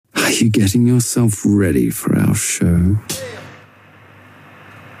you getting yourself ready for our show?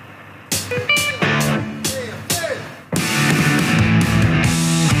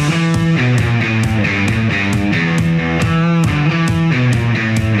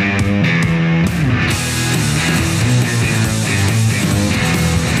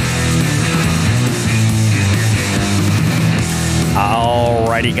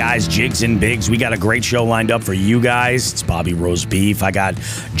 Alrighty, guys, Jigs and Bigs. We got a great show lined up for you guys. It's Bobby Roast Beef. I got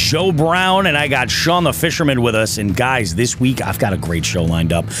Joe Brown and I got Sean the Fisherman with us. And guys, this week I've got a great show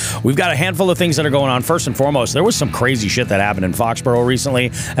lined up. We've got a handful of things that are going on. First and foremost, there was some crazy shit that happened in Foxboro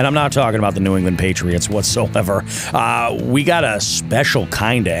recently, and I'm not talking about the New England Patriots whatsoever. We got a special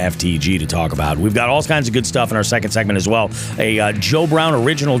kind of FTG to talk about. We've got all kinds of good stuff in our second segment as well. A Joe Brown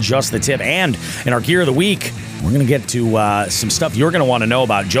original Just the Tip, and in our Gear of the Week, we're going to get to some stuff you're going to want to know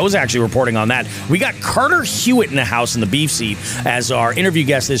about. Joe's actually reporting on that. We got Carter Hewitt in the house in the beef seat as our interview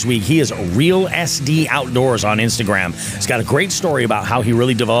guest this week. He is Real SD Outdoors on Instagram. He's got a great story about how he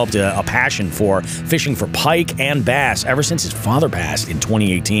really developed a passion for fishing for pike and bass ever since his father passed in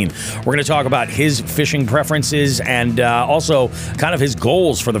 2018. We're going to talk about his fishing preferences and also kind of his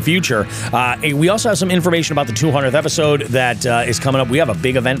goals for the future. We also have some information about the 200th episode that is coming up. We have a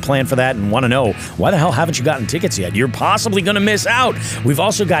big event planned for that and want to know, why the hell haven't you gotten tickets yet? You're possibly going to miss out. We've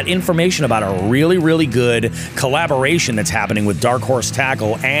also got information about a really, really good collaboration that's happening with Dark Horse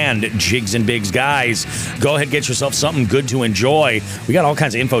Tackle and Jigs and Bigs. Guys, go ahead, get yourself something good to enjoy. We got all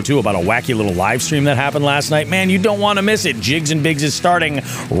kinds of info, too, about a wacky little live stream that happened last night. Man, you don't want to miss it. Jigs and Bigs is starting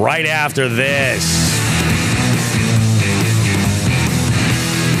right after this.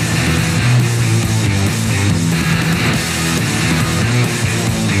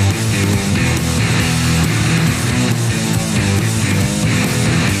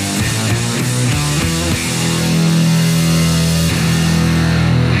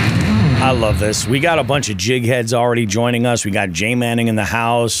 I love this. We got a bunch of jig heads already joining us. We got Jay Manning in the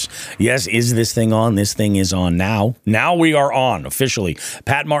house. Yes, is this thing on? This thing is on now. Now we are on officially.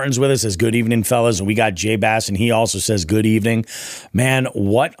 Pat Martin's with us, says good evening, fellas. And we got Jay Bass, and he also says good evening. Man,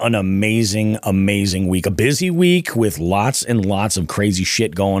 what an amazing, amazing week. A busy week with lots and lots of crazy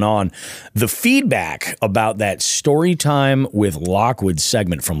shit going on. The feedback about that story time with Lockwood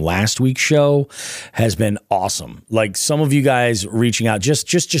segment from last week's show has been awesome. Like some of you guys reaching out,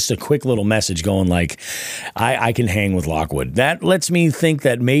 just a quick little message going like, I can hang with Lockwood. That lets me think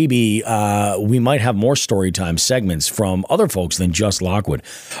that maybe we might have more story time segments from other folks than just Lockwood.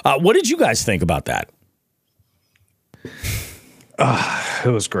 What did you guys think about that?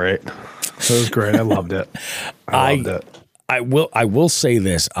 It was great. It was great. I loved it. I loved it. I will say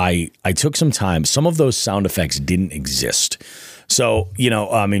this. I took some time. Some of those sound effects didn't exist. So, you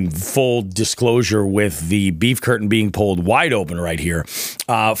know, I mean, full disclosure with the beef curtain being pulled wide open right here.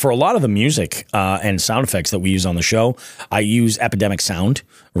 For a lot of the music and sound effects that we use on the show, I use Epidemic Sound,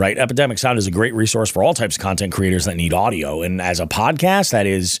 right? Epidemic Sound is a great resource for all types of content creators that need audio. And as a podcast, that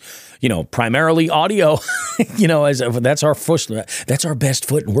is, you know, primarily audio, you know, that's our best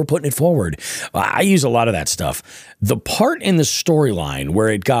foot and we're putting it forward. I use a lot of that stuff. The part in the storyline where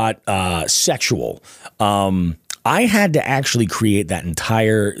it got sexual, I had to actually create that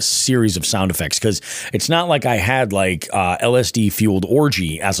entire series of sound effects because it's not like I had like LSD fueled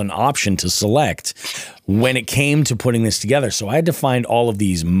orgy as an option to select when it came to putting this together. So I had to find all of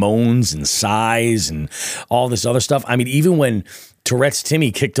these moans and sighs and all this other stuff. I mean, even when Tourette's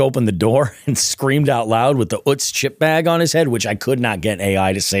Timmy kicked open the door and screamed out loud with the Utz chip bag on his head, which I could not get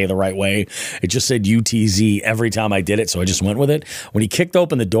AI to say the right way. It just said UTZ every time I did it, so I just went with it. When he kicked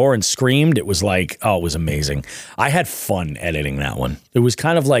open the door and screamed, it was like, oh, it was amazing. I had fun editing that one. It was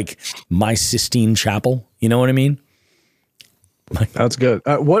kind of like my Sistine Chapel. You know what I mean? That's good.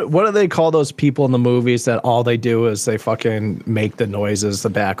 What do they call those people in the movies that all they do is they fucking make the noises, the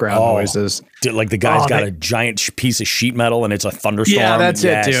background noises? Like the guy's got a giant piece of sheet metal and it's a thunderstorm. Yeah, that's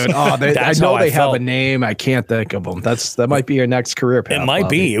it, dude. Oh, I know they have a name. I can't think of them. That might be your next career path. It might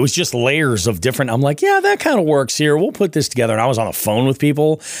be. It was just layers of different. I'm like, yeah, that kind of works here. We'll put this together. And I was on the phone with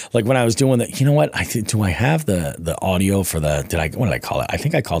people. Like when I was doing that, you know what? Do I have the audio for what did I call it? I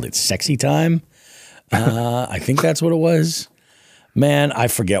think I called it Sexy Time. I think that's what it was. Man, I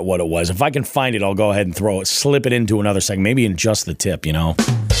forget what it was. If I can find it, I'll go ahead and slip it into another segment, maybe in just the tip, you know.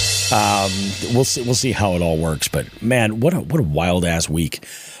 We'll see how it all works. But man, what a wild ass week.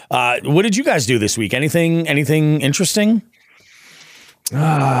 What did you guys do this week? Anything interesting?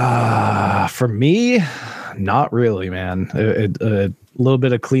 For me, not really, man. A little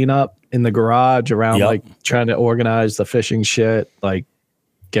bit of cleanup in the garage around like trying to organize the fishing shit, like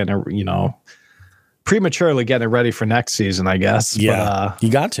getting prematurely getting ready for next season, I guess. Yeah, but, you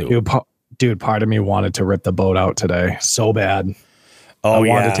got to. Dude, part of me wanted to rip the boat out today so bad. Oh, I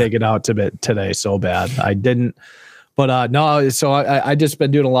wanted to take it out today so bad. I didn't. But no, so I just been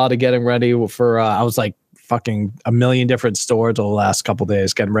doing a lot of getting ready for, I was like fucking a million different stores over the last couple of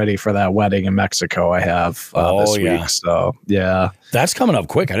days getting ready for that wedding in Mexico I have this week. So, yeah. That's coming up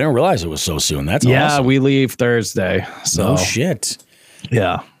quick. I didn't realize it was so soon. That's awesome. Yeah, we leave Thursday. So. No shit.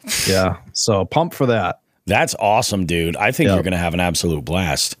 Yeah. Yeah. So pumped for that. That's awesome, dude. I think you're going to have an absolute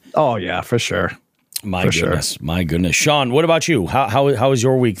blast. Oh, yeah, for sure. My goodness. My goodness. Sean, what about you? How was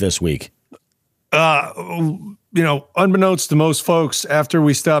your week this week? Unbeknownst to most folks, after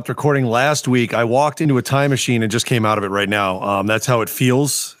we stopped recording last week, I walked into a time machine and just came out of it right now. That's how it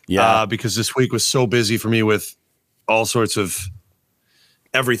feels. Yeah. Because this week was so busy for me with all sorts of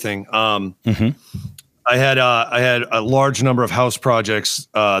everything. I had a large number of house projects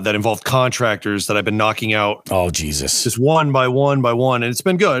that involved contractors that I've been knocking out. Oh, Jesus. Just one by one by one. And it's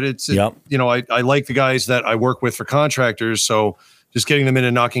been good. I like the guys that I work with for contractors. So just getting them in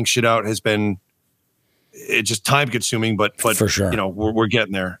and knocking shit out has been just time consuming, but for sure, we're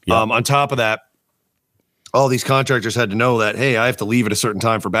getting there. Yep. On top of that, all these contractors had to know that, hey, I have to leave at a certain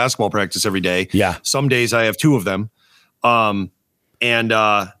time for basketball practice every day. Yeah. Some days I have two of them.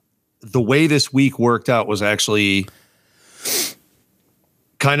 The way this week worked out was actually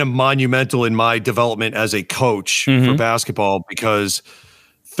kind of monumental in my development as a coach for basketball, because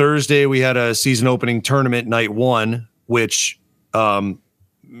Thursday we had a season opening tournament night one, which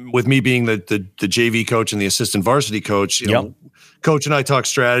with me being the JV coach and the assistant varsity coach, Coach and I talked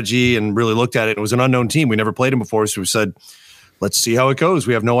strategy and really looked at it. It was an unknown team. We never played them before. So we said, let's see how it goes.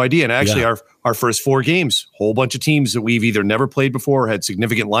 We have no idea. And actually our first four games, whole bunch of teams that we've either never played before or had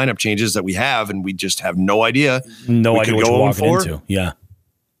significant lineup changes that we have, and we just have no idea. No idea what you're walking into. Yeah.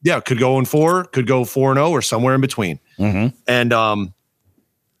 Yeah. Could go 0-4, could go 4-0, or somewhere in between. And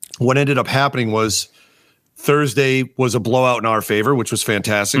what ended up happening was Thursday was a blowout in our favor, which was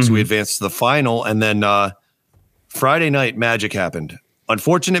fantastic. So we advanced to the final. And then Friday night, magic happened.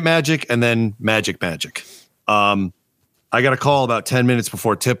 Unfortunate magic, and then magic. I got a call about 10 minutes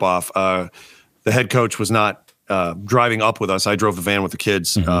before tip-off. The head coach was not driving up with us. I drove the van with the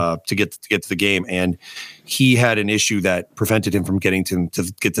kids to get to the game, and he had an issue that prevented him from getting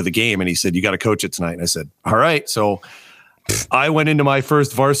to get to the game. And he said, "You got to coach it tonight." And I said, "All right." So I went into my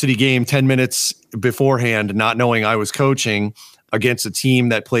first varsity game 10 minutes beforehand, not knowing I was coaching against a team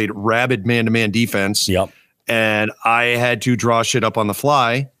that played rabid man-to-man defense. Yep. And I had to draw shit up on the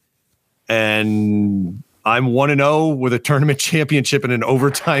fly. And I'm 1-0 with a tournament championship in an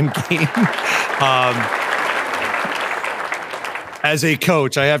overtime game. As a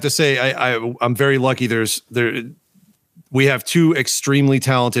coach, I have to say I'm very lucky. We have two extremely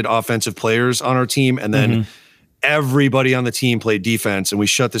talented offensive players on our team, and then everybody on the team played defense, and we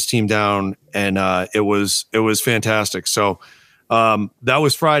shut this team down, and it was fantastic. So that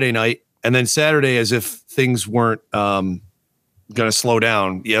was Friday night, and then Saturday, as if things weren't going to slow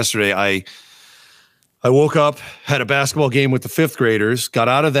down. Yesterday, I woke up, had a basketball game with the fifth graders, got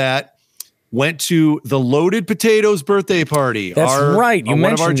out of that, went to the Loaded Potatoes birthday party. That's right. You mentioned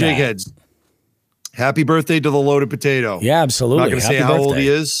one of our jig heads. Happy birthday to the Loaded Potato. Yeah, absolutely. I'm not going to say how old he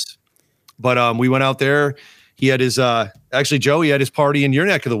is, but we went out there. He had his actually, Joe, he had his party in your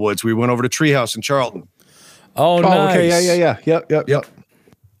neck of the woods. We went over to Treehouse in Charlton. Oh, nice. Okay. Yeah. Yep.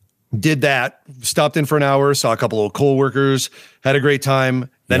 Did that. Stopped in for an hour. Saw a couple of co-workers. Had a great time.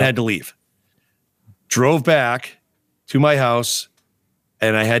 Then had to leave. Drove back to my house,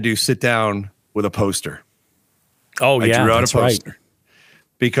 and I had to sit down with a poster. Oh, yeah. I drew out a poster. Right.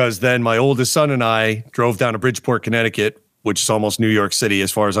 Because then my oldest son and I drove down to Bridgeport, Connecticut, which is almost New York City as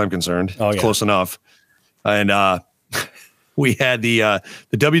far as I'm concerned. Oh, it's close enough. And we had the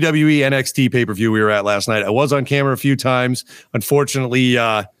WWE NXT pay-per-view we were at last night. I was on camera a few times. Unfortunately,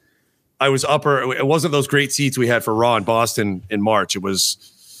 I was upper. It wasn't those great seats we had for Raw in Boston in March. It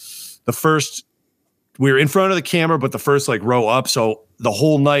was the first. We were in front of the camera, but the first row up. So the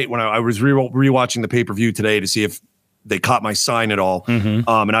whole night when I was rewatching the pay-per-view today to see if they caught my sign at all. And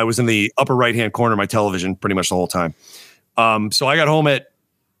I was in the upper right-hand corner of my television pretty much the whole time. So I got home at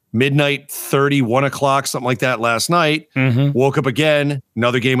midnight 30, 1 o'clock, something like that last night. Woke up again,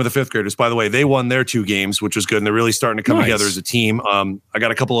 another game with the fifth graders. By the way, they won their two games, which was good. And they're really starting to come together as a team. I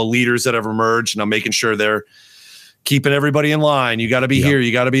got a couple of leaders that have emerged, and I'm making sure they're keeping everybody in line. You got to be here.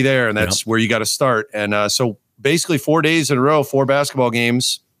 You got to be there. And that's where you got to start. And so basically 4 days in a row, 4 basketball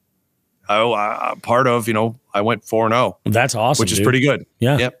games. Part of, I went 4-0. That's awesome, which is pretty good.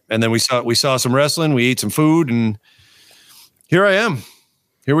 Yeah. Yep. And then we saw some wrestling. We ate some food, and here I am.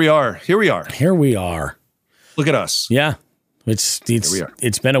 Here we are. Here we are. Look at us. Yeah. It's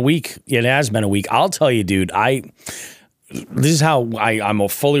been a week. It has been a week. I'll tell you, dude, this is how I'm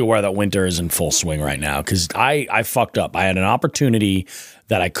fully aware that winter is in full swing right now, because I fucked up. I had an opportunity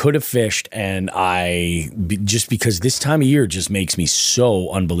that I could have fished, and just because this time of year just makes me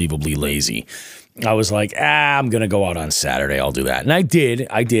so unbelievably lazy. I was like, I'm going to go out on Saturday. I'll do that. And I did.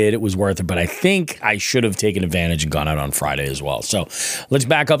 It was worth it. But I think I should have taken advantage and gone out on Friday as well. So let's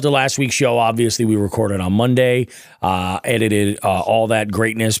back up to last week's show. Obviously, we recorded on Monday, edited all that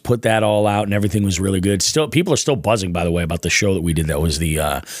greatness, put that all out, and everything was really good. Still, people are still buzzing, by the way, about the show that we did. That was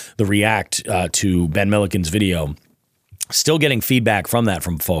the react to Ben Milliken's video. Still getting feedback from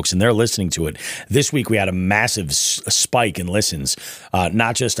folks, and they're listening to it. This week, we had a massive spike in listens,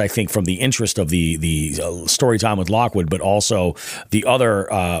 not just, I think, from the interest of the story time with Lockwood, but also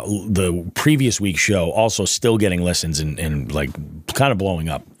the previous week's show also still getting listens and like kind of blowing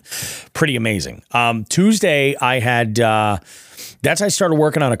up. Pretty amazing. Tuesday, I started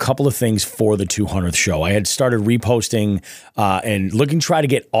working on a couple of things for the 200th show. I had started reposting and looking to try to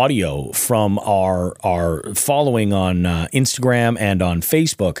get audio from our following on Instagram and on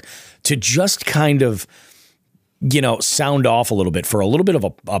Facebook to just kind of, sound off a little bit for a little bit of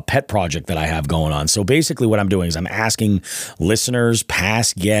a pet project that I have going on. So basically what I'm doing is I'm asking listeners,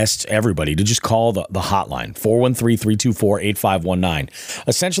 past guests, everybody to just call the hotline, 413-324-8519.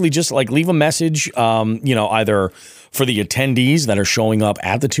 Essentially just like leave a message, either for the attendees that are showing up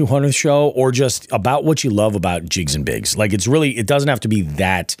at the 200th show, or just about what you love about Jigs and Bigs. Like it doesn't have to be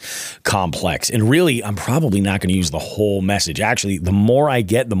that complex. And really, I'm probably not going to use the whole message. Actually, the more I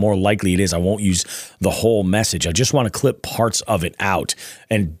get, the more likely it is I won't use the whole message. I just want to clip parts of it out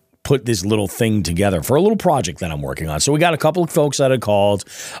and put this little thing together for a little project that I'm working on. So we got a couple of folks that had called,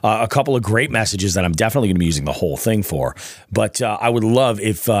 a couple of great messages that I'm definitely going to be using the whole thing for. But I would love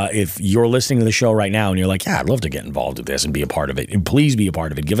if you're listening to the show right now and you're like, yeah, I'd love to get involved with this and be a part of it. And please be a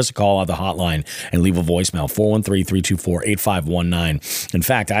part of it. Give us a call on the hotline and leave a voicemail, 413-324-8519. In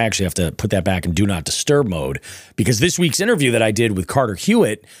fact, I actually have to put that back in do not disturb mode, because this week's interview that I did with Carter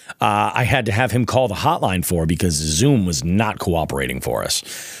Hewitt, I had to have him call the hotline for because Zoom was not cooperating for us.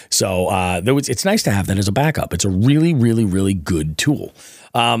 So it's nice to have that as a backup. It's a really, really, really good tool.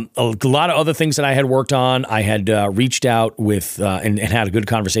 A lot of other things that I had worked on. I had reached out with and had a good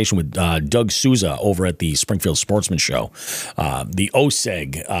conversation with Doug Souza over at the Springfield Sportsman Show, the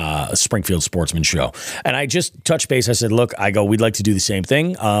OSEG Springfield Sportsman Show. And I just touched base. I said, look, we'd like to do the same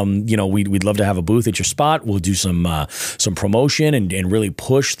thing. We'd love to have a booth at your spot. We'll do some promotion and really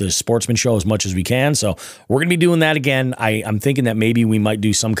push the Sportsman Show as much as we can. So we're going to be doing that again. I'm thinking that maybe we might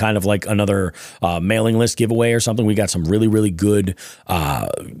do some kind of like another mailing list giveaway or something. We got some really, really good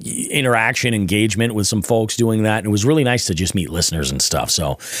interaction, engagement with some folks doing that. And it was really nice to just meet listeners and stuff.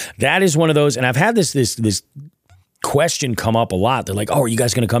 So that is one of those. And I've had this question come up a lot. They're like, oh, are you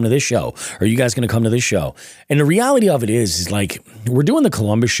guys going to come to this show? Are you guys going to come to this show? And the reality of it is like, we're doing the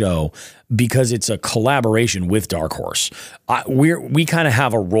Columbus show because it's a collaboration with Dark Horse. We kind of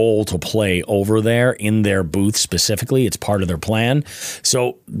have a role to play over there in their booth specifically. It's part of their plan.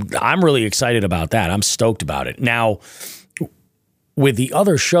 So I'm really excited about that. I'm stoked about it. Now, with the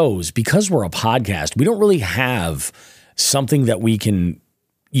other shows, because we're a podcast, we don't really have something that we can,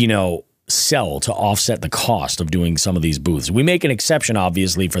 sell to offset the cost of doing some of these booths. We make an exception,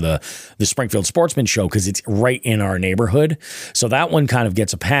 obviously, for the Springfield Sportsman Show because it's right in our neighborhood. So that one kind of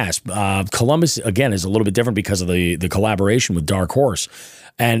gets a pass. Columbus, again, is a little bit different because of the collaboration with Dark Horse.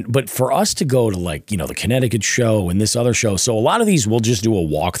 But for us to go to the Connecticut show and this other show, so a lot of these we'll just do a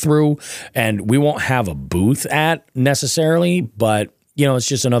walkthrough and we won't have a booth at necessarily, but it's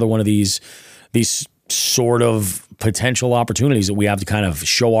just another one of these sort of potential opportunities that we have to kind of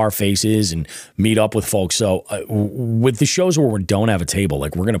show our faces and meet up with folks. So with the shows where we don't have a table,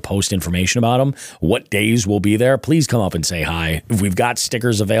 like we're going to post information about them, what days we'll be there, please come up and say hi. If we've got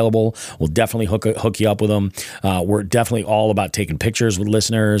stickers available, we'll definitely hook you up with them. We're definitely all about taking pictures with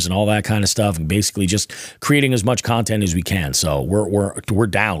listeners and all that kind of stuff and basically just creating as much content as we can. So we're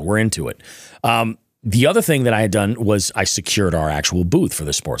down. We're into it. The other thing that I had done was I secured our actual booth for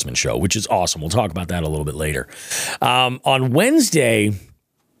the Sportsman Show, which is awesome. We'll talk about that a little bit later. On Wednesday,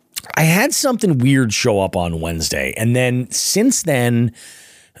 I had something weird show up on Wednesday. And then since then,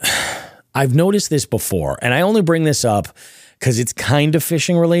 I've noticed this before. And I only bring this up because it's kind of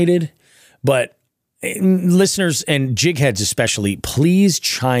fishing related. But listeners and jig heads especially, please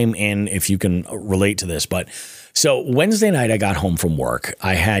chime in if you can relate to this. But So Wednesday night, I got home from work.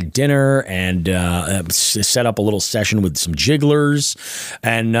 I had dinner and set up a little session with some jigglers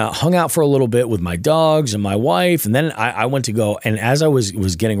and hung out for a little bit with my dogs and my wife. And then I went to go. And as I was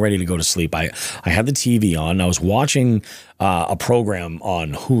getting ready to go to sleep, I had the TV on. And I was watching a program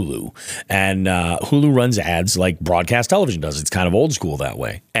on Hulu. And Hulu runs ads like broadcast television does. It's kind of old school that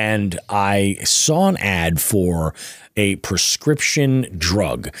way. And I saw an ad for a prescription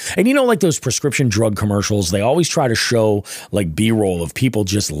drug. And you know, like those prescription drug commercials, they always try to show like B-roll of people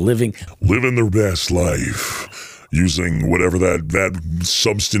just living their best life using whatever that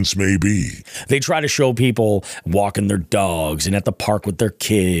substance may be. They try to show people walking their dogs and at the park with their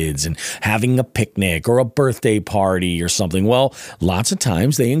kids and having a picnic or a birthday party or something. Well, lots of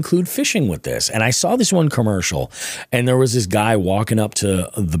times they include fishing with this. And I saw this one commercial, and there was this guy walking up to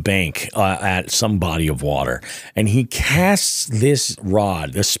the bank at some body of water, and he casts this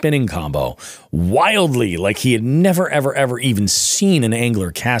rod, the spinning combo, wildly, like he had never, ever, ever even seen an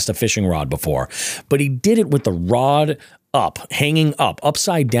angler cast a fishing rod before. But he did it with the rod up, hanging up,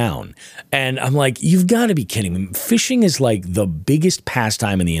 upside down. And I'm like, you've got to be kidding me. Fishing is like the biggest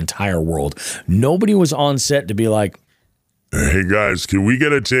pastime in the entire world. Nobody was on set to be like, hey guys, can we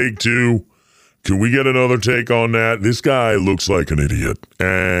get a take two? Can we get another take on that? This guy looks like an idiot,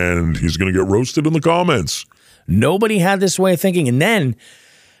 and he's going to get roasted in the comments. Nobody had this way of thinking. And then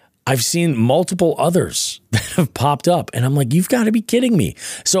I've seen multiple others that have popped up, and I'm like, you've got to be kidding me.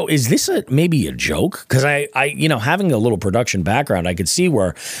 So is this maybe a joke? Because I, having a little production background, I could see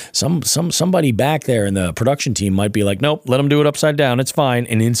where somebody back there in the production team might be like, nope, let them do it upside down. It's fine.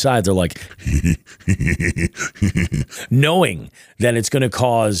 And inside they're like, knowing that it's going to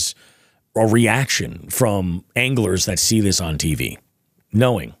cause a reaction from anglers that see this on TV,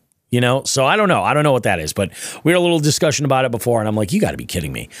 knowing. So I don't know. I don't know what that is, but we had a little discussion about it before, and I'm like, you got to be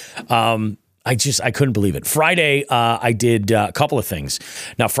kidding me. I couldn't believe it. Friday, I did a couple of things.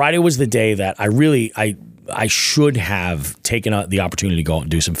 Now, Friday was the day that I should have taken the opportunity to go out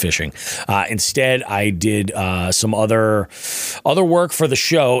and do some fishing. Instead, I did some other work for the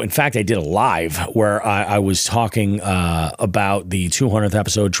show. In fact, I did a live where I was talking about the 200th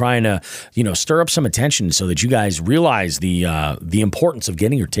episode, trying to stir up some attention so that you guys realize the importance of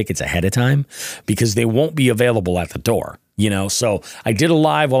getting your tickets ahead of time, because they won't be available at the door. So I did a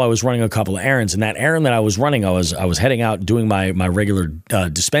live while I was running a couple of errands, and that errand that I was running, I was heading out doing my regular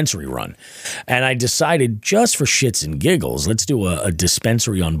dispensary run, and I decided just for shits and giggles, let's do a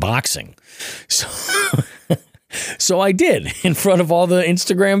dispensary unboxing. So I did in front of all the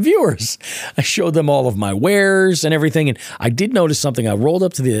Instagram viewers. I showed them all of my wares and everything. And I did notice something. I rolled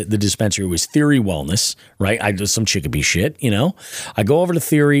up to the dispensary. It was Theory Wellness, right? I did some chickabee shit, I go over to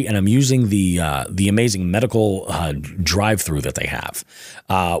Theory, and I'm using the amazing medical drive-through that they have,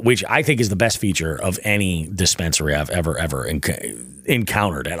 which I think is the best feature of any dispensary I've ever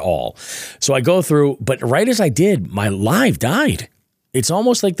encountered at all. So I go through, but right as I did, my live died. It's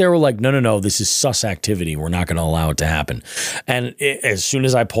almost like they were like, no, this is sus activity. We're not going to allow it to happen. And as soon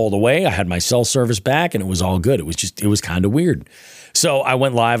as I pulled away, I had my cell service back, and it was all good. It was kind of weird. So I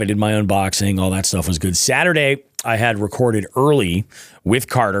went live. I did my unboxing. All that stuff was good. Saturday, I had recorded early with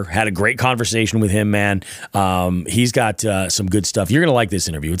Carter. Had a great conversation with him, man. He's got some good stuff. You're going to like this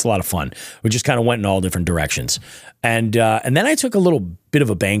interview. It's a lot of fun. We just kind of went in all different directions. And then I took a little bit of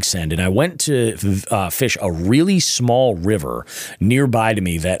a bank send, and I went to fish a really small river nearby to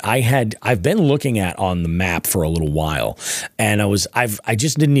me that I've been looking at on the map for a little while. And I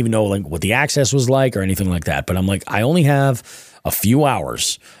just didn't even know like what the access was like or anything like that. But I'm like, I only have a few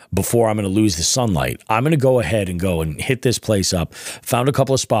hours before I'm going to lose the sunlight. I'm going to go ahead and go and hit this place up. Found a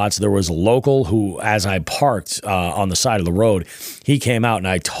couple of spots. There was a local who, as I parked on the side of the road, he came out, and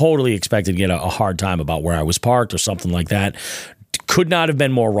I totally expected to get a hard time about where I was parked or something like that. Could not have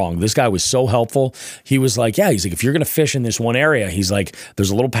been more wrong. This guy was so helpful. He was like, he's like, if you're going to fish in this one area, he's like, there's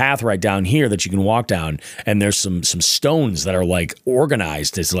a little path right down here that you can walk down, and there's some stones that are like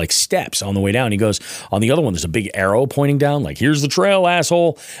organized as like steps on the way down. He goes, on the other one, there's a big arrow pointing down, like, here's the trail,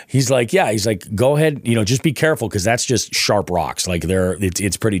 asshole. He's like, go ahead, just be careful, because that's just sharp rocks. Like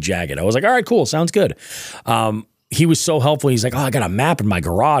it's pretty jagged. I was like, all right, cool, sounds good. He was so helpful. He's like, I got a map in my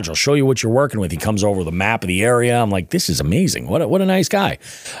garage. I'll show you what you're working with. He comes over with a map of the area. I'm like, this is amazing. What a nice guy.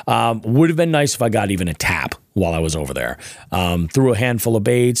 Would have been nice if I got even a tap while I was over there. Threw a handful of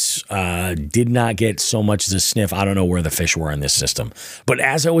baits, did not get so much as a sniff. I don't know where the fish were in this system. But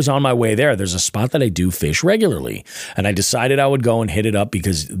as I was on my way there, there's a spot that I do fish regularly. And I decided I would go and hit it up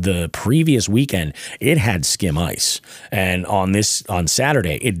because the previous weekend, it had skim ice. And on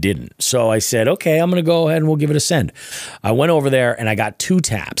Saturday, it didn't. So I said, okay, I'm going to go ahead and we'll give it a send. I went over there and I got 2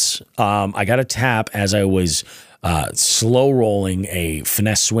 taps. I got a tap as I was slow rolling a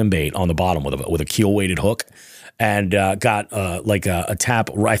finesse swim bait on the bottom with a keel weighted hook, and got like a tap,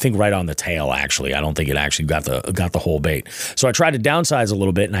 I think right on the tail. Actually, I don't think it actually got the whole bait. So I tried to downsize a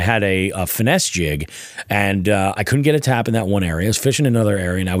little bit, and I had a finesse jig, and I couldn't get a tap in that one area. I was fishing in another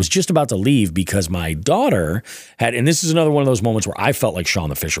area, and I was just about to leave because my daughter had, and this is another one of those moments where I felt like Sean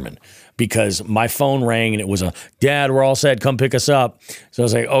the Fisherman, because my phone rang and it was Dad, we're all set, come pick us up. So I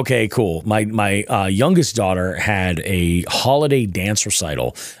was like, okay, cool. My youngest daughter had a holiday dance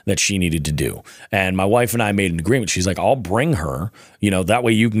recital that she needed to do, and my wife and I made an agreement. She's like, I'll bring her, that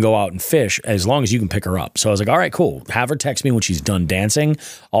way you can go out and fish as long as you can pick her up. So I was like, all right, cool. Have her text me when she's done dancing.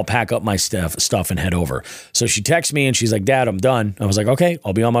 I'll pack up my stuff and head over. So she texts me and she's like, Dad, I'm done. I was like, okay,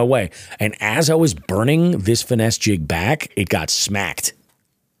 I'll be on my way. And as I was burning this finesse jig back, it got smacked.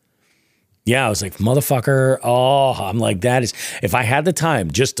 Yeah, I was like, motherfucker. Oh, I'm like, that is, if I had the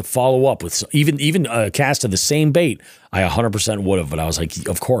time just to follow up with even a cast of the same bait, I 100% would have. But I was like,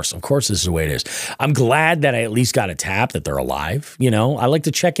 of course, this is the way it is. I'm glad that I at least got a tap that they're alive. I like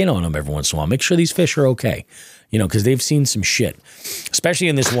to check in on them every once in a while, make sure these fish are okay, because they've seen some shit, especially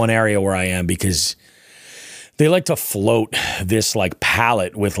in this one area where I am, because they like to float this like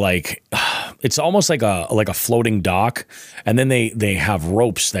pallet with like, it's almost like a floating dock. And then they have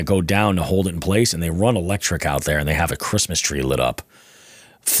ropes that go down to hold it in place, and they run electric out there, and they have a Christmas tree lit up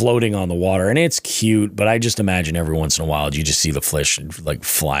floating on the water. And it's cute, but I just imagine every once in a while you just see the fish like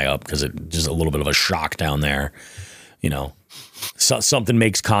fly up because it just a little bit of a shock down there, So something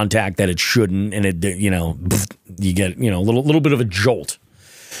makes contact that it shouldn't, and it, you get, a little bit of a jolt.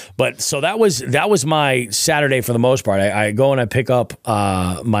 But so that was my Saturday for the most part. I go and I pick up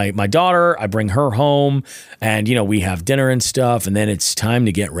my daughter. I bring her home, and we have dinner and stuff. And then it's time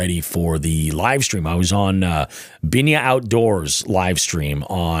to get ready for the live stream. I was on Binya Outdoors live stream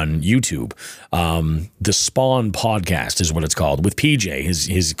on YouTube. The Spawn podcast is what it's called, with PJ,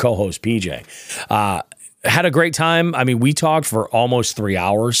 his co-host PJ. Had a great time. I mean, we talked for almost 3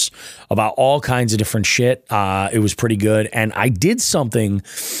 hours about all kinds of different shit. It was pretty good. And I did something.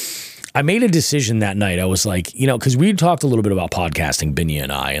 I made a decision that night. I was like, because we talked a little bit about podcasting, Binya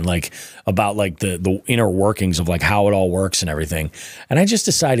and I, and like about like the inner workings of like how it all works and everything. And I just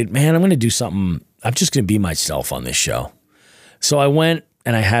decided, man, I'm going to do something. I'm just going to be myself on this show. So I went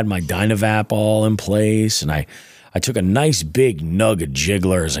and I had my Dynavap all in place, and I took a nice big nug of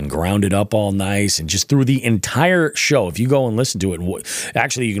jigglers and ground it up all nice, and just through the entire show, if you go and listen to it,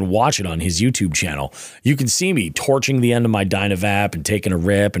 actually you can watch it on his YouTube channel, you can see me torching the end of my Dynavap and taking a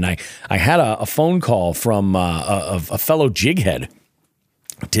rip. And I had a phone call from a fellow jighead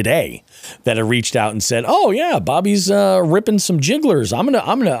today that had reached out and said, oh yeah, Bobby's ripping some jigglers. I'm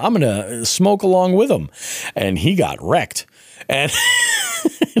gonna smoke along with him. And he got wrecked. And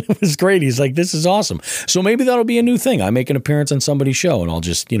it was great. He's like, this is awesome. So maybe that'll be a new thing. I make an appearance on somebody's show, and I'll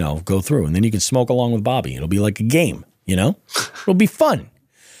just, go through, and then you can smoke along with Bobby. It'll be like a game, It'll be fun.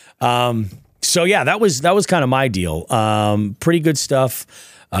 So yeah, that was kind of my deal. Pretty good stuff.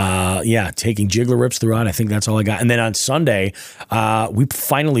 Taking jiggler rips throughout. I think that's all I got. And then on Sunday, we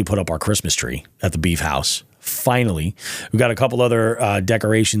finally put up our Christmas tree at the Beef House. Finally, we got a couple other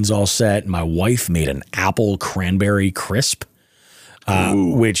decorations all set. My wife made an apple cranberry crisp.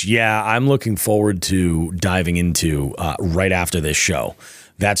 Which, I'm looking forward to diving into right after this show.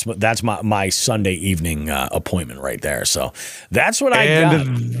 That's my Sunday evening appointment right there. So that's what I got.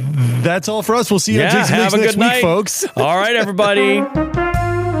 That's all for us. We'll see you on Jason have a next good night, week, folks. All right, everybody.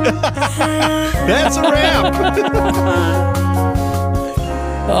 That's a wrap.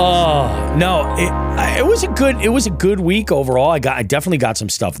 Oh no! It was a good week overall. I definitely got some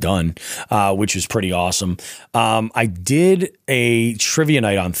stuff done, which was pretty awesome. I did a trivia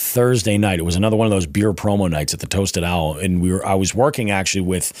night on Thursday night. It was another one of those beer promo nights at the Toasted Owl, and I was working actually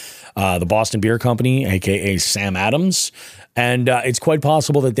with the Boston Beer Company, aka Sam Adams, and it's quite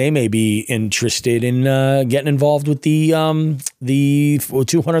possible that they may be interested in getting involved with the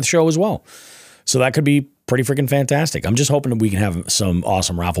 200th show as well. So that could be pretty freaking fantastic. I'm just hoping that we can have some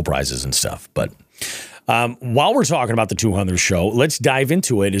awesome raffle prizes and stuff. But while we're talking about the 200th show, let's dive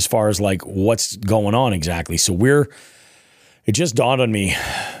into it as far as like what's going on exactly. So it just dawned on me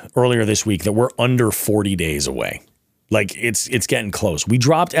earlier this week that we're under 40 days away. Like it's getting close. We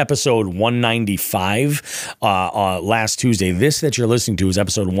dropped episode 195 last Tuesday. This that you're listening to is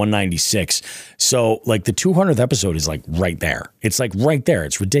episode 196. So like the 200th episode is like right there. It's like right there.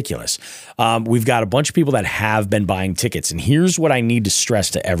 It's ridiculous. We've got a bunch of people that have been buying tickets, and here's what I need to stress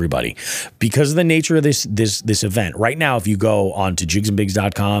to everybody because of the nature of this event. Right now, if you go on to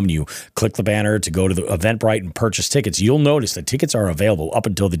jigsandbigs.com and you click the banner to go to the Eventbrite and purchase tickets, you'll notice that tickets are available up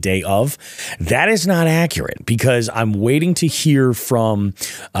until the day of. That is not accurate because I'm waiting to hear from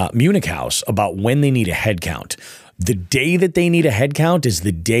Munich House about when they need a head count. The day that they need a head count is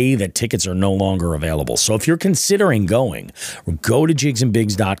the day that tickets are no longer available. So if you're considering going, go to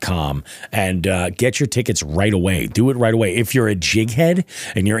jigsandbigs.com and get your tickets right away. Do it right away. If you're a jig head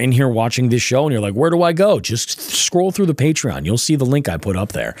and you're in here watching this show and you're like, where do I go? Just scroll through the Patreon. You'll see the link I put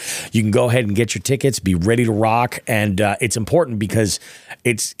up there. You can go ahead and get your tickets, be ready to rock. And it's important because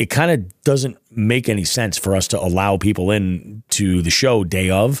it kind of doesn't make any sense for us to allow people in to the show day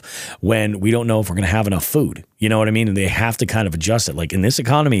of when we don't know if we're going to have enough food. You know what I mean? And they have to kind of adjust it. Like in this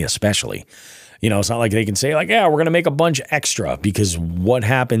economy, especially, you know, it's not like they can say like, yeah, we're going to make a bunch extra, because what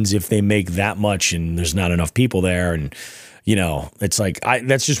happens if they make that much and there's not enough people there? And, you know, it's like,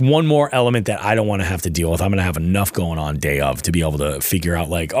 that's just one more element that I don't want to have to deal with. I'm going to have enough going on day of to be able to figure out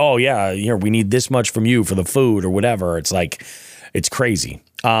like, oh yeah, here, we need this much from you for the food or whatever. It's like, it's crazy.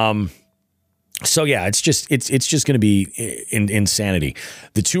 So yeah, it's just going to be insanity.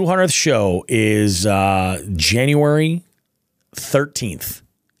 The 200th show is January 13th.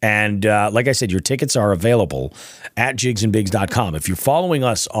 And like I said, your tickets are available at jigsandbigs.com. If you're following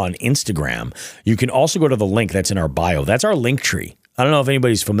us on Instagram, you can also go to the link that's in our bio. That's our link tree. I don't know if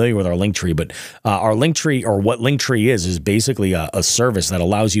anybody's familiar with our link tree, but our link tree, or what link tree is basically a service that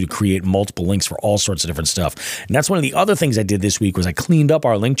allows you to create multiple links for all sorts of different stuff. And that's one of the other things I did this week was I cleaned up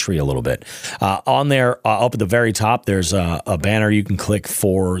our link tree a little bit. On there, up at the very top, there's a banner you can click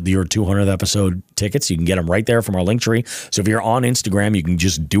for your 200th episode tickets. You can get them right there from our link tree. So if you're on Instagram, you can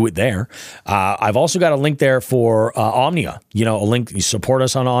just do it there. I've also got a link there for Omnia. You know, a link, you support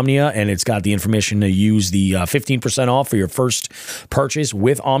us on Omnia, and it's got the information to use the 15% off for your first purchase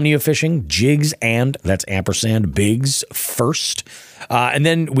with Omnia Fishing, jigs, and that's ampersand bigs first. And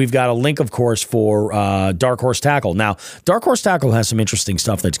then we've got a link, of course, for Dark Horse Tackle. Now, Dark Horse Tackle has some interesting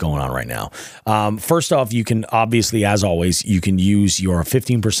stuff that's going on right now. First off, you can obviously, as always, you can use your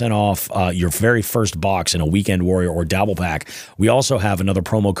 15% off your very first box in a Weekend Warrior or Dabble Pack. We also have another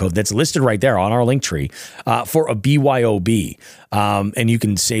promo code that's listed right there on our link tree for a BYOB. And you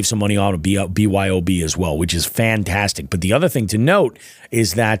can save some money on a BYOB as well, which is fantastic. But the other thing to note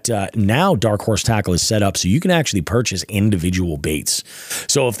is that now Dark Horse Tackle is set up so you can actually purchase individual baits.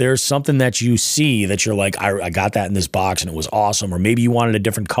 So if there's something that you see that you're like, I got that in this box and it was awesome, or maybe you wanted a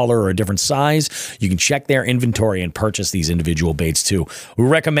different color or a different size, you can check their inventory and purchase these individual baits too. We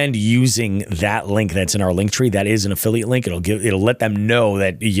recommend using that link that's in our link tree. That is an affiliate link. It'll let them know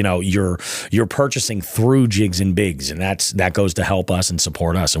that, you know, you're purchasing through Jigs and Bigs, and that goes to help us and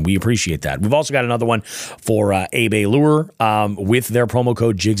support us, and we appreciate that. We've also got another one for A-Bay Lure with their promo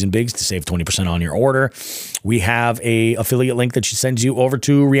code Jigs and Bigs to save 20% on your order. We have a affiliate link that sends you over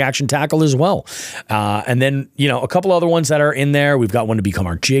to Reaction Tackle as well. And then, you know, a couple other ones that are in there. We've got one to become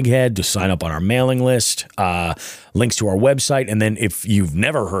our jig head, to sign up on our mailing list, links to our website. And then if you've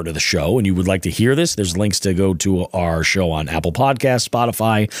never heard of the show and you would like to hear this, there's links to go to our show on Apple Podcasts,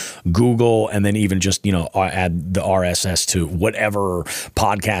 Spotify, Google, and then even just, you know, add the RSS to whatever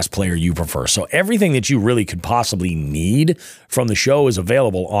podcast player you prefer. So everything that you really could possibly need from the show is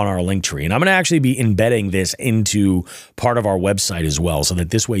available on our link tree. And I'm going to actually be embedding this into part of our website as well, so that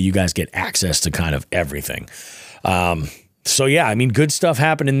this way you guys get access to kind of everything. So yeah, I mean, good stuff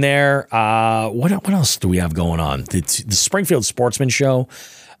happening there. What else do we have going on? The Springfield Sportsman Show.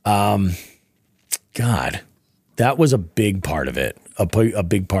 God, that was a big part of it. A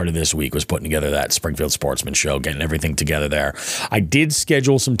big part of this week was putting together that Springfield Sportsman Show, getting everything together there. I did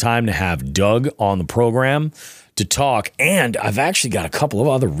schedule some time to have Doug on the program to talk, and I've actually got a couple of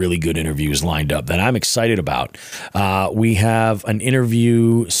other really good interviews lined up that I'm excited about. We have an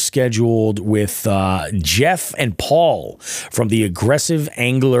interview scheduled with Jeff and Paul from the Aggressively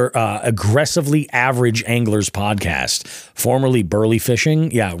Average Anglers podcast, formerly Burley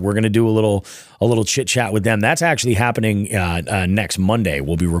Fishing. Yeah, we're going to do a little chit chat with them. That's actually happening next Monday.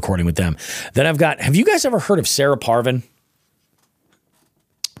 We'll be recording with them. Then have you guys ever heard of Sarah Parvin?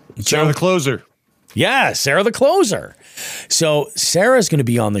 Sarah the Closer. Yeah, Sarah the Closer. So Sarah's going to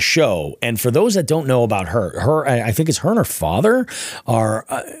be on the show, and for those that don't know about her, I think it's her and her father are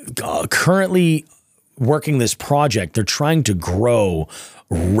currently working this project. They're trying to grow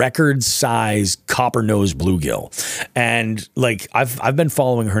record size copper nose bluegill. And like I've been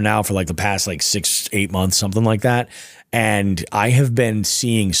following her now for like the past like 6-8 months, something like that. And I have been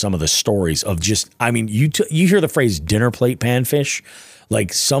seeing some of the stories of just, I mean, you hear the phrase dinner plate panfish.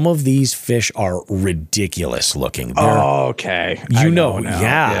 Like some of these fish are ridiculous looking. Okay.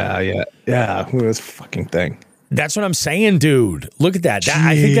 Yeah. This fucking thing. That's what I'm saying, dude. Look at that.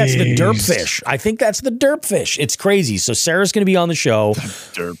 I think that's the derp fish. It's crazy. So Sarah's going to be on the show.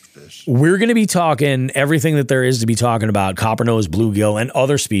 Derp fish. We're going to be talking everything that there is to be talking about, copper-nosed bluegill and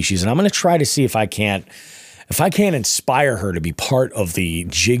other species. And I'm going to try to see if I can't inspire her to be part of the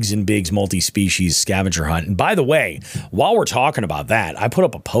Jigs and Bigs multi-species scavenger hunt. And by the way, while we're talking about that, I put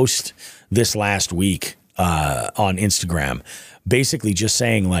up a post this last week on Instagram, basically just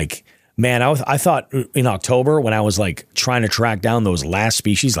saying like, man, I thought in October when I was like trying to track down those last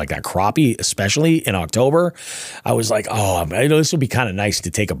species, like that crappie, especially in October, I was like, oh, I know this would be kind of nice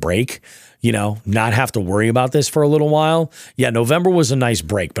to take a break, you know, not have to worry about this for a little while. Yeah, November was a nice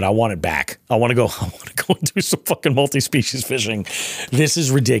break, but I want it back. I want to go and do some fucking multi-species fishing. This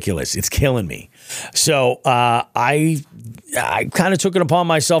is ridiculous. It's killing me. So I kind of took it upon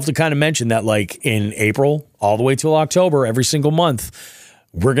myself to kind of mention that like in April all the way till October, every single month,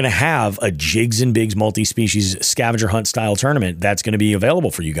 we're going to have a Jigs and Bigs multi-species scavenger hunt style tournament that's going to be available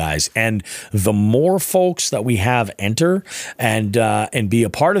for you guys. And the more folks that we have enter and be a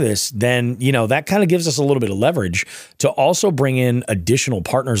part of this, then, you know, that kind of gives us a little bit of leverage to also bring in additional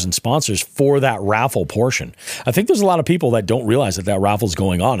partners and sponsors for that raffle portion. I think there's a lot of people that don't realize that raffle is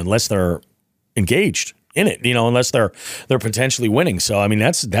going on unless they're engaged in it, you know, unless they're potentially winning. So, I mean,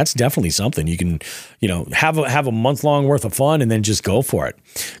 that's definitely something you can, you know, have a month long worth of fun and then just go for it.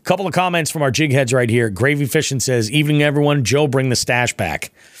 A couple of comments from our jig heads right here. Gravy Fishing says, evening, everyone. Joe, bring the stash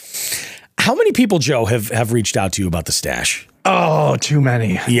back. How many people, Joe, have reached out to you about the stash? Oh, too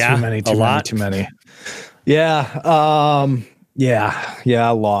many. Yeah. Too many. Yeah. A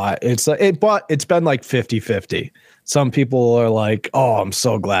lot. But it's been like 50-50. Some people are like, "Oh, I'm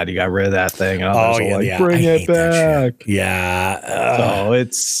so glad you got rid of that thing." And others are like, "Bring it back." Yeah.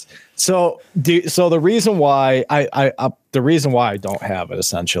 So the reason why I don't have it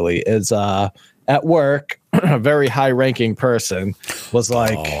essentially is at work, a very high ranking person was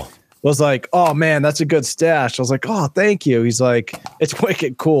like, "Oh man, that's a good stash." I was like, "Oh, thank you." He's like, "It's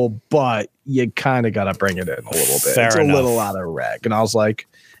wicked cool, but you kind of got to bring it in a little bit. Fair it's enough. A little out of reg." And I was like,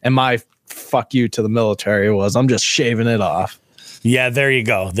 and my fuck you to the military was, I'm just shaving it off. Yeah, there you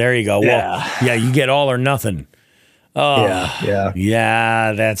go. Yeah. Well, yeah, you get all or nothing. Oh, yeah.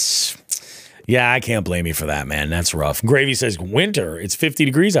 I can't blame you for that, man. That's rough. Gravy says, winter. It's 50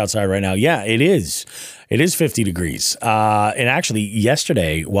 degrees outside right now. Yeah, it is. It is 50 degrees. And actually,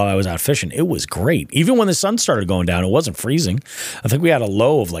 yesterday, while I was out fishing, it was great. Even when the sun started going down, it wasn't freezing. I think we had a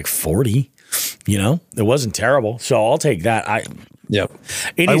low of like 40. You know, it wasn't terrible. So I'll take that. I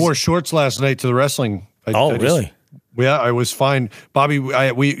wore shorts last night to the wrestling. Really? Yeah, I was fine. Bobby,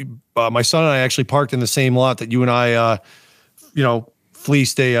 my son and I actually parked in the same lot that you and I,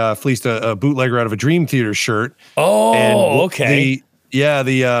 fleeced a bootlegger out of a Dream Theater shirt. Oh, and okay.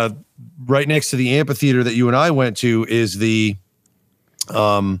 The right next to the amphitheater that you and I went to is the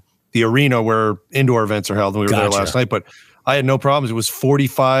arena where indoor events are held. And we were there last night, but I had no problems. It was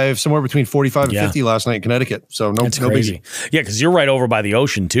 45, somewhere between 45 and 50 last night in Connecticut. So no crazy. Biggie. Yeah, because you're right over by the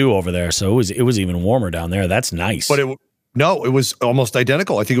ocean too over there. So it was even warmer down there. That's nice. But it was almost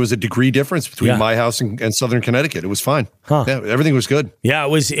identical. I think it was a degree difference between my house and Southern Connecticut. It was fine. Huh. Yeah, everything was good. Yeah,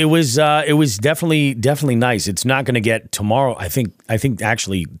 it was definitely nice. It's not going to get tomorrow. I think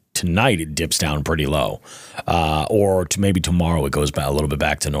actually tonight it dips down pretty low, or maybe tomorrow it goes back a little bit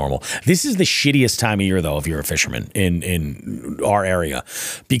back to normal. This is the shittiest time of year though if you're a fisherman in our area,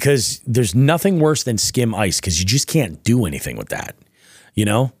 because there's nothing worse than skim ice because you just can't do anything with that, you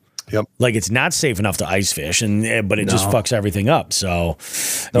know. Yep. Like it's not safe enough to ice fish, but it just fucks everything up. So,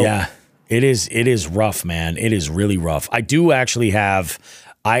 yeah, it is rough, man. It is really rough.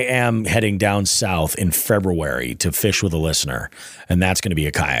 I am heading down south in February to fish with a listener, and that's going to be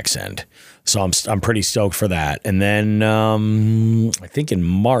a kayak send. So I'm pretty stoked for that. And then I think in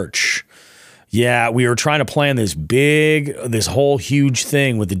March. Yeah, we were trying to plan this whole huge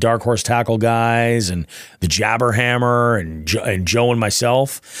thing with the Dark Horse Tackle guys and the Jabber Hammer and Joe and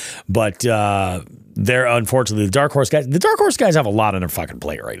myself. But they're unfortunately the Dark Horse guys have a lot on their fucking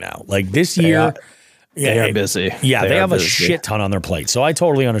plate right now. Like this year, They are busy. Yeah, they have busy. a shit ton on their plate. So I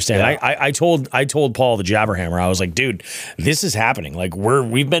totally understand. Yeah. I told Paul the Jabberhammer, I was like, dude, this is happening. Like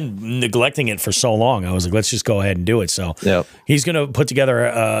we've been neglecting it for so long. I was like, let's just go ahead and do it. So he's gonna put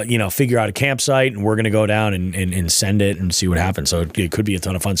together figure out a campsite, and we're gonna go down and send it and see what happens. So it could be a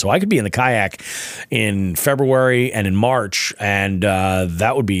ton of fun. So I could be in the kayak in February and in March, and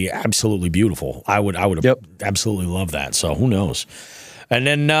that would be absolutely beautiful. I would absolutely love that. So who knows? And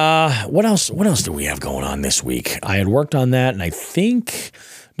then what else do we have going on this week? I had worked on that, and I think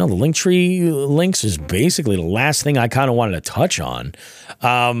the Linktree links is basically the last thing I kind of wanted to touch on.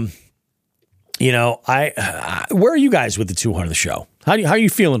 Where are you guys with the 200th show? How are you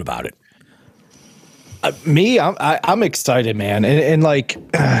feeling about it? I'm excited, man. And like,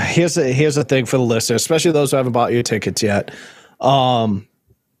 here's the thing for the listeners, especially those who haven't bought your tickets yet.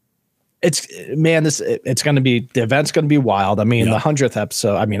 It's going to be, the event's going to be wild. I mean, the 100th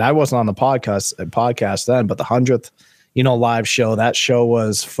episode, I mean, I wasn't on the podcast then, but the 100th, live show, that show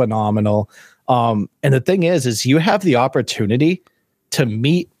was phenomenal. And the thing is you have the opportunity to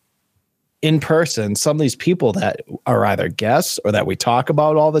meet in person some of these people that are either guests or that we talk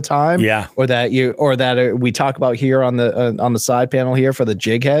about all the time, or that we talk about here on the side panel here for the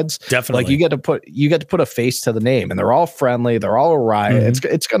jig heads. Definitely, like you get to put a face to the name, and they're all friendly, they're all a riot.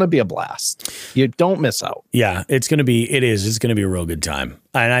 It's going to be a blast. You don't miss out. Yeah, it's going to be a real good time,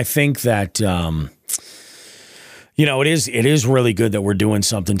 and I think that it is really good that we're doing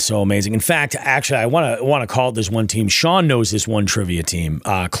something so amazing. In fact, actually, I want to call it this one team. Sean knows this one trivia team,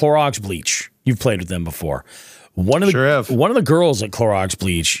 Clorox Bleach. You've played with them before. One of the girls at Clorox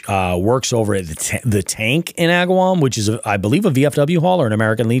Bleach works over at the Tank in Agawam, which is, I believe, a VFW hall or an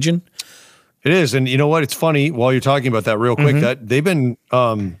American Legion. It is. And you know what? It's funny, while you're talking about that real quick, that they've been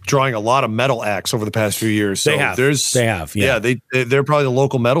drawing a lot of metal acts over the past few years. So they have. They're probably the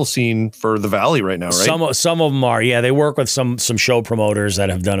local metal scene for the Valley right now, right? Some of them are. Yeah, they work with some show promoters that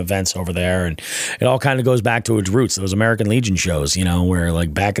have done events over there. And it all kind of goes back to its roots, those American Legion shows, where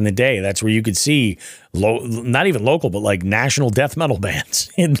like back in the day, that's where you could see not even local, but like national death metal bands.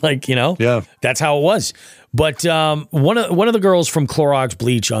 And that's how it was. But one of the girls from Clorox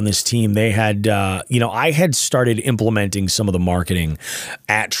Bleach on this team, they had, I had started implementing some of the marketing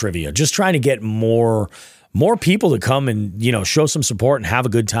at Trivia, just trying to get more people to come and, show some support and have a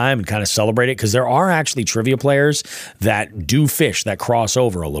good time and kind of celebrate it. Because there are actually trivia players that do fish, that cross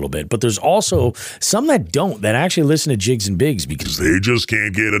over a little bit. But there's also some that don't, that actually listen to Jigs and Bigs because they just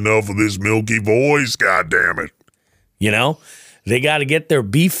can't get enough of this milky voice, goddammit. They got to get their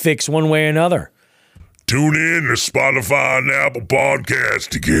beef fix one way or another. Tune in to Spotify and Apple Podcasts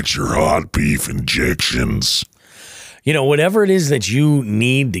to get your hot beef injections. Whatever it is that you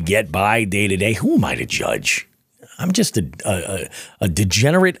need to get by day to day, who am I to judge? I'm just a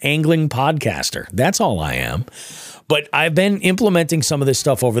degenerate angling podcaster. That's all I am. But I've been implementing some of this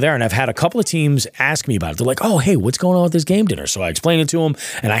stuff over there, and I've had a couple of teams ask me about it. They're like, oh, hey, what's going on with this game dinner? So I explain it to them,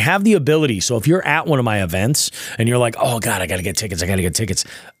 and I have the ability. So if you're at one of my events and you're like, oh, God, I got to get tickets,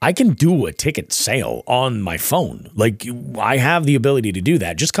 I can do a ticket sale on my phone. Like, I have the ability to do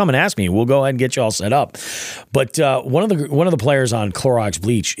that. Just come and ask me. We'll go ahead and get you all set up. But one of the players on Clorox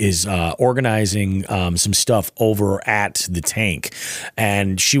Bleach is organizing some stuff over at the Tank.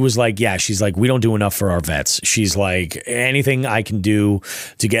 And she was like, we don't do enough for our vets. She's like, anything I can do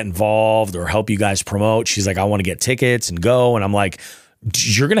to get involved or help you guys promote. She's like, I want to get tickets and go. And I'm like,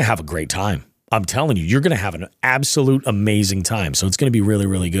 you're going to have a great time. I'm telling you, you're going to have an absolute amazing time. So it's going to be really,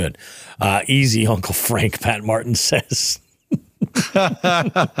 really good. Easy, Uncle Frank, Pat Martin says.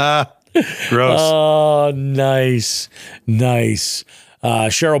 Gross. Oh, nice.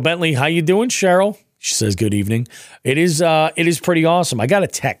 Cheryl Bentley, how you doing, Cheryl? She says, good evening. It is pretty awesome. I got a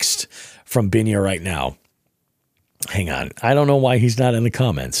text from Binya right now. Hang on. I don't know why he's not in the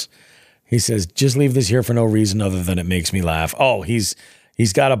comments. He says, just leave this here for no reason other than it makes me laugh. Oh, he's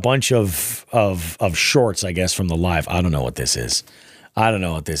got a bunch of shorts, I guess, from the live. I don't know what this is.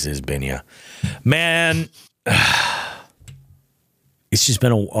 Binya. Man, it's just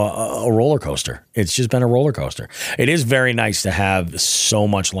been a roller coaster. It's just been a roller coaster. It is very nice to have so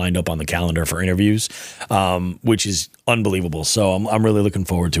much lined up on the calendar for interviews, which is unbelievable. So I'm really looking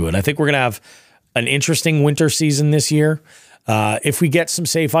forward to it. I think we're going to have an interesting winter season this year. If we get some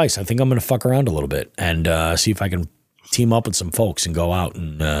safe ice, I think I'm going to fuck around a little bit and see if I can team up with some folks and go out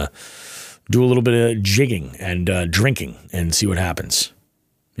and do a little bit of jigging and drinking and see what happens.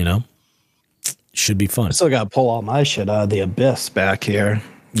 Should be fun. I still got to pull all my shit out of the abyss back here.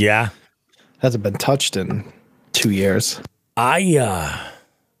 Yeah. Hasn't been touched in 2 years.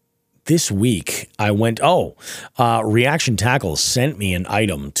 this week I went, Reaction Tackle sent me an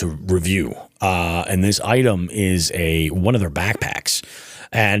item to review. And this item is one of their backpacks.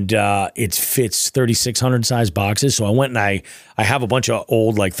 And it fits 3,600 size boxes. So I went and I have a bunch of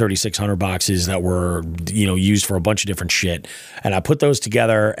old like 3,600 boxes that were used for a bunch of different shit. And I put those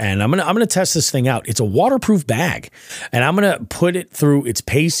together and I'm gonna test this thing out. It's a waterproof bag, and I'm gonna put it through its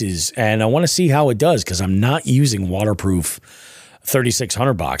paces, and I want to see how it does because I'm not using waterproof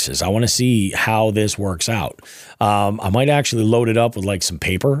 3,600 boxes. I want to see how this works out. I might actually load it up with like some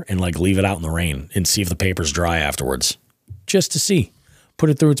paper and like leave it out in the rain and see if the paper's dry afterwards, just to see. Put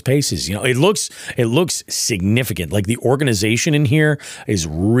it through its paces. It looks significant. Like the organization in here is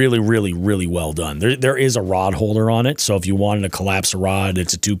really, really, really well done. There is a rod holder on it. So if you wanted to collapse a rod,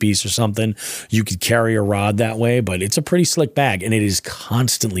 it's a 2-piece or something, you could carry a rod that way, but it's a pretty slick bag and it is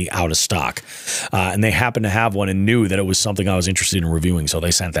constantly out of stock. And they happen to have one and knew that it was something I was interested in reviewing. So they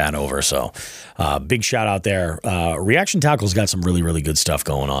sent that over. So big shout out there. Reaction Tackle's got some really, really good stuff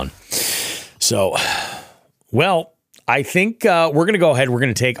going on. So, well, I think we're going to go ahead. We're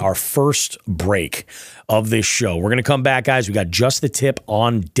going to take our first break of this show. We're going to come back, guys. We got Just the Tip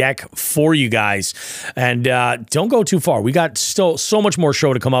on deck for you guys. And don't go too far. We got still so much more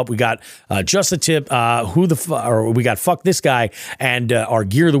show to come up. We got Just the Tip, we got Fuck This Guy, and our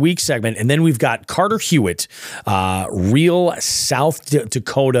Gear of the Week segment. And then we've got Carter Hewitt, real South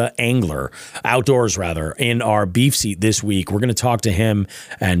Dakota angler, outdoors rather, in our beef seat this week. We're going to talk to him,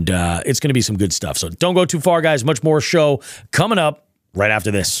 and it's going to be some good stuff. So don't go too far, guys. Much more show coming up right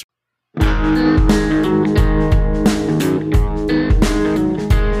after this.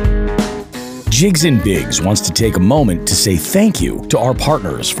 Jigs and Bigs wants to take a moment to say thank you to our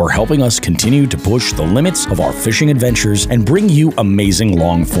partners for helping us continue to push the limits of our fishing adventures and bring you amazing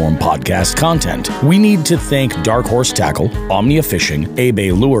long-form podcast content. We need to thank Dark Horse Tackle, Omnia Fishing,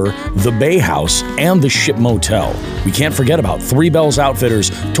 A-Bay Lure, The Bay House, and The Ship Motel. We can't forget about Three Bells Outfitters,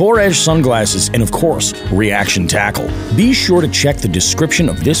 Torres Sunglasses, and of course, Reaction Tackle. Be sure to check the description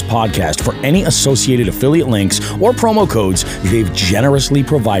of this podcast for any associated affiliate links or promo codes they've generously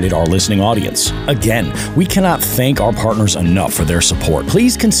provided our listening audience. Again, we cannot thank our partners enough for their support.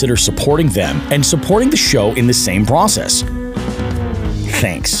 Please consider supporting them and supporting the show in the same process.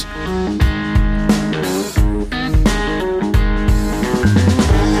 Thanks.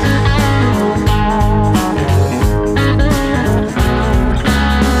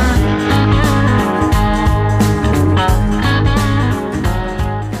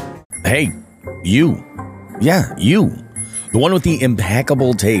 Hey, you. Yeah, you. The one with the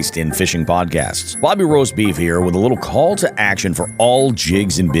impeccable taste in fishing podcasts. Bobby Roast Beef here with a little call to action for all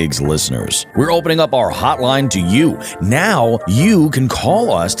Jigs and Bigs listeners. We're opening up our hotline to you. Now you can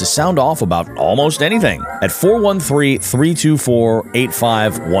call us to sound off about almost anything at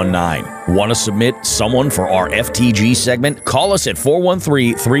 413-324-8519. Want to submit someone for our FTG segment? Call us at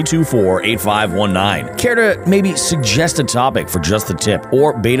 413-324-8519. Care to maybe suggest a topic for Just the Tip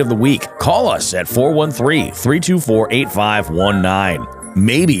or Bait of the Week? Call us at 413-324-8519.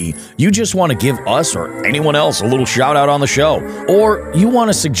 Maybe you just want to give us or anyone else a little shout out on the show, or you want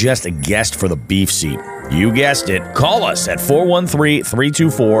to suggest a guest for the beef seat. You guessed it. Call us at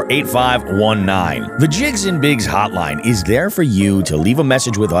 413-324-8519. The Jigs and Bigs hotline is there for you to leave a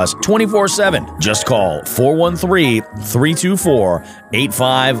message with us 24/7. Just call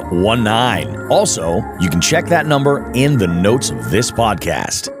 413-324-8519. Also, you can check that number in the notes of this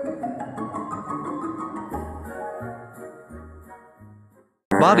podcast.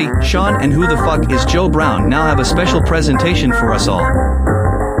 Bobby, Sean, and Who the Fuck is Joe Brown now have a special presentation for us all.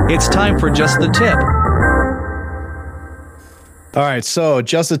 It's time for Just the Tip. All right, so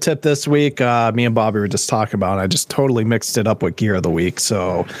Just the Tip this week, me and Bobby were just talking about it. I just totally mixed it up with Gear of the Week,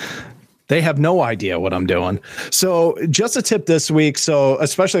 so they have no idea what I'm doing. So Just a Tip this week, so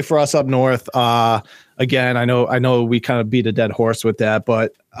especially for us up north, again, I know we kind of beat a dead horse with that,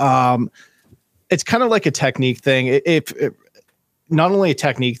 but it's kind of like a technique thing. It not only a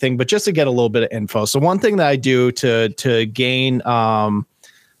technique thing, but just to get a little bit of info. So one thing that I do to gain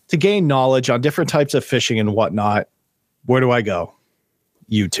knowledge on different types of fishing and whatnot, where do I go?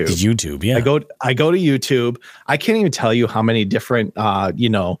 YouTube. YouTube, yeah. I go to YouTube. I can't even tell you how many different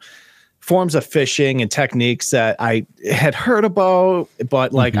forms of fishing and techniques that I had heard about,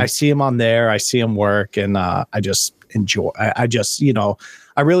 but like I see them on there, I see them work, and I just enjoy.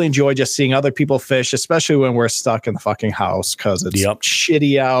 I really enjoy just seeing other people fish, especially when we're stuck in the fucking house because it's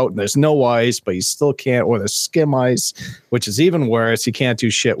shitty out and there's no ice, but you still can't, or there's skim ice, which is even worse. You can't do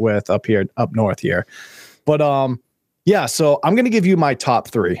shit with up north here. But yeah, so I'm gonna give you my top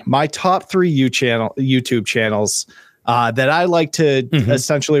three YouTube channels that I like to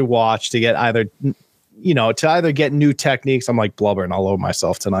essentially watch to get either, to either get new techniques. I'm like blubbering all over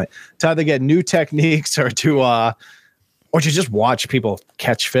myself tonight. To either get new techniques or to just watch people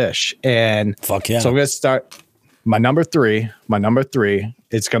catch fish. And fuck yeah. So I'm gonna start my number three. My number three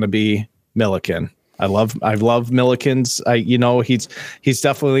is gonna be Milliken. I love Milliken's. He's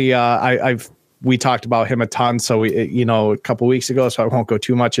definitely we talked about him a ton. So a couple weeks ago, so I won't go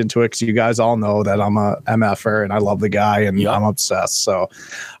too much into it because you guys all know that I'm a MFer and I love the guy and I'm obsessed. So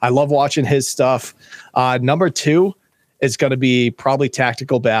I love watching his stuff. Number two is going to be probably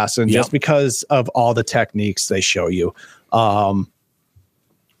Tactical Bass, and just because of all the techniques they show you.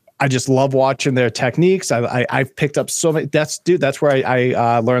 I just love watching their techniques. I've picked up so many. That's where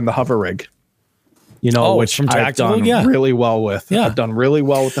I learned the hover rig. Which from I've done really well with. I've done really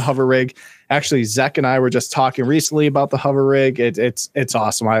well with the hover rig. Actually, Zach and I were just talking recently about the hover rig. It's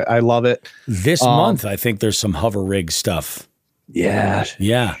awesome. I love it. This month, I think there's some hover rig stuff. Yeah.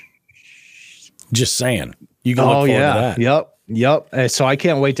 Yeah. Just saying. You can look forward to that. Yep. So I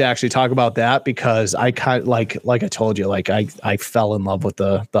can't wait to actually talk about that because I kind of like I told you, I fell in love with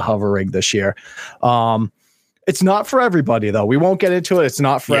the hover rig this year. It's not for everybody though. We won't get into it. It's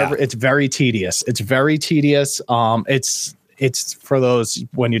not for it's very tedious. It's for those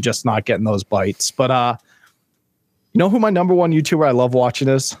when you're just not getting those bites. But you know who my number one YouTuber I love watching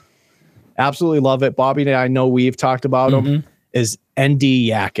is? Absolutely love it. Bobby and I know we've talked about him, is ND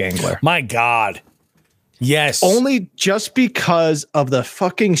Yak Angler. My God. Yes. Only just because of the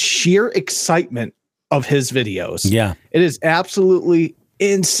fucking sheer excitement of his videos. Yeah. It is absolutely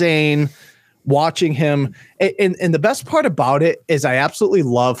insane watching him. And the best part about it is I absolutely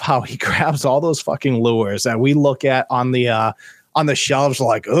love how he grabs all those fucking lures that we look at on the shelves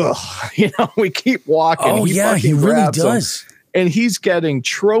like, ugh, we keep walking. Oh, he really does. And he's getting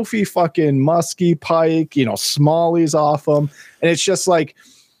trophy fucking musky pike, smallies off them. And it's just like,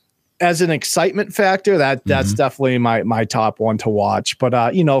 as an excitement factor, that's definitely my top one to watch.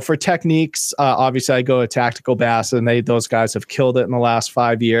 But for techniques, obviously I go to Tactical Bass, and those guys have killed it in the last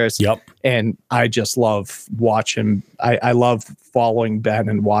 5 years. Yep. And I just love watching. I love following Ben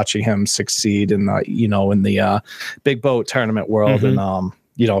and watching him succeed in the big boat tournament world. And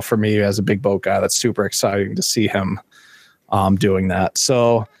for me as a big boat guy, that's super exciting to see him doing that.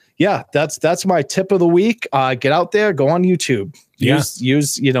 So yeah, that's my tip of the week. Get out there, go on YouTube. Use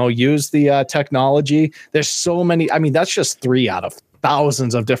the technology. There's so many. I mean, that's just 3 out of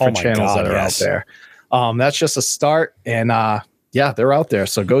thousands of different channels that are out there. That's just a start, and they're out there.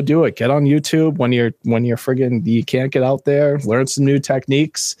 So go do it. Get on YouTube when you're friggin' you can't get out there. Learn some new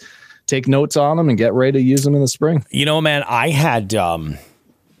techniques, take notes on them, and get ready to use them in the spring. Man, I had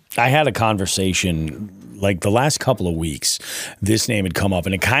a conversation. Like the last couple of weeks, this name had come up,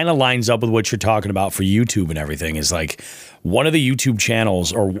 and it kind of lines up with what you're talking about for YouTube and everything. Is like one of the YouTube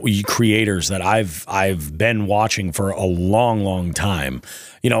channels or creators that I've been watching for a long, long time.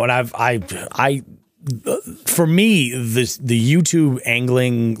 And for me, the YouTube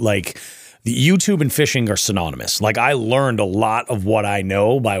angling, like the YouTube and fishing are synonymous. Like I learned a lot of what I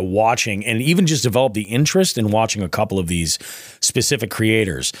know by watching, and even just developed the interest in watching a couple of these specific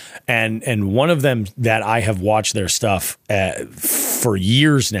creators. And one of them that I have watched their stuff for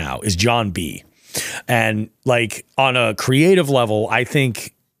years now is John B. And like on a creative level, I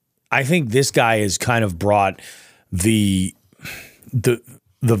think this guy has kind of brought the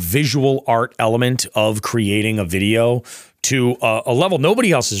visual art element of creating a video to a level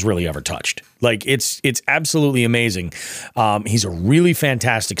nobody else has really ever touched. Like it's absolutely amazing. He's a really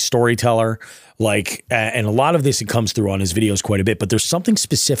fantastic storyteller. And a lot of this, it comes through on his videos quite a bit, but there's something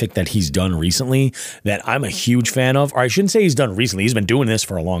specific that he's done recently that I'm a huge fan of, or I shouldn't say he's done recently. He's been doing this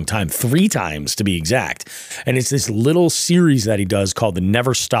for a long time, 3 times to be exact. And it's this little series that he does called the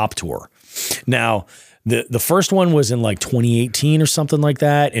Never Stop Tour. Now, the first one was in like 2018 or something like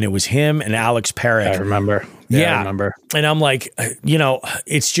that, and it was him and Alex Perrick. I remember. Yeah, I remember. And I'm like,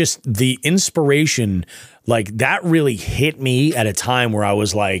 it's just the inspiration, like that really hit me at a time where I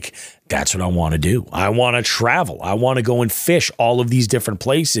was like, that's what I want to do. I want to travel. I want to go and fish all of these different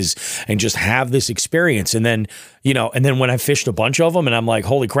places and just have this experience. And then, when I fished a bunch of them and I'm like,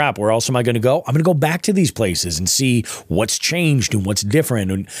 holy crap, where else am I going to go? I'm going to go back to these places and see what's changed and what's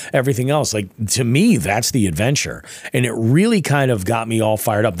different and everything else. Like to me, that's the adventure. And it really kind of got me all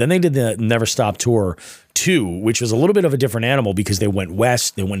fired up. Then they did the Never Stop Tour 2, which was a little bit of a different animal because they went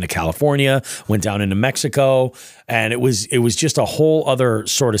west, they went to California, went down into Mexico, and it was just a whole other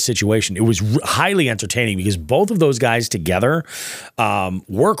sort of situation. It was highly entertaining because both of those guys together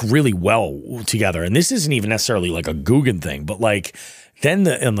work really well together. And this isn't even necessarily like a Guggen thing, but like then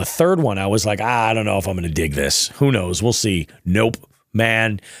in the third one, I was like, I don't know if I'm going to dig this. Who knows? We'll see. Nope.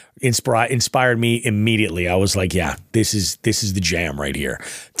 Man, inspired me immediately. I was like, yeah, this is the jam right here.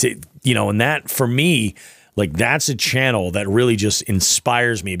 And that for me, like that's a channel that really just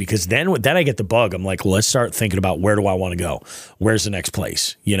inspires me because then I get the bug. I'm like, let's start thinking about where do I want to go? Where's the next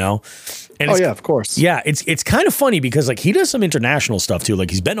place? And of course. Yeah, it's kind of funny because like he does some international stuff too.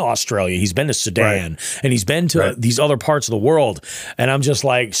 Like he's been to Australia, he's been to Sudan, and he's been to these other parts of the world. And I'm just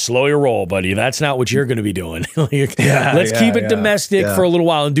like, slow your roll, buddy. That's not what you're going to be doing. Let's keep it domestic for a little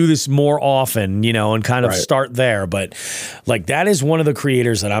while and do this more often, and kind of start there. But like that is one of the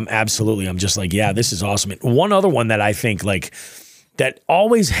creators that I'm just like, yeah, this is awesome. And one other one that I think like that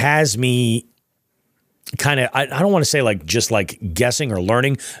always has me kind of, I don't want to say like just like guessing or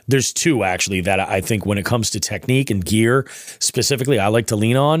learning. There's 2 actually that I think when it comes to technique and gear specifically, I like to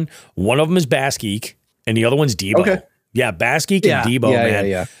lean on. One of them is Bass Geek and the other one's Debo. Okay. Yeah, Bass Geek and Debo, man.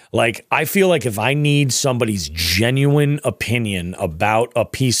 Yeah. Like I feel like if I need somebody's genuine opinion about a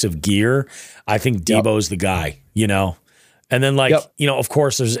piece of gear, I think Debo's the guy, And then like, of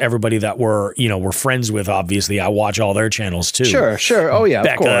course there's everybody that we're friends with, obviously. I watch all their channels too. Sure. Oh yeah,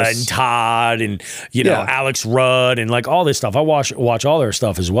 Becca of course. and Todd and, Alex Rudd and like all this stuff. I watch all their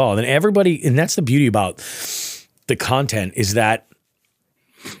stuff as well. And then everybody, and that's the beauty about the content is that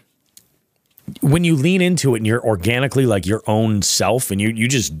when you lean into it and you're organically like your own self and you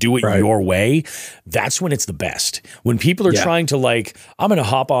just do it your way, that's when it's the best. When people are trying to like, I'm going to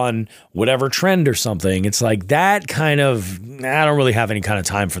hop on whatever trend or something, it's like that kind of, I don't really have any kind of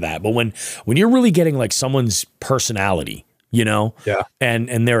time for that. But when you're really getting like someone's personality,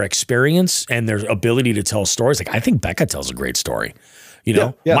 and their experience and their ability to tell stories, like I think Becca tells a great story.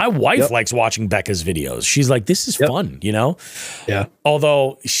 My wife likes watching Becca's videos. She's like, this is fun, Yeah.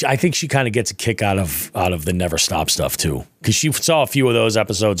 Although I think she kind of gets a kick out of the Never Stop stuff too. Because she saw a few of those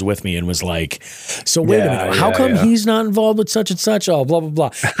episodes with me and was like, so wait a minute, how come he's not involved with such and such? Oh, blah, blah, blah.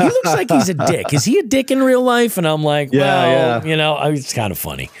 He looks like he's a dick. Is he a dick in real life? And I'm like, it's kind of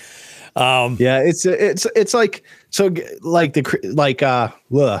funny. It's like, so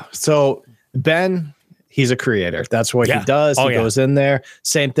Ben, he's a creator. That's what he does. He goes in there.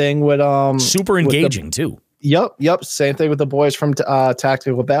 Same thing with super engaging too. Yep. Same thing with the boys from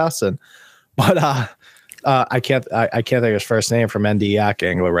Tactical Bassin. But I can't think of his first name from ND Yak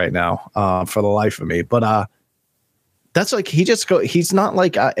Angler right now for the life of me. But that's like he's not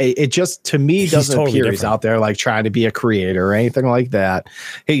like it just to me doesn't totally appear different. He's out there like trying to be a creator or anything like that.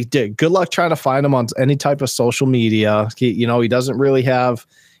 Hey, good luck trying to find him on any type of social media. He doesn't really have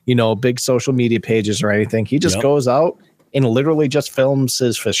big social media pages or anything. He just goes out and literally just films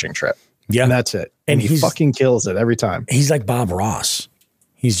his fishing trip. Yeah. And that's it. And he fucking kills it every time. He's like Bob Ross.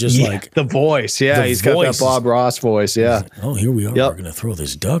 He's just like the voice. Yeah. He's got that Bob Ross voice. Yeah. Like, oh, here we are. We're going to throw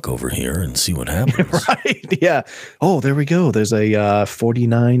this duck over here and see what happens. Right. Yeah. Oh, there we go. There's a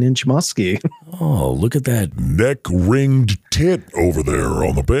 49-inch muskie. Oh, look at that neck ringed tit over there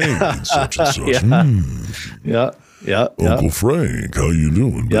on the bank and such and such. Yeah. Uncle Frank, how you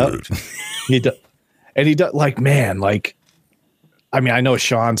doing, babe? He does like, man, like, I mean, I know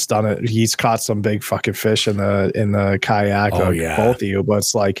Sean's done it. He's caught some big fucking fish in the kayak. Both of you, but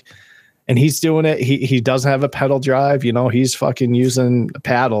it's like, and he's doing it. He doesn't have a pedal drive. He's fucking using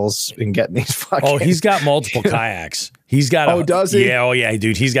paddles and getting these fucking. Oh, he's got multiple kayaks. He's got. Does he? Yeah. Oh, yeah,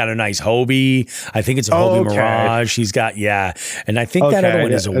 dude. He's got a nice Hobie. I think it's a Hobie Mirage. He's got and I think that other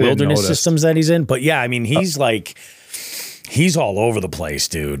one is a Wilderness Systems that he's in. But yeah, I mean, he's like. He's all over the place,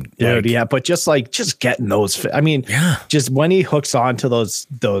 dude. But just getting those. I mean, just when he hooks onto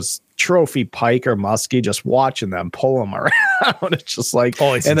those trophy pike or muskie, just watching them pull them around. It's just like,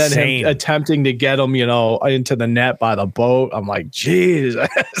 it's and insane. Then him attempting to get them, into the net by the boat. I'm like, geez,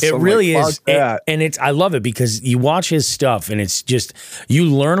 it really is. And I love it because you watch his stuff and it's just, you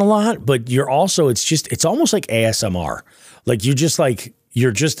learn a lot, but you're also, it's almost like ASMR. Like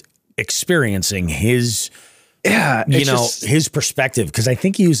you're just experiencing his. Yeah, his perspective, because I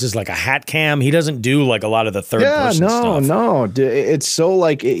think he uses like a hat cam. He doesn't do like a lot of the third person stuff. No, it's so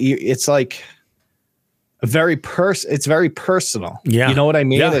like it's like it's very personal. Yeah, you know what I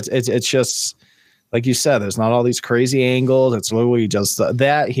mean. Yeah. It's just like you said. There's not all these crazy angles. It's literally just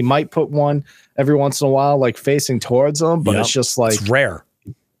that he might put one every once in a while, like facing towards him, but it's just like it's rare.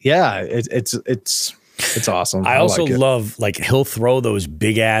 Yeah, it's It's awesome. I also like it. love, like, he'll throw those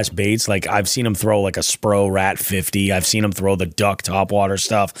big ass baits. Like, I've seen him throw like a Spro Rat 50. I've seen him throw the duck topwater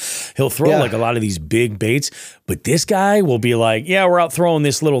stuff. He'll throw like a lot of these big baits, but this guy will be like, yeah, we're out throwing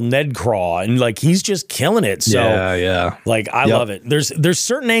this little Ned craw, and like he's just killing it. So like I love it. There's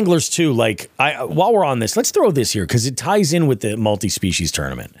certain anglers too. Like while we're on this, let's throw this here because it ties in with the multi-species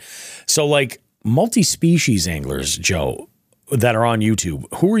tournament. So like multi-species anglers, Joe, that are on YouTube,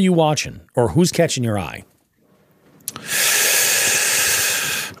 who are you watching or who's catching your eye?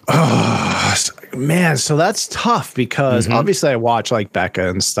 Oh, man, so that's tough because obviously I watch like Becca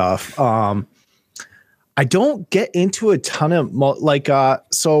and stuff. I don't get into a ton of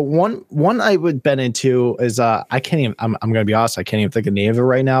so one I would been into is I can't even I'm gonna be honest, I can't even think of the name of it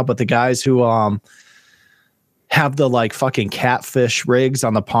right now, but the guys who have the like fucking catfish rigs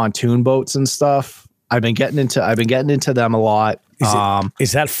on the pontoon boats and stuff. I've been getting into them a lot.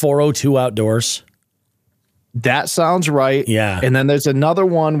 Is that 402 Outdoors? That sounds right. Yeah. And then there's another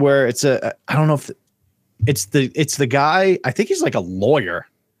one where I don't know if it's the guy, I think he's like a lawyer.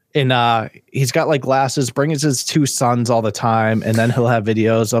 And he's got like glasses, brings his two sons all the time, and then he'll have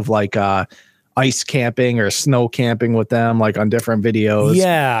videos of like ice camping or snow camping with them, like on different videos.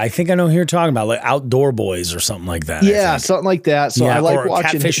 Yeah, I think I know who you're talking about, like Outdoor Boys or something like that. Yeah, something like that. So I like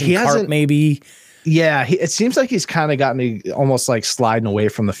watching. Catfish and carp, maybe. Yeah, it seems like he's kind of gotten almost like sliding away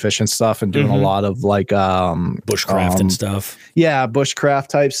from the fishing stuff and doing a lot of like bushcraft and stuff. Yeah, bushcraft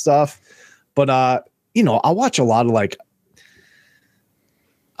type stuff. But I'll watch a lot of like.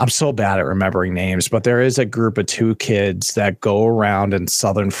 I'm so bad at remembering names, but there is a group of 2 kids that go around in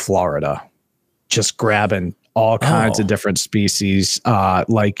southern Florida just grabbing all kinds of different species. Most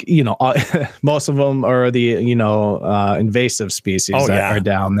of them are the, invasive species that are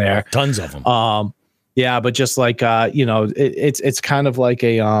down there. Tons of them. Yeah, but just like, it's kind of like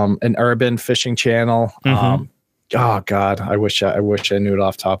an urban fishing channel. Oh God, I wish I knew it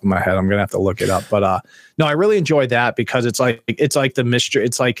off the top of my head. I'm gonna have to look it up. But no, I really enjoy that because it's like the mystery.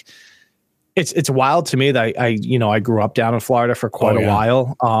 It's like it's wild to me that I grew up down in Florida for quite a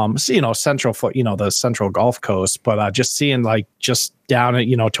while. Central, the Central Gulf Coast, but just seeing like just down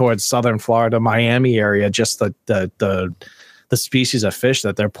towards southern Florida, Miami area, just the species of fish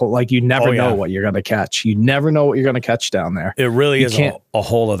that they're like you never know what you're gonna catch. You never know what you're gonna catch down there. It really is a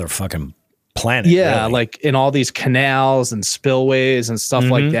whole other fucking planet. Yeah, really. like in all these canals and spillways and stuff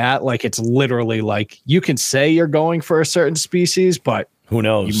like that. Like it's literally like you can say you're going for a certain species, but who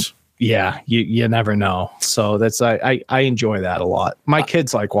knows? You never know. So that's I enjoy that a lot. My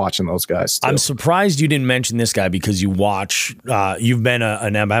kids like watching those guys too. I'm surprised you didn't mention this guy because you watch. You've been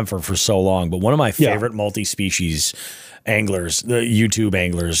an MF for so long, but one of my favorite multi-species anglers, the YouTube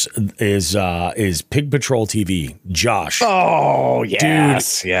anglers, is Pig Patrol TV, Josh. Oh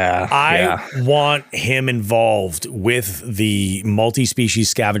yes, dude, I want him involved with the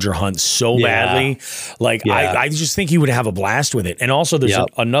multi-species scavenger hunt so badly. Like I just think he would have a blast with it. And also there's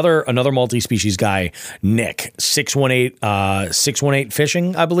another multi-species guy, Nick 618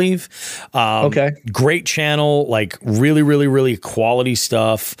 Fishing, I believe. Great channel, like really quality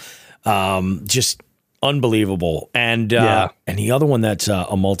stuff. Just unbelievable. And the other one that's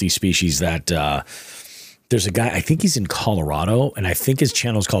a multi-species that there's a guy, I think he's in Colorado, and I think his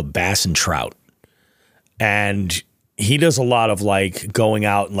channel is called Bass and Trout. And he does a lot of like going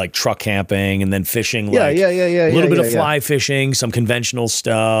out and like truck camping and then fishing, a little bit of fly fishing, some conventional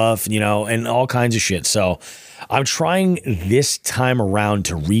stuff, and all kinds of shit. So I'm trying this time around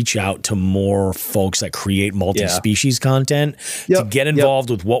to reach out to more folks that create multi-species content to get involved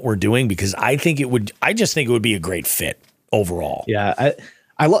with what we're doing, because I just think it would be a great fit overall. Yeah.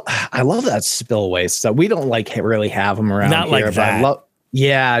 I love that spillway stuff. We don't really have them around Not here. Like that.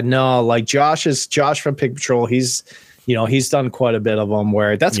 Like Josh from Pig Patrol. He's done quite a bit of them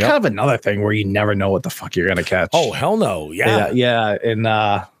where that's kind of another thing where you never know what the fuck you're going to catch. Oh, hell no. Yeah. Yeah. And,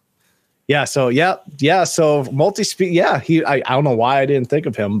 so multi-speed. Yeah. I don't know why I didn't think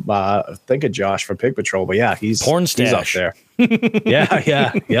of him. Think of Josh from Pig Patrol, but he's porn stash. He's up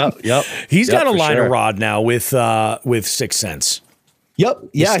there. Yep. He's got a line of rod now with 6 Cents. Yep.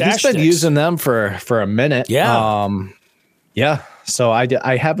 Yeah. He's been using them for a minute. Yeah. So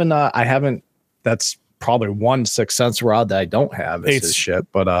I haven't, that's probably 1 6 Cents rod that I don't have. It's his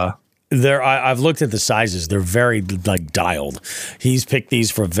shit, but, I've looked at the sizes. They're very like dialed. He's picked these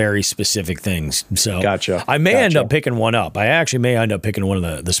for very specific things. So gotcha. I may end up picking one up. I actually may end up picking one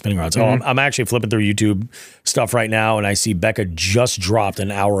of the spinning rods. I'm actually flipping through YouTube stuff right now, and I see Becca just dropped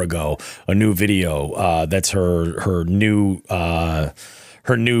an hour ago a new video. That's her new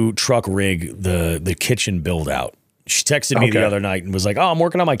truck rig, the kitchen build out. She texted me the other night and was like, "Oh, I'm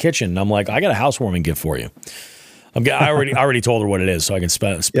working on my kitchen." And I'm like, "I got a housewarming gift for you." I already told her what it is, so I can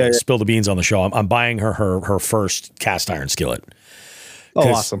spill the beans on the show. I'm buying her first cast iron skillet.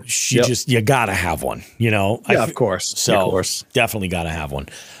 Oh, awesome! You gotta have one. Of course. So of course, definitely gotta have one.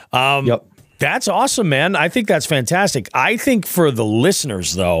 That's awesome, man. I think that's fantastic. I think for the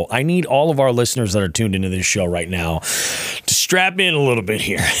listeners, though, I need all of our listeners that are tuned into this show right now to strap in a little bit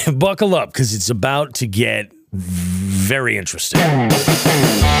here. Buckle up, because it's about to get very interesting. Fuck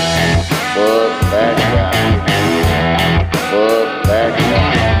that guy. Fuck that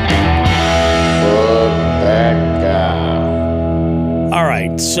guy. Fuck that guy. All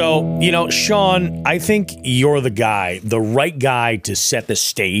right, so, Sean, I think you're the right guy to set the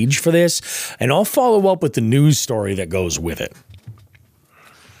stage for this, and I'll follow up with the news story that goes with it.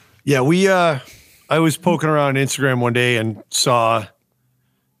 Yeah, I was poking around Instagram one day and saw,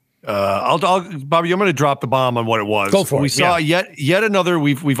 Bobby, I'm going to drop the bomb on what it was. Go for it. We saw yet another,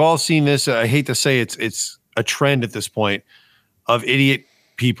 we've all seen this, I hate to say it's a trend at this point, of idiot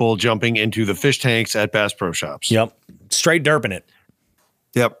people jumping into the fish tanks at Bass Pro Shops. Yep, straight derping it.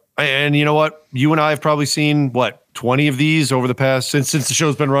 Yep. And you know what? You and I have probably seen 20 of these over the past since the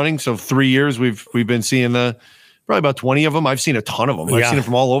show's been running. So 3 years we've been seeing probably about 20 of them. I've seen a ton of them. I've seen them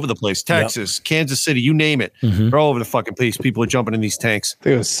from all over the place. Texas, Kansas City, you name it. They're all over the fucking place. People are jumping in these tanks. I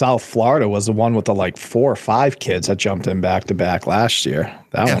think it was South Florida was the one with the 4 or 5 kids that jumped in back to back last year.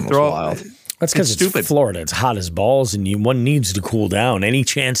 That one was wild. That's because it's Florida. It's hot as balls, and one needs to cool down any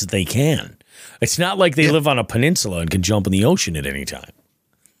chance that they can. It's not like they live on a peninsula and can jump in the ocean at any time.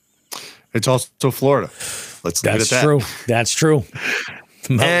 It's also Florida. Let's leave it at that. True. That's true.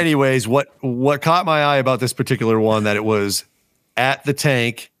 Anyways, what caught my eye about this particular one, that it was at the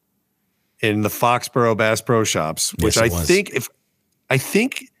tank in the Foxboro Bass Pro Shops, which I think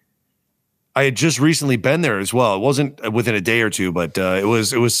I had just recently been there as well. It wasn't within a day or two, but it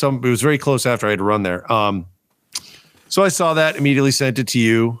was very close after I had to run there. So I saw that, immediately sent it to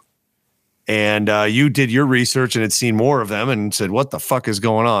you. And you did your research and had seen more of them and said, what the fuck is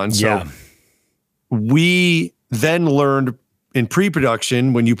going on? So we then learned in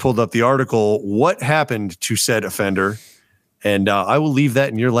pre-production, when you pulled up the article, what happened to said offender. And I will leave that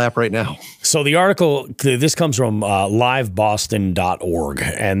in your lap right now. So the article, this comes from liveboston.org,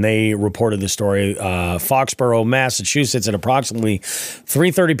 and they reported the story. Foxboro, Massachusetts, at approximately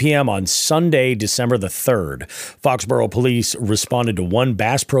 3:30 p.m. on Sunday, December the 3rd. Foxboro police responded to one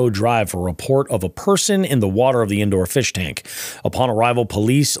Bass Pro Drive for a report of a person in the water of the indoor fish tank. Upon arrival,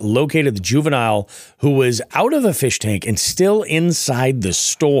 police located the juvenile who was out of the fish tank and still inside the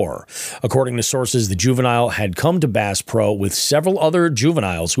store. According to sources, the juvenile had come to Bass Pro with several other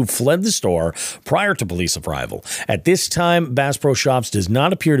juveniles who fled the store prior to police arrival. At this time, Bass Pro Shops does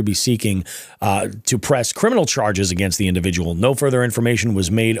not appear to be seeking to press criminal charges against the individual. No further information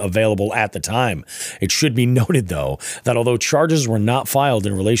was made available at the time. It should be noted, though, that although charges were not filed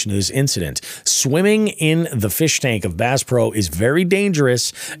in relation to this incident, swimming in the fish tank of Bass Pro is very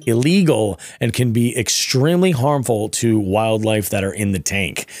dangerous, illegal, and can be extremely harmful to wildlife that are in the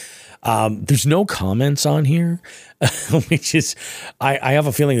tank. There's no comments on here, which is, I have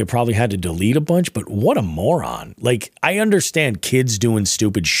a feeling they probably had to delete a bunch, but what a moron. Like, I understand kids doing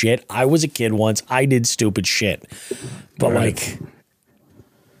stupid shit. I was a kid once. I did stupid shit. But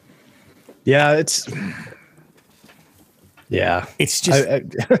it's just, I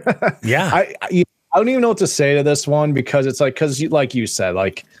don't even know what to say to this one, because it's because you said,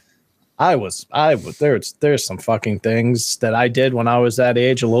 there's some fucking things that I did when I was that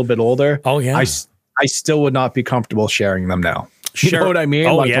age, a little bit older. Oh yeah. I still would not be comfortable sharing them now. You know what I mean?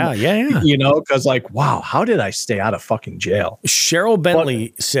 Oh, yeah. You know, because wow, how did I stay out of fucking jail? Cheryl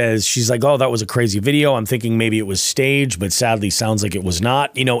Bentley says, she's like, oh, that was a crazy video. I'm thinking maybe it was staged, but sadly sounds like it was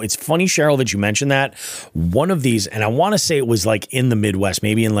not. You know, it's funny, Cheryl, that you mentioned that. One of these, and I want to say it was in the Midwest,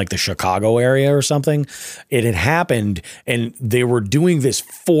 maybe in the Chicago area or something. It had happened, and they were doing this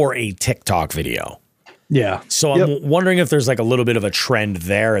for a TikTok video. Yeah. So I'm wondering if there's a little bit of a trend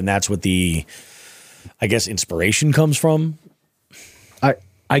there, and that's what the, I guess, inspiration comes from.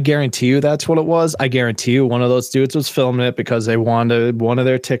 I guarantee you that's what it was. I guarantee you one of those dudes was filming it because they wanted one of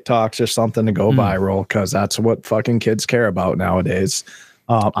their TikToks or something to go viral, because that's what fucking kids care about nowadays.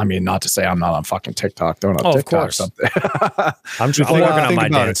 I mean, not to say I'm not on fucking TikTok. Don't have TikTok or something. I'm working on my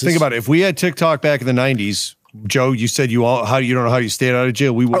dances. Think about it. If we had TikTok back in the 90s, Joe, you said you don't know how you stayed out of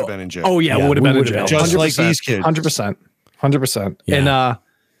jail. We would have been in jail. Oh yeah, we would have been in jail. Just like these kids. 100%. Yeah.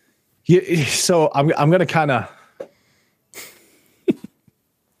 And so I'm gonna kind of,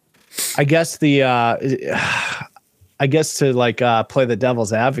 I guess to play the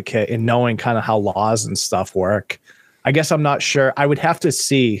devil's advocate and knowing kind of how laws and stuff work. I guess I'm not sure. I would have to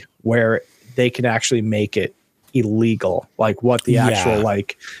see where they can actually make it illegal, like what the actual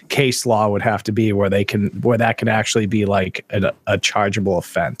like case law would have to be where that can actually be like a chargeable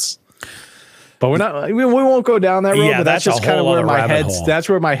offense. But we're not. We won't go down that road. Yeah, but that's just kind of where my head's. That's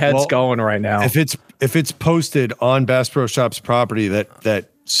where my head's going right now. If it's posted on Bass Pro Shops property that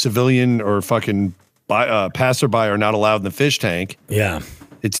civilian or fucking passerby are not allowed in the fish tank. Yeah.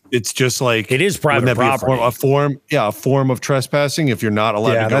 It's just like it is private property. A form of trespassing if you're not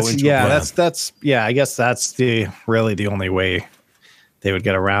allowed to go into. Yeah, that's I guess that's really the only way they would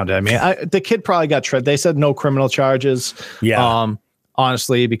get around it. I mean, the kid probably got tried. They said no criminal charges. Yeah.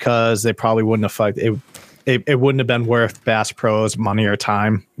 Honestly, because they probably wouldn't have fucked it. It wouldn't have been worth Bass Pro's money or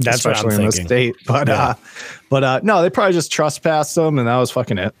time, that's especially what I'm in thinking. this state. But no, they probably just trespassed them, and that was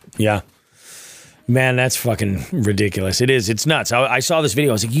fucking it. Yeah. Man, that's fucking ridiculous. It is. It's nuts. I saw this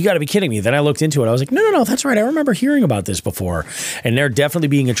video. I was like, you got to be kidding me. Then I looked into it. I was like, no, that's right. I remember hearing about this before. And they're definitely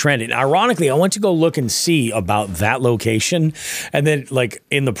being a trend. And ironically, I went to go look and see about that location. And then, like,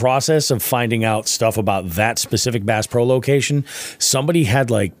 in the process of finding out stuff about that specific Bass Pro location, somebody had,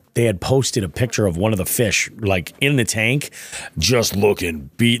 like, they had posted a picture of one of the fish, like, in the tank, just looking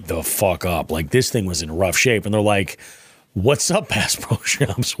beat the fuck up. Like, this thing was in rough shape. And they're like, what's up, Bass Pro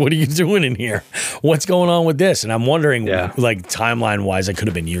Shops? What are you doing in here? What's going on with this? And I'm wondering, like, timeline-wise, it could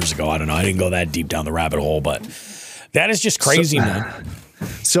have been years ago. I don't know. I didn't go that deep down the rabbit hole, but that is just crazy, man.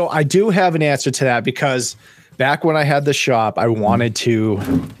 So I do have an answer to that because back when I had the shop, I wanted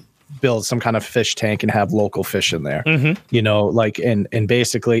to build some kind of fish tank and have local fish in there, you know, like, and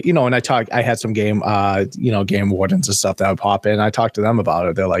basically, you know, and I had some game wardens and stuff that would pop in. I talked to them about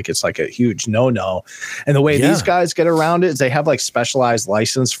it. They're like, it's like a huge no. And the way these guys get around it is they have like specialized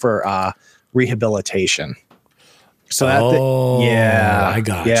license for rehabilitation. So I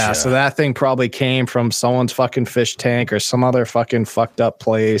got yeah. So that thing probably came from someone's fucking fish tank or some other fucking fucked up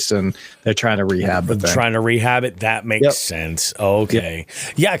place, and they're trying to rehab the thing. Trying to rehab it. That makes sense. Okay.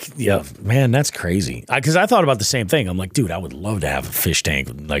 Yeah. Man, that's crazy. Because I thought about the same thing. I'm like, dude, I would love to have a fish tank.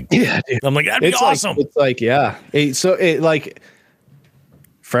 Like, I'm like, that'd be awesome. It's like,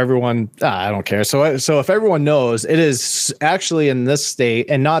 for everyone, I don't care. So if everyone knows, it is actually in this state,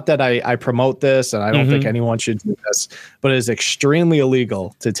 and not that I promote this, and I don't think anyone should do this, but it is extremely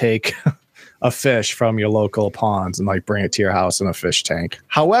illegal to take a fish from your local ponds and like bring it to your house in a fish tank.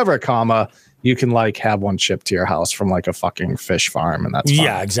 However, you can like have one shipped to your house from like a fucking fish farm, and that's fine.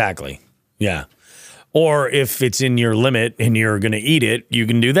 Yeah, exactly. Yeah. Or if it's in your limit and you're going to eat it, you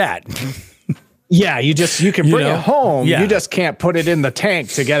can do that. Yeah, you can bring it home. Yeah. You just can't put it in the tank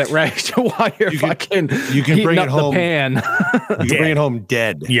to get it ready to while you can bring it home. The pan. You can bring it home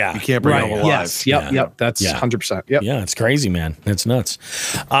dead. Yeah. You can't bring it home alive. Yes. Yep. That's 100%. Yep. Yeah, it's crazy, man. It's nuts.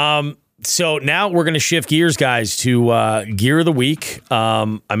 So now we're going to shift gears, guys, to Gear of the Week.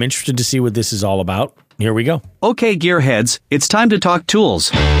 I'm interested to see what this is all about. Here we go. Okay, gearheads, it's time to talk tools.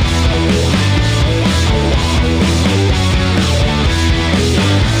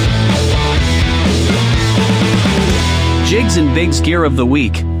 Jigs and Biggs Gear of the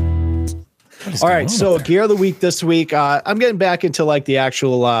Week. All right, so Gear of the Week this week, I'm getting back into like the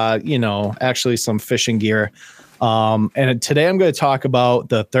actual, actually some fishing gear. And today I'm going to talk about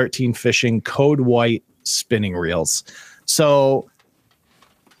the 13 Fishing Code White spinning reels. So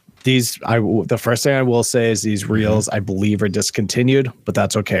the first thing I will say is these reels, I believe, are discontinued, but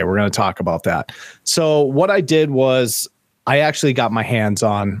that's okay. We're going to talk about that. So what I did was I actually got my hands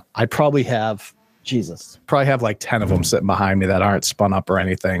on, I probably have like 10 of them sitting behind me that aren't spun up or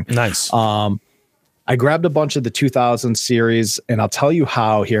anything. Nice. I grabbed a bunch of the 2000 series, and I'll tell you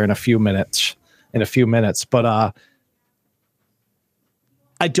how here in a few minutes. But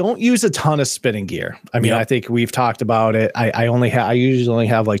I don't use a ton of spinning gear. I mean, I think we've talked about it. I usually only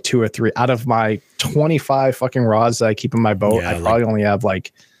have like 2 or 3 out of my 25 fucking rods that I keep in my boat. I probably only have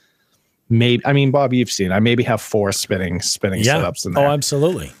like maybe. I mean, Bob, you've seen. I maybe have 4 spinning setups in there. Oh,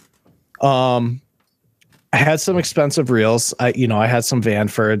 absolutely. I had some expensive reels. I had some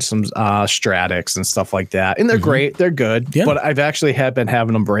Vanford, some Stratics and stuff like that. And they're great. They're good. Yeah. But I've actually been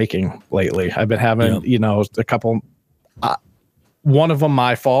having them breaking lately. I've been having, a couple, one of them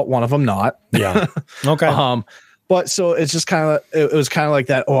my fault, one of them not. Yeah. Okay. But so it's just kind of, it was kind of like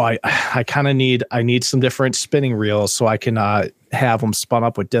that. Oh, I need some different spinning reels so I can have them spun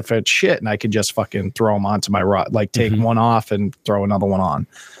up with different shit, and I can just fucking throw them onto my rod, like take one off and throw another one on.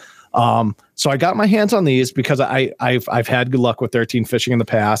 So I got my hands on these because I've had good luck with 13 Fishing in the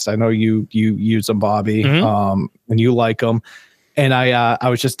past. I know you use them, Bobby, and you like them. And I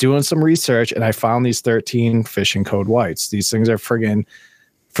was just doing some research, and I found these 13 Fishing Code Whites. These things are friggin',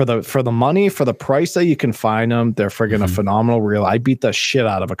 for the money, for the price that you can find them, they're friggin' a phenomenal reel. I beat the shit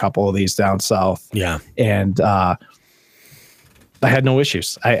out of a couple of these down south. Yeah. And I had no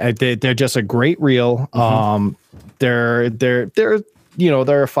issues. They're just a great reel. They're they're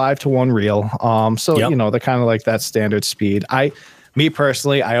a 5-to-1 reel. So they're kind of like that standard speed. Me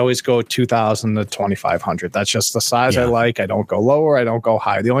personally, I always go 2,000 to 2,500. That's just the size I like. I don't go lower. I don't go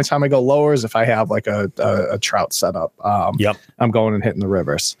high. The only time I go lower is if I have like a trout setup. I'm going and hitting the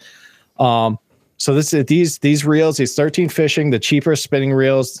rivers. So these reels, these 13 fishing, the cheaper spinning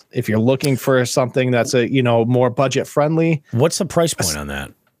reels. If you're looking for something that's more budget friendly, what's the price point on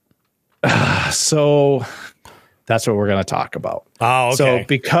that? So that's what we're going to talk about. Oh, okay.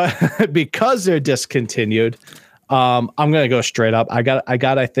 So because they're discontinued. I'm gonna go straight up. I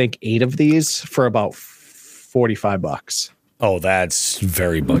got I think 8 of these for about $45. Oh, that's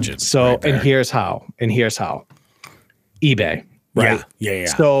very budget. So and here's how. eBay. Right. Yeah.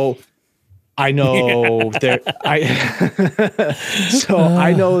 So I know there. I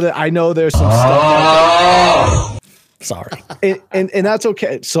know there's some stuff. Sorry. And that's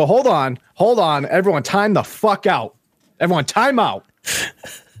okay. So hold on. Everyone, time the fuck out. Everyone, time out.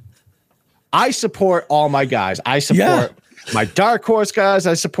 I support all my guys. I support my dark horse guys.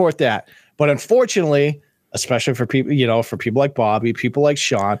 I support that. But unfortunately, especially for people, for people like Bobby, people like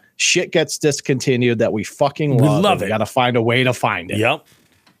Sean, shit gets discontinued that we fucking love. We love it. We got to find a way to find it. Yep.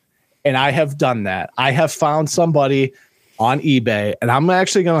 And I have done that. I have found somebody on eBay, and I'm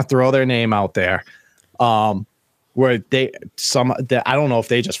actually going to throw their name out there. Where I don't know if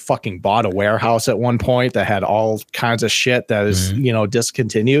they just fucking bought a warehouse at one point that had all kinds of shit that is,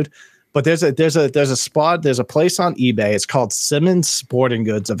 discontinued. But there's a place on eBay. It's called Simmons Sporting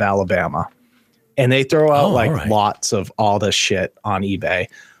Goods of Alabama, and they throw out lots of all this shit on eBay.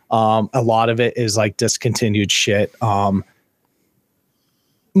 A lot of it is like discontinued shit.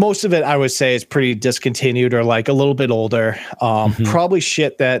 Most of it, I would say, is pretty discontinued or like a little bit older. Probably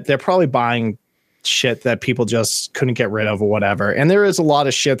shit that they're probably buying shit that people just couldn't get rid of or whatever. And there is a lot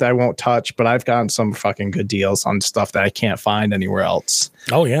of shit that I won't touch, but I've gotten some fucking good deals on stuff that I can't find anywhere else.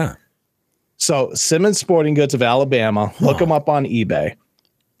 Oh yeah. So Simmons Sporting Goods of Alabama, look them up on eBay.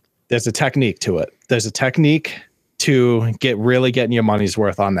 There's a technique to it. There's a technique to really getting your money's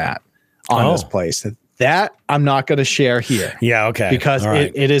worth on that, on this place. That I'm not going to share here. Yeah. Okay. Because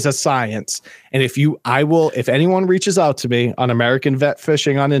it is a science. And if anyone reaches out to me on American Vet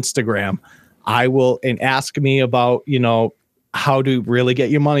Fishing on Instagram, I will and ask me about, how to really get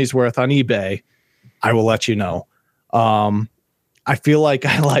your money's worth on eBay. I will let you know. I feel like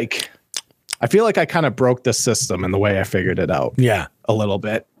I kind of broke the system in the way I figured it out. Yeah, a little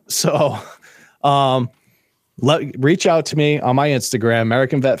bit. So, reach out to me on my Instagram,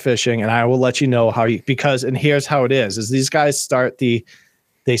 American Vet Fishing, and I will let you know and here's how it is these guys start their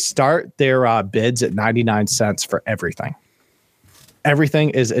bids at 99 cents for everything.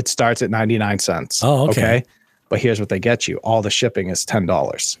 It starts at 99 cents. Oh, okay. But here's what they get you. All the shipping is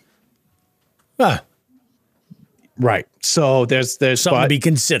 $10. Right. So there's something to be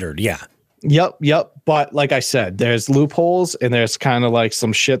considered. Yeah. Yep. But like I said, there's loopholes and there's kind of like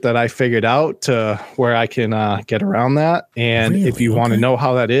some shit that I figured out to where I can get around that. And if you want to know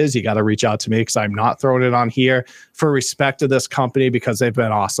how that is, you got to reach out to me because I'm not throwing it on here for respect to this company because they've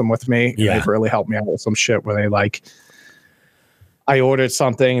been awesome with me. Yeah. They've really helped me out with some shit where I ordered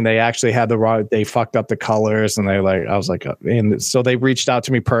something and they actually had they fucked up the colors and and so they reached out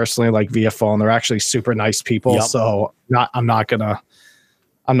to me personally, via phone. They're actually super nice people. Yep. So I'm not gonna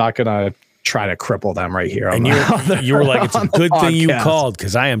try to cripple them right here. And you were like, it's a good thing you called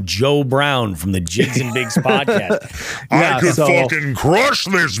because I am Joe Brown from the Jigs and Bigs podcast. I could fucking crush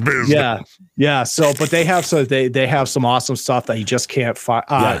this business. Yeah. So, but they have some awesome stuff that you just can't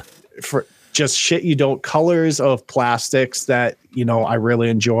find for just shit colors of plastics that I really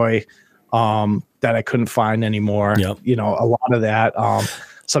enjoy that I couldn't find anymore. Yep. A lot of that.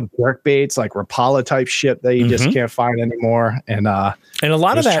 Some jerk baits like Rapala type shit that you just can't find anymore. And a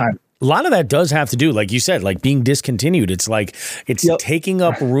lot of that. A lot of that does have to do, like you said, being discontinued. It's taking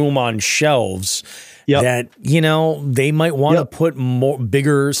up room on shelves that, they might want to put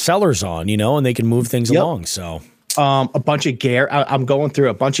bigger sellers on, and they can move things along. So a bunch of I'm going through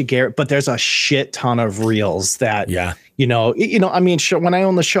a bunch of Garrett, but there's a shit ton of reels that, when I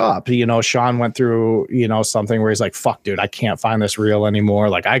own the shop, Sean went through, something where he's like, fuck, dude, I can't find this reel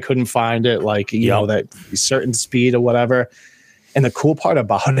anymore. I couldn't find it, that certain speed or whatever. And the cool part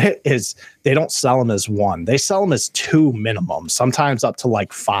about it is they don't sell them as one. They sell them as 2 minimum, sometimes up to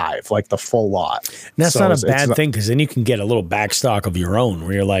 5, the full lot. And that's not a bad thing because then you can get a little backstock of your own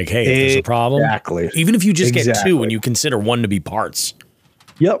where you're like, hey, if there's a problem. Exactly. Even if you just get 2 and you consider one to be parts.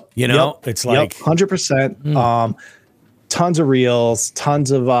 Yep. You know, it's like 100%. Tons of reels,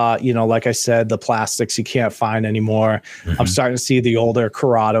 tons of, like I said, the plastics you can't find anymore. I'm starting to see the older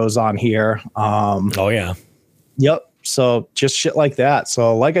Corrados on here. oh yeah. Yep. So just shit like that.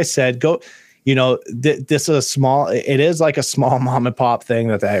 So like I said, go, this is it is like a small mom and pop thing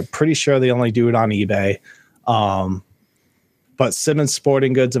that I'm pretty sure they only do it on eBay. But Simmons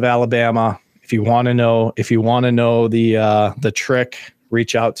Sporting Goods of Alabama, if you want to know the trick,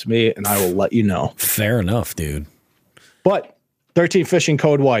 reach out to me and I will let you know. Fair enough, dude. But 13 Fishing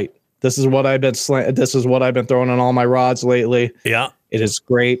Code White. This is what I've been throwing on all my rods lately. Yeah. It is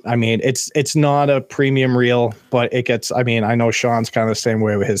great. I mean, it's not a premium reel, but it gets, I know Sean's kind of the same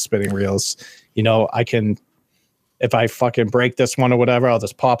way with his spinning reels. I can, if I fucking break this one or whatever, I'll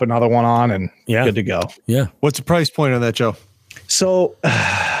just pop another one on and good to go. Yeah. What's the price point on that, Joe? So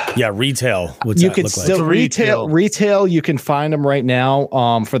yeah, retail. What's you that can look still like? retail. You can find them right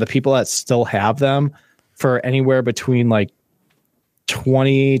now. For the people that still have them, for anywhere between like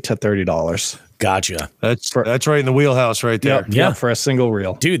 $20 to $30. Gotcha. That's right in the wheelhouse right there. Yep, for a single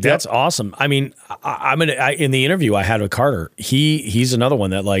reel. Dude, that's awesome. I mean, in the interview I had with Carter, he's another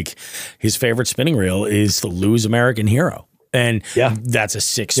one that like his favorite spinning reel is the Lew's American Hero. And that's a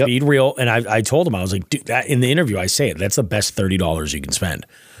 6-speed reel. And I told him, I was like, dude, that in the interview, I say it, that's the best $30 you can spend.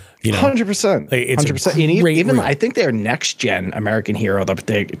 100%. It's 100%. Even I think their next gen American Hero,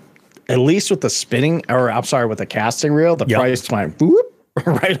 at least with the spinning, or I'm sorry, with the casting reel, the price went whoop,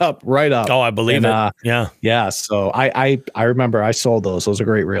 right up. Oh, I believe it. Yeah. So I remember I sold those. Those are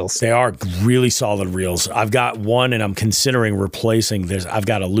great reels. They are really solid reels. I've got one, and I'm considering replacing this. I've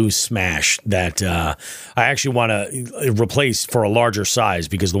got a loose Smash that I actually want to replace for a larger size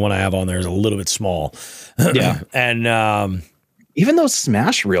because the one I have on there is a little bit small. Yeah, and even those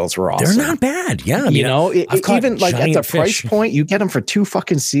Smash reels were awesome. They're not bad. Yeah, even like at the price point, you get them for 2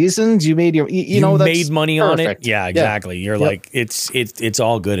 fucking seasons. You made made money perfect. on it. Yeah, exactly. You're like it's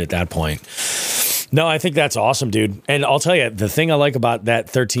all good at that point. No, I think that's awesome, dude. And I'll tell you, the thing I like about that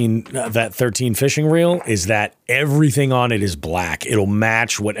 13 fishing reel is that everything on it is black. It'll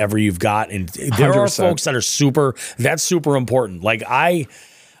match whatever you've got. And there 100%. Are folks that are that's super important. Like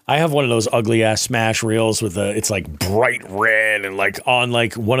I have one of those ugly ass Smash reels with it's like bright red and like on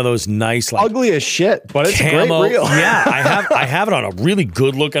like one of those nice like ugly as shit, but it's camo. A great reel. Yeah, I have it on a really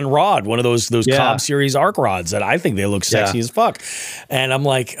good looking rod, one of those Cobb Series arc rods that I think they look sexy as fuck. And I'm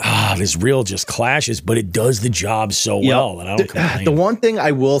like, this reel just clashes, but it does the job so well, and I don't complain. The one thing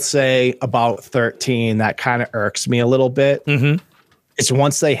I will say about 13 that kind of irks me a little bit. It's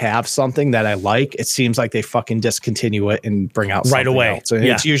once they have something that I like, it seems like they fucking discontinue it and bring out right away. Else. And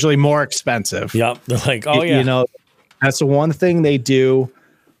it's usually more expensive. Yep. They're like, oh yeah. That's the one thing they do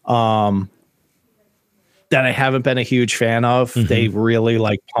that I haven't been a huge fan of. They really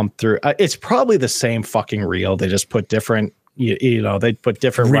like pump through. It's probably the same fucking reel. They just put different, they put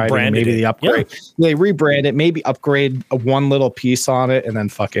different writing, maybe the upgrade. Yeah. They rebrand it, maybe upgrade one little piece on it and then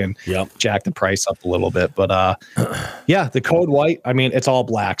fucking jack the price up a little bit. But the Code White, I mean, it's all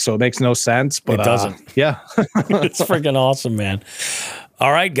black, so it makes no sense. But it doesn't. It's freaking awesome, man.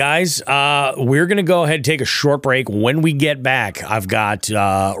 All right, guys, we're going to go ahead and take a short break. When we get back, I've got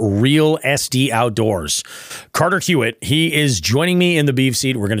Real SD Outdoors. Carter Hewitt, he is joining me in the beef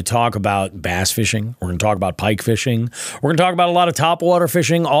seat. We're going to talk about bass fishing. We're going to talk about pike fishing. We're going to talk about a lot of topwater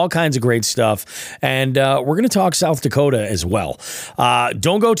fishing, all kinds of great stuff. And we're going to talk South Dakota as well.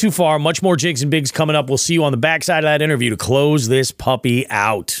 Don't go too far. Much more Jigs and Bigs coming up. We'll see you on the backside of that interview to close this puppy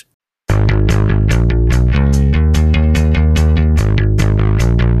out.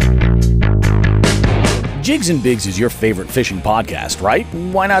 Jigs and Bigs is your favorite fishing podcast, right?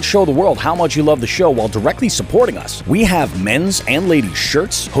 Why not show the world how much you love the show while directly supporting us? We have men's and ladies'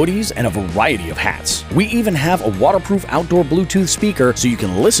 shirts, hoodies, and a variety of hats. We even have a waterproof outdoor Bluetooth speaker so you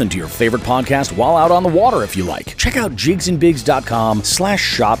can listen to your favorite podcast while out on the water if you like. Check out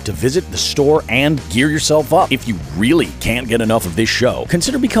jigsandbigs.com/shop to visit the store and gear yourself up. If you really can't get enough of this show,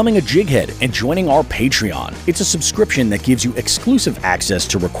 consider becoming a jighead and joining our Patreon. It's a subscription that gives you exclusive access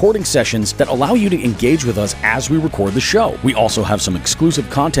to recording sessions that allow you to engage with us as we record the show. We also have some exclusive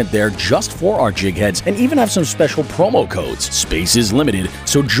content there just for our jig heads and even have some special promo codes. Space is limited,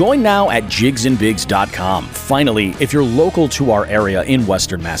 so join now at jigsandbigs.com. Finally, if you're local to our area in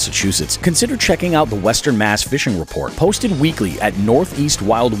Western Massachusetts, consider checking out the Western Mass Fishing Report, posted weekly at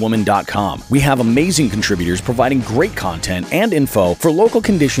northeastwildwoman.com. We have amazing contributors providing great content and info for local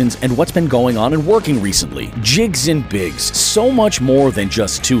conditions and what's been going on and working recently. Jigs and Bigs, so much more than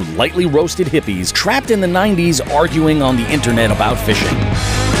just two lightly roasted hippies trapped in the 90s arguing on the internet about fishing.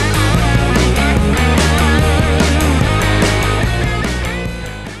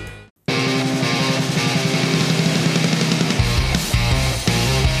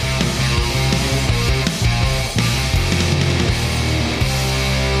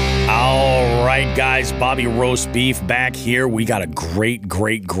 up, guys? Bobby Roast Beef back here. We got a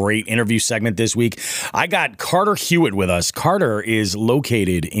great interview segment this week. I got Carter Hewitt with us. Carter is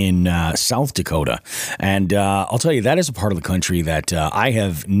located in South Dakota, and I'll tell you, that is a part of the country that I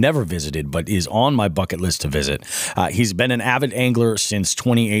have never visited, but is on my bucket list to visit. He's been an avid angler since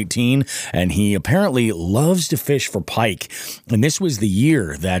 2018, and he apparently loves to fish for pike. And this was the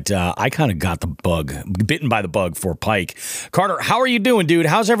year that I kind of got the bug, bitten by the bug for pike. Carter, how are you doing, dude?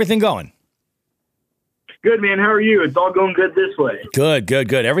 How's everything going? Good, man. How are you? It's all going good this way. Good.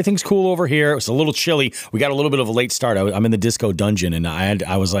 Everything's cool over here. It's a little chilly. We got a little bit of a late start. I'm in the disco dungeon, and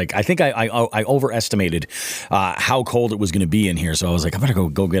I was like, I think I overestimated how cold it was going to be in here. So I was like, I'm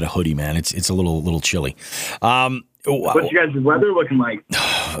gonna go get a hoodie, man. It's a little chilly. What's your guys' weather looking like?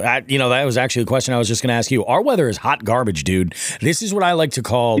 That was actually the question I was just going to ask you. Our weather is hot garbage, dude. This is what I like to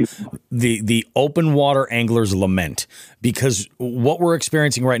call the open water angler's lament, because what we're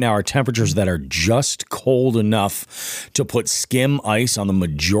experiencing right now are temperatures that are just cold enough to put skim ice on the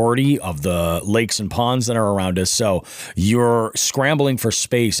majority of the lakes and ponds that are around us. So you're scrambling for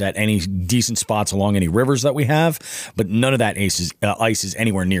space at any decent spots along any rivers that we have, but none of that ice is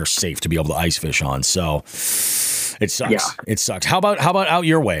anywhere near safe to be able to ice fish on. So it sucks. Yeah. It sucks. How about out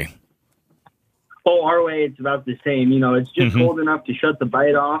your way? Oh, our way, it's about the same. It's just cold enough to shut the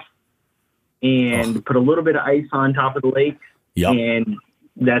bite off and put a little bit of ice on top of the lake. Yep. And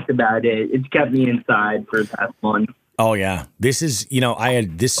that's about it. It's kept me inside for the past month. Oh yeah, this is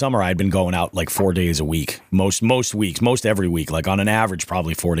this summer I'd been going out like 4 days a week, most weeks, most every week, like on an average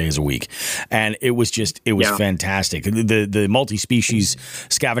probably 4 days a week, and it was fantastic. The multi-species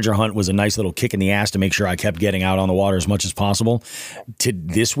scavenger hunt was a nice little kick in the ass to make sure I kept getting out on the water as much as possible. To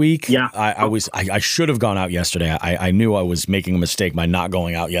this week, I should have gone out yesterday. I knew I was making a mistake by not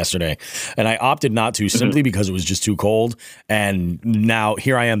going out yesterday, and I opted not to simply because it was just too cold. And now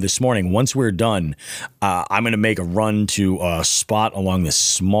here I am this morning. Once we're done, I'm going to make a run to a spot along this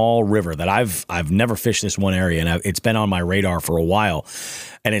small river that I've never fished this one area, and it's been on my radar for a while,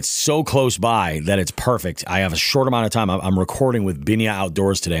 and it's so close by that it's perfect. I have a short amount of time. I'm recording with Binya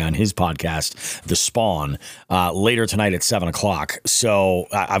Outdoors today on his podcast, The Spawn, later tonight at 7:00. So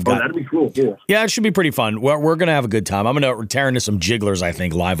I've got. Oh, that'd be cool. Yeah, it should be pretty fun. We're gonna have a good time. I'm gonna tear into some jigglers, I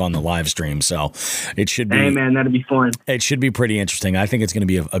think, live on the live stream. So it should be. Hey man, that'd be fun. It should be pretty interesting. I think it's gonna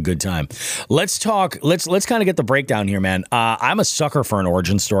be a good time. Let's talk. Let's kind of get the breakdown here, man. I'm a sucker for an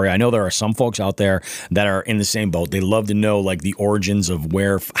origin story. I know there are some folks out there that are in the same boat. They love to know like the origins of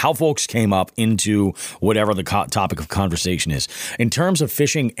how folks came up into whatever the topic of conversation is. In terms of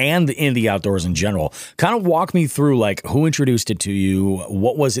fishing and in the outdoors in general, kind of walk me through like who introduced it to you?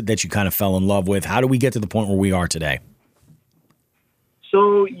 What was it that you kind of fell in love with? How do we get to the point where we are today?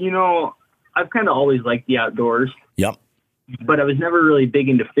 So, I've kind of always liked the outdoors. Yep. But I was never really big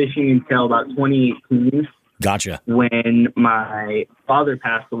into fishing until about 2018. Gotcha. When my father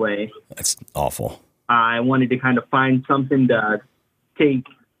passed away. That's awful. I wanted to kind of find something to take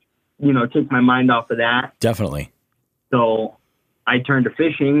my mind off of that. Definitely. So I turned to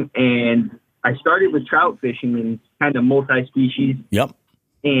fishing, and I started with trout fishing and kind of multi-species. Yep.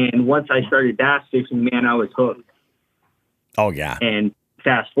 And once I started bass fishing, man, I was hooked. Oh, yeah. And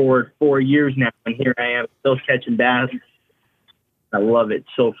fast forward 4 years now, and here I am still catching bass. I love it.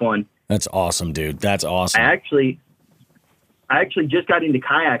 So fun. That's awesome, dude. That's awesome. I actually just got into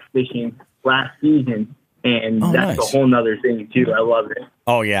kayak fishing last season, and that's nice. a whole nother thing too. I love it.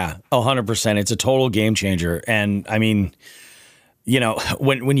 Oh yeah, 100%. It's a total game changer, and I mean,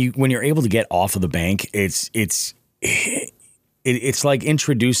 when you're able to get off of the bank, it's like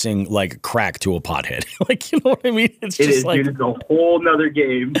introducing like crack to a pothead. Like, you know what I mean? It's It's a whole nother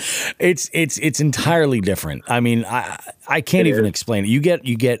game. It's entirely different. I mean, I can't even explain it. You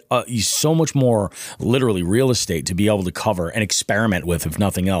get so much more literally real estate to be able to cover and experiment with, if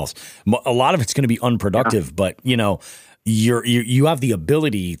nothing else. A lot of it's going to be unproductive, but you have the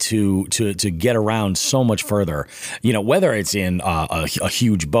ability to get around so much further, whether it's in a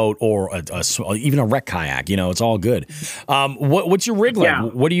huge boat or even a wreck kayak, it's all good. What's your rig like? Yeah.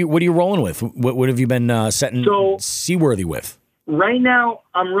 What are you rolling with? What have you been setting seaworthy with? Right now,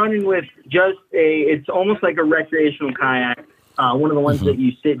 I'm running with just it's almost like a recreational kayak. One of the ones that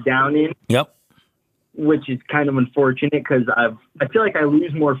you sit down in. Yep. Which is kind of unfortunate because I feel like I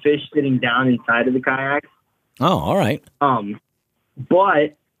lose more fish sitting down inside of the kayak. Oh, all right.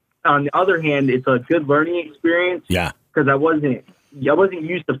 But on the other hand, it's a good learning experience. Yeah. Because I wasn't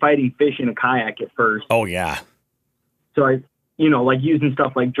used to fighting fish in a kayak at first. Oh yeah. So I like using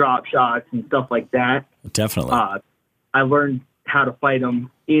stuff like drop shots and stuff like that. Definitely. I learned how to fight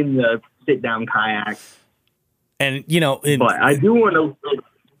them in the sit down kayak. And but I do want to.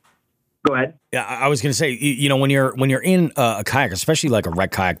 Go ahead. Yeah, I was going to say, when you're in a kayak, especially like a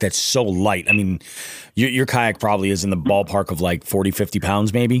wreck kayak that's so light. I mean, your kayak probably is in the ballpark of like 40, 50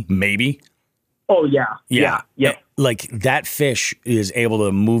 pounds, maybe. Oh yeah. Like that fish is able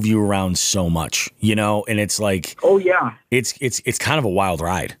to move you around so much, and it's like, oh yeah, it's kind of a wild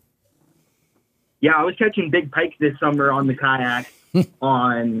ride. Yeah, I was catching big pike this summer on the kayak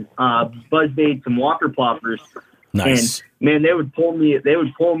on buzzbaits and walker ploppers. Nice. And man, they would pull me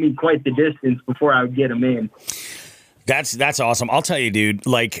quite the distance before I would get them in. That's awesome. I'll tell you, dude,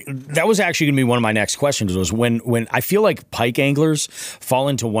 like that was actually going to be one of my next questions was when I feel like pike anglers fall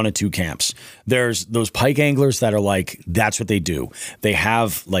into one of two camps. There's those pike anglers that are like, that's what they do. They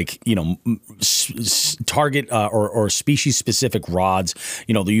have like, target or species specific rods.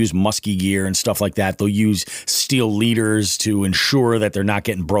 They'll use musky gear and stuff like that. They'll use steel leaders to ensure that they're not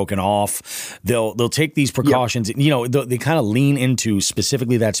getting broken off. They'll take these precautions. Yep. They kind of lean into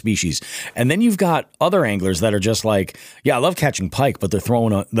specifically that species. And then you've got other anglers that are just like, yeah, I love catching pike, but they're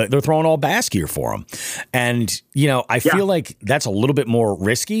throwing all bass gear for them. And, I feel like that's a little bit more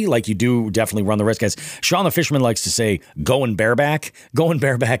risky. Like you do definitely run the risk. As Sean the Fisherman likes to say, going bareback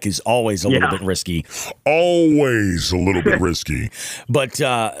is always a little bit risky. Always a little bit risky. But,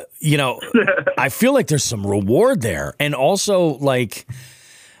 I feel like there's some reward there. And also like,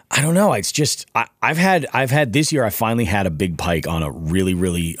 I don't know. It's just I've had this year. I finally had a big pike on a really,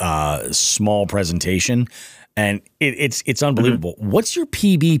 really small presentation. And it's unbelievable. Mm-hmm. What's your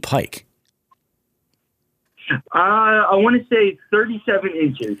PB pike? I want to say 37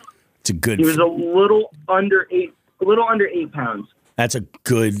 inches. It's a good. He was a little under 8 pounds. That's a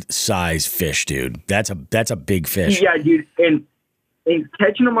good size fish, dude. That's a big fish. Yeah, dude. And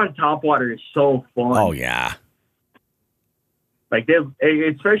catching them on top water is so fun. Oh yeah. Like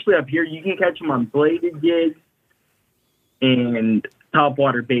especially up here, you can catch them on bladed jigs and top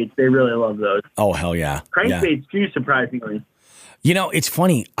water baits. They really love those. Oh hell yeah. Crankbaits too, surprisingly. It's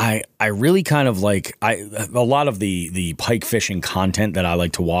funny. I really kind of like a lot of the pike fishing content that I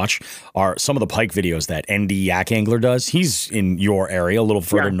like to watch are some of the pike videos that ND Yak Angler does. He's in your area, a little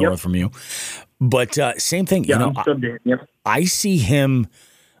further north from you. But same thing. Yeah, I see him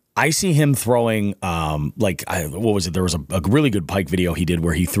throwing what was it? There was a really good pike video he did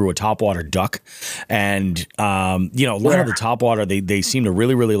where he threw a topwater duck, and a lot of the topwater they seem to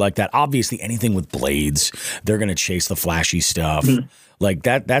really, really like that. Obviously, anything with blades, they're gonna chase the flashy stuff. Mm-hmm. Like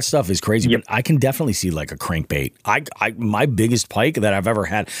that stuff is crazy. Yep. But I can definitely see like a crankbait. My biggest pike that I've ever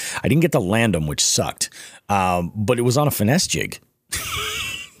had, I didn't get to land them, which sucked. But it was on a finesse jig.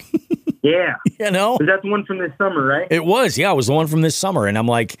 Yeah. Was that the one from this summer, right? It was. Yeah, it was the one from this summer. And I'm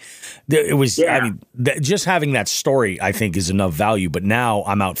like, it was, I mean, just having that story, I think, is enough value. But now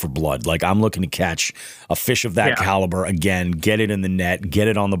I'm out for blood. Like, I'm looking to catch a fish of that caliber again, get it in the net, get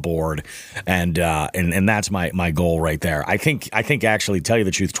it on the board. And that's my goal right there. I think actually, tell you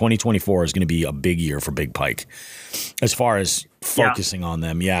the truth, 2024 is going to be a big year for big pike as far as focusing on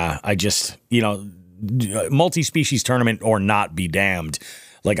them. Yeah. I just, multi-species tournament or not be damned.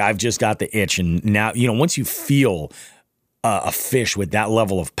 Like, I've just got the itch, and now once you feel a fish with that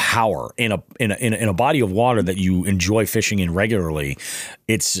level of power in a body of water that you enjoy fishing in regularly,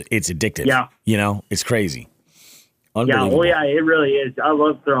 it's addictive. Yeah, it's crazy. Unbelievable. Yeah, it really is. I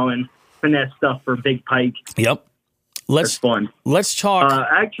love throwing finesse stuff for big pike. Yep. It's fun. Let's talk.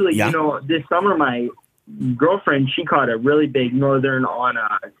 Actually, this summer my girlfriend, she caught a really big northern on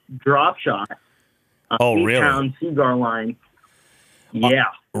a drop shot. Really? 8-pound Seaguar line. Yeah.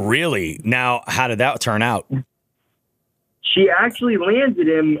 Really? Now, how did that turn out? She actually landed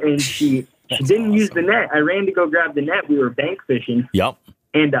him, and she didn't use the net. I ran to go grab the net. We were bank fishing. Yep.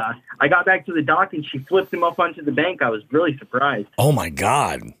 And I got back to the dock, and she flipped him up onto the bank. I was really surprised. Oh, my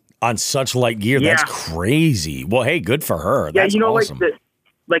God. On such light gear. Yeah. That's crazy. Well, hey, good for her. That's awesome.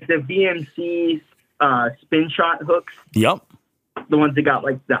 like the VMC spin shot hooks. Yep. The ones that got,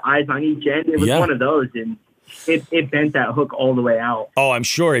 like, the eyes on each end. It was one of those, and it bent that hook all the way out. Oh, I'm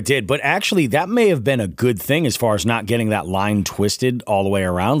sure it did. But actually, that may have been a good thing as far as not getting that line twisted all the way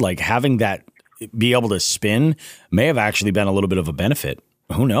around. Like, having that be able to spin may have actually been a little bit of a benefit.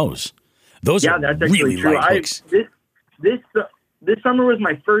 Who knows? Those are that's actually really true. light hooks. This summer was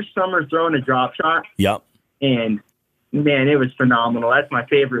my first summer throwing a drop shot. Yep. And, man, it was phenomenal. That's my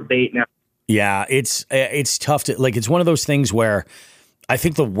favorite bait now. Yeah, it's tough to, like, it's one of those things where I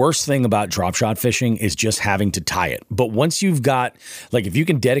think the worst thing about drop shot fishing is just having to tie it. But once you've got, like, if you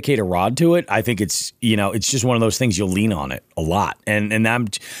can dedicate a rod to it, I think it's just one of those things you'll lean on it a lot. And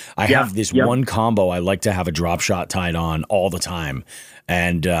I have this one combo I like to have a drop shot tied on all the time.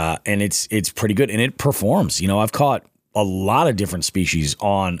 And it's pretty good, and it performs. I've caught a lot of different species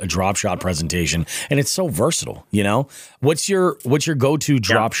on a drop shot presentation, and it's so versatile. You know, what's your go-to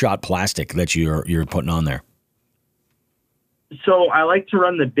drop shot plastic that you're putting on there? So I like to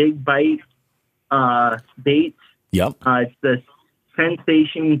run the Big Bite baits. Yep. It's the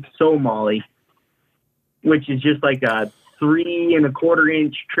Sensation Somali, which is just like a 3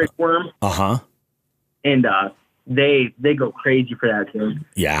 1/4-inch trick worm. And they go crazy for that too.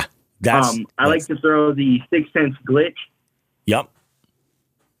 Yeah. I like to throw the 6 Sense Glitch. Yep.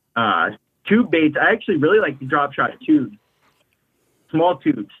 Tube baits. I actually really like the drop shot tubes. Small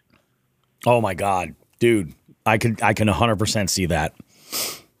tubes. Oh my God, dude. I can 100% see that.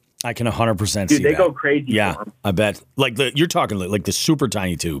 I can 100% see that. Dude, they go crazy. Yeah, I bet. Like you're talking like the super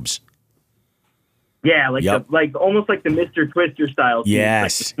tiny tubes. Yeah, like almost like the Mr. Twister style.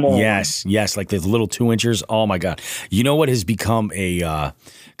 Yes, like yes, like the little 2 inchers. Oh my God! You know what has become a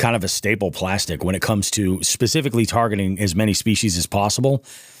kind of a staple plastic when it comes to specifically targeting as many species as possible?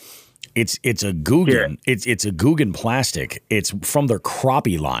 It's a Guggen. It's a Guggen plastic. It's from their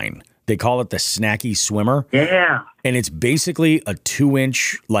crappie line. They call it the Snacky Swimmer. Yeah, and it's basically a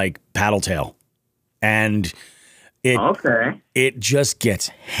 2-inch like paddle tail, and it just gets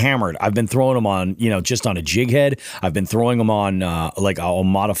hammered. I've been throwing them on, just on a jig head. I've been throwing them on, like I'll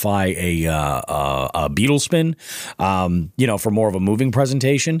modify a beetle spin, for more of a moving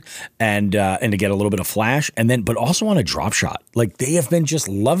presentation and to get a little bit of flash. And then, but also on a drop shot. Like they have been just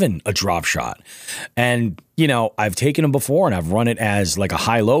loving a drop shot. And, I've taken them before and I've run it as like a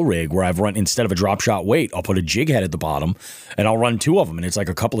high-low rig where I've run, instead of a drop shot weight, I'll put a jig head at the bottom and I'll run 2 of them. And it's like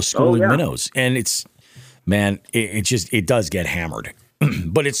a couple of schooling minnows. And it's, man, it does get hammered,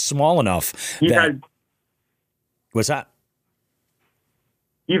 but it's small enough what's that?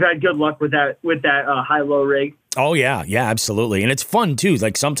 You've had good luck with that high-low rig. Oh yeah, absolutely, and it's fun too.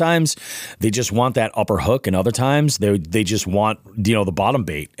 Like sometimes they just want that upper hook, and other times they just want the bottom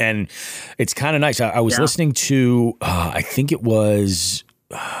bait, and it's kind of nice. I was listening to I think it was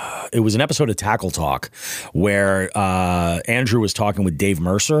an episode of Tackle Talk where Andrew was talking with Dave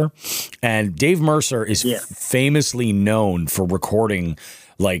Mercer, and Dave Mercer is famously known for recording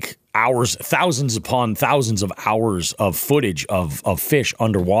like thousands upon thousands of hours of footage of fish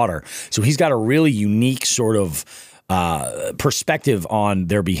underwater. So he's got a really unique sort of perspective on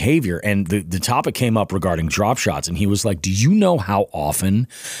their behavior. And the topic came up regarding drop shots, and he was like, do you know how often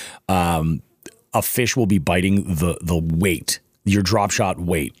a fish will be biting the weight, your drop shot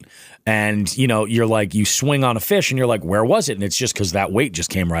weight? And, you're like, you swing on a fish and you're like, where was it? And it's just because that weight just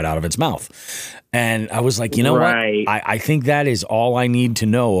came right out of its mouth. And I was like, you know what? I think that is all I need to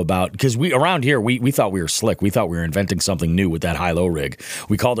know about, because around here, we thought we were slick. We thought we were inventing something new with that high-low rig.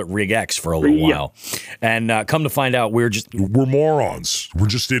 We called it Rig X for a little while. And come to find out, we're morons. We're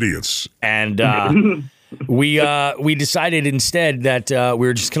just idiots. And we decided instead that we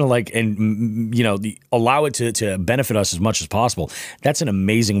were just going to allow it to benefit us as much as possible. That's an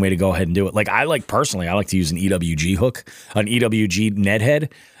amazing way to go ahead and do it. Like personally, I like to use an EWG hook, an EWG Ned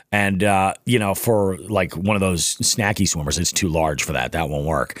head. And, for like one of those snacky swimmers, it's too large for that. That won't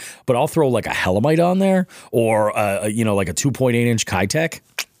work. But I'll throw like a Helamite on there or, like a 2.8-inch Kitech.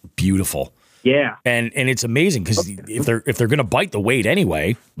 Beautiful. Yeah. And it's amazing because if they're going to bite the weight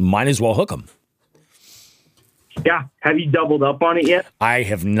anyway, might as well hook them. Yeah. Have you doubled up on it yet? I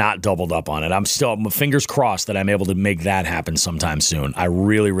have not doubled up on it. I'm still, my fingers crossed that I'm able to make that happen sometime soon. I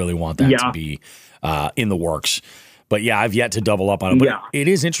really, really want that to be in the works. But yeah, I've yet to double up on it. But it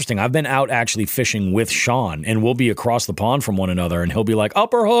is interesting. I've been out actually fishing with Sean, and we'll be across the pond from one another, and he'll be like,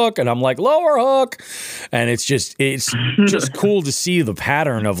 upper hook, and I'm like, lower hook. And it's just cool to see the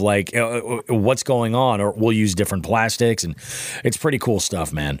pattern of like what's going on, or we'll use different plastics, and it's pretty cool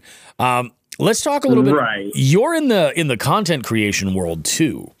stuff, man. Let's talk a little bit. Right. You're in the content creation world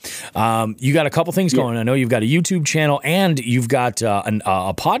too. You got a couple things going. I know you've got a YouTube channel and you've got a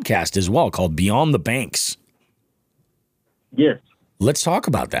podcast as well called Beyond the Banks. Yes. Let's talk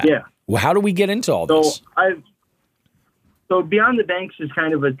about that. Yeah. Well, how do we get into all this? So Beyond the Banks is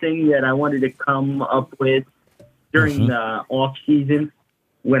kind of a thing that I wanted to come up with during the off season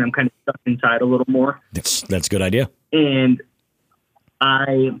when I'm kind of stuck inside a little more. That's a good idea. And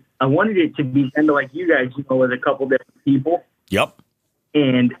I wanted it to be kind of like you guys, with a couple different people. Yep.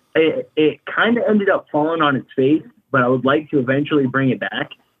 And it kind of ended up falling on its face, but I would like to eventually bring it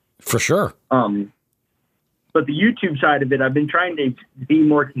back. For sure. But the YouTube side of it, I've been trying to be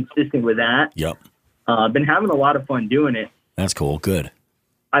more consistent with that. Yep. I've been having a lot of fun doing it. That's cool. Good.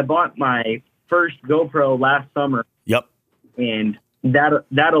 I bought my first GoPro last summer. Yep. And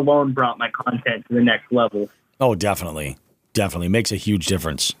that alone brought my content to the next level. Oh, definitely. Definitely makes a huge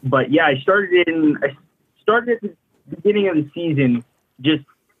difference. But yeah, I started at the beginning of the season, just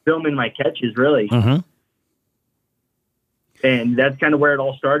filming my catches, really. Mm-hmm. And that's kind of where it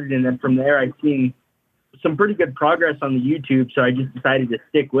all started. And then from there, I've seen some pretty good progress on the YouTube, so I just decided to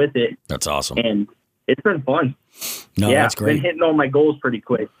stick with it. That's awesome. And it's been fun. No, yeah, that's great. Been hitting all my goals pretty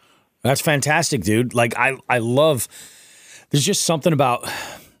quick. That's fantastic, dude. Like, I love, there's just something about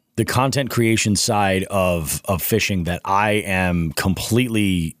the content creation side of fishing that I am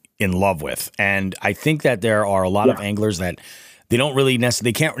completely in love with. And I think that there are a lot of anglers that they don't really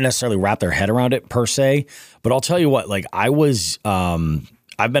they can't necessarily wrap their head around it per se. But I'll tell you what, like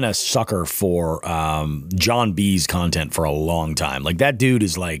I've been a sucker for John B's content for a long time. Like that dude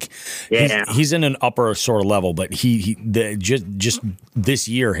is like, he's in an upper sort of level, but just this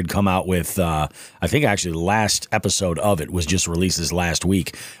year had come out with, I think actually the last episode of it was just released this last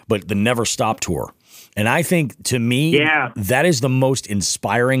week, but the Never Stop Tour. And I think, to me, that is the most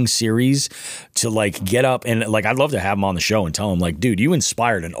inspiring series to, like, get up and, like, I'd love to have him on the show and tell him, like, dude, you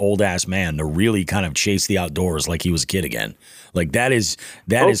inspired an old-ass man to really kind of chase the outdoors like he was a kid again. Like, that is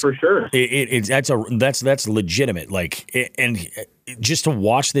for sure. That's legitimate. Like, and just to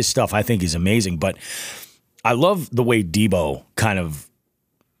watch this stuff, I think, is amazing. But I love the way Debo kind of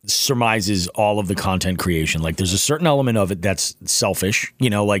surmises all of the content creation. Like there's a certain element of it that's selfish, you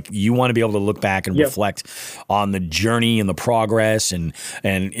know, like you want to be able to look back and reflect on the journey and the progress and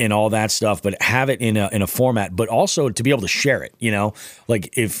all that stuff, but have it in a format, but also to be able to share it, you know,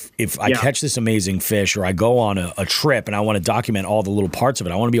 like if I catch this amazing fish or I go on a trip and I want to document all the little parts of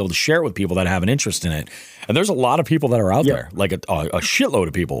it, I want to be able to share it with people that have an interest in it. And there's a lot of people that are out there, like a shitload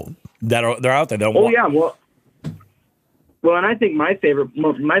of people they're out there. Well, and I think my favorite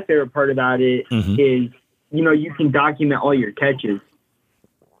part about it is, you know, you can document all your catches.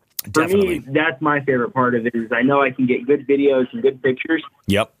 Definitely. For me, that's my favorite part of it is I know I can get good videos and good pictures.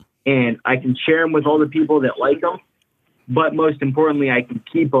 Yep. And I can share them with all the people that like them. But most importantly, I can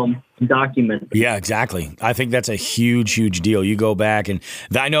keep them and document them. Yeah, exactly. I think that's a huge, huge deal. You go back and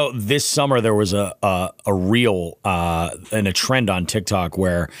I know this summer there was a reel and a trend on TikTok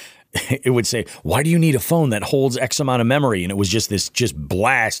where it would say, why do you need a phone that holds X amount of memory? And it was just this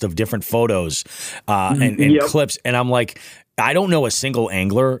blast of different photos and clips. And I'm like, I don't know a single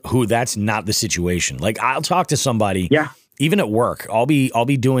angler who that's not the situation. Like I'll talk to somebody. Yeah. Even at work, I'll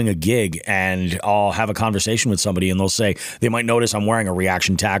be doing a gig and I'll have a conversation with somebody and they'll say they might notice I'm wearing a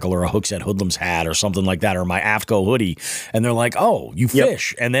Reaction Tackle or a Hookset Hoodlums hat or something like that or my AFTCO hoodie and they're like, "Oh, you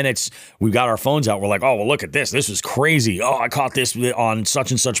fish." And then we've got our phones out. We're like, "Oh, well, look at this. This is crazy. Oh, I caught this on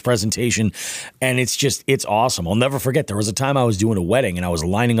such and such presentation." And it's awesome. I'll never forget there was a time I was doing a wedding and I was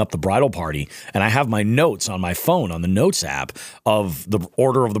lining up the bridal party and I have my notes on my phone on the Notes app of the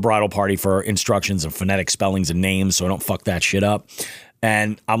order of the bridal party for instructions of phonetic spellings and names so I don't fuck that shit up.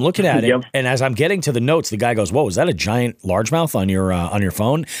 And I'm looking at it, and as I'm getting to the notes, the guy goes, "Whoa, is that a giant largemouth on your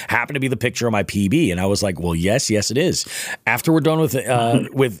phone?" Happened to be the picture of my PB, and I was like, "Well, yes, it is." After we're done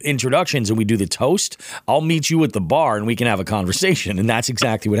with introductions and we do the toast, I'll meet you at the bar and we can have a conversation. And that's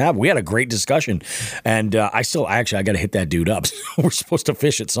exactly what happened. We had a great discussion, and I got to hit that dude up. We're supposed to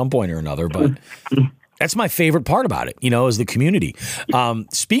fish at some point or another, but that's my favorite part about it. You know, is the community.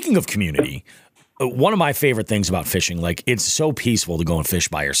 Speaking of community. One of my favorite things about fishing, like it's so peaceful to go and fish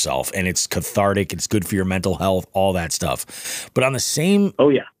by yourself and it's cathartic. It's good for your mental health, all that stuff. But on the same,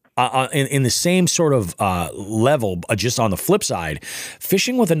 in the same sort of level, just on the flip side,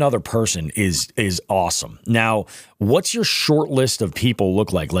 fishing with another person is awesome. Now, what's your short list of people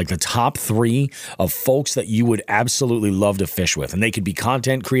look like? Like the top 3 of folks that you would absolutely love to fish with. And they could be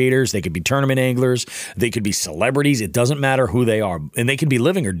content creators. They could be tournament anglers. They could be celebrities. It doesn't matter who they are. And they could be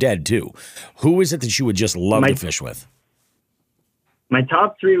living or dead too. Who is it that you would just love to fish with? My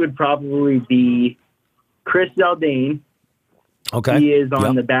top 3 would probably be Chris Zaldane. Okay. He is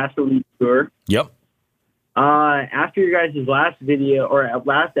on the Bass Elite Tour. Yep. After your guys' last video or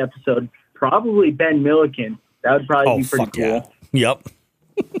last episode, probably Ben Milliken. That would probably be pretty cool. Yeah. Yep.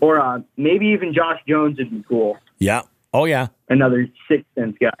 Or maybe even Josh Jones would be cool. Yeah. Oh, yeah. Another Sixth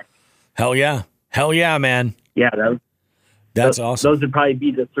Sense guy. Hell yeah. Hell yeah, man. Yeah. That's awesome. Those would probably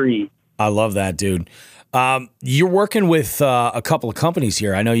be the 3. I love that, dude. You're working with a couple of companies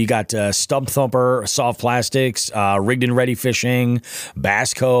here. I know you got Stump Thumper, Soft Plastics, Rigged and Ready Fishing,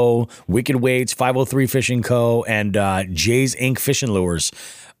 Bass Co., Wicked Weights, 503 Fishing Co., and Jay's Inc. Fishing Lures.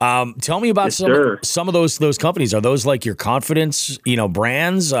 Tell me about some of those companies. Are those like your confidence,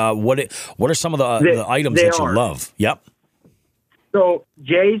 brands? What are some of the items that you love? Yep. So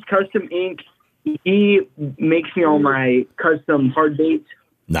Jay's Custom Inc., he makes me all my custom hard baits.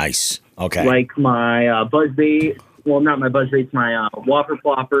 Nice. Okay. Like my buzz bait. Well, not my buzz baits, my whopper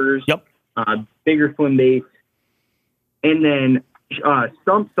floppers. Yep. Bigger swim baits. And then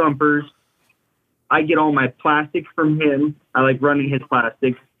Stump Thumpers, I get all my plastics from him. I like running his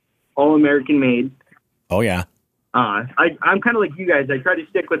plastics, all American made. Oh, yeah. I'm kind of like you guys. I try to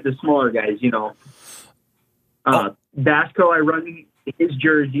stick with the smaller guys, you know. Basco, I run his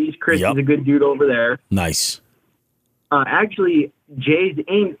jerseys. Chris is a good dude over there. Nice. Actually, Jay's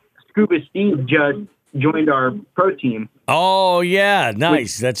Inc. Scuba Steve just joined our pro team. Oh, yeah.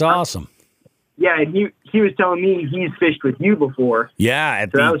 Nice. That's awesome. Yeah, and he was telling me he's fished with you before. Yeah,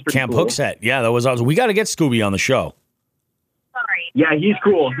 at the Camp Hook set. Yeah, that was awesome. We got to get Scooby on the show. Yeah, he's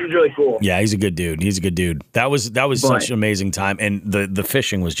cool. He's really cool. Yeah, he's a good dude. He's a good dude. That was such an amazing time, and the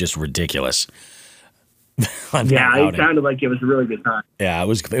fishing was just ridiculous. Yeah, it sounded like it was a really good time. Yeah, it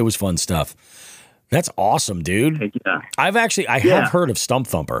was fun stuff. That's awesome, dude. Yeah. I have heard of Stump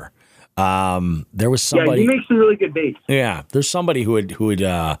Thumper. There was somebody. Yeah, he makes some really good baits. Yeah, there's somebody who would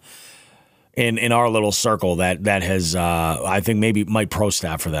in our little circle that has I think maybe might pro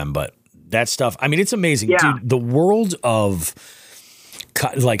staff for them, but that stuff. I mean, it's amazing, dude. The world of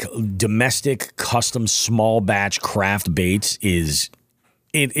like domestic, custom, small batch craft baits is.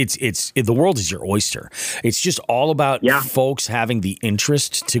 The world is your oyster. It's just all about folks having the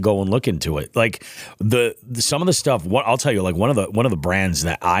interest to go and look into it. Like some of the stuff. I'll tell you, like one of the brands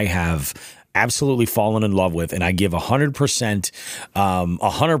that I have absolutely fallen in love with, and I give 100%,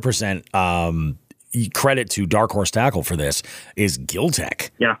 100% credit to Dark Horse Tackle for this is Giltech.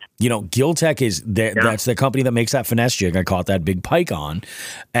 Yeah, you know, Giltech is that's the company that makes that finesse jig I caught that big pike on,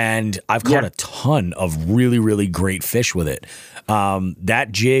 and I've caught a ton of really, really great fish with it. That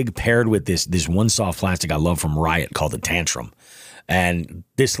jig paired with this one soft plastic I love from Riot called the Tantrum. And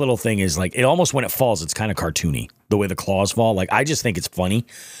this little thing is like, it almost, when it falls, it's kind of cartoony, the way the claws fall. Like, I just think it's funny.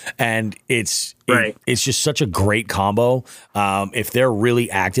 And it's just such a great combo. If they're really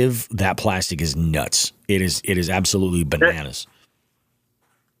active, that plastic is nuts. It is absolutely bananas.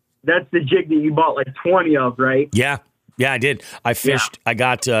 That's the jig that you bought like 20 of, right? Yeah. Yeah, I did. I fished. I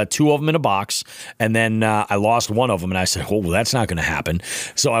got 2 of them in a box, and then I lost one of them, and I said, well, that's not going to happen.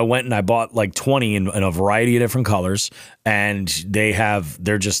 So I went and I bought like 20 in a variety of different colors, and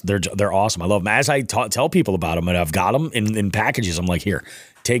they're awesome. I love them. As I tell people about them, and I've got them in packages, I'm like, here,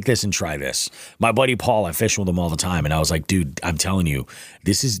 take this and try this. My buddy Paul, I fish with him all the time, and I was like, dude, I'm telling you,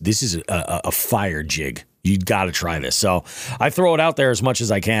 this is a fire jig. You got to try this. So I throw it out there as much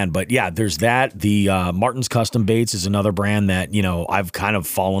as I can. But yeah, there's that. The Martin's Custom Baits is another brand that, you know, I've kind of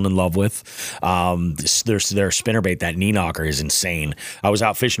fallen in love with. Their spinnerbait, that knee knocker, is insane. I was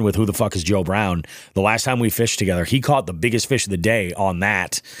out fishing with Who the Fuck is Joe Brown. The last time we fished together, he caught the biggest fish of the day on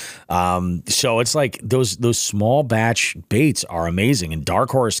that. So it's like those small batch baits are amazing. And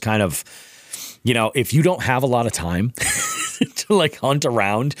Dark Horse kind of, you know, if you don't have a lot of time to like hunt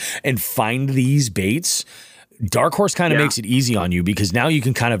around and find these baits, Dark Horse kind of makes it easy on you, because now you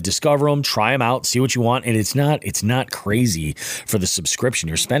can kind of discover them, try them out, see what you want. And it's not crazy for the subscription.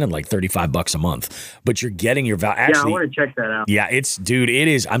 You're spending like $35 a month, but you're getting your value. Actually, I want to check that out. Yeah, it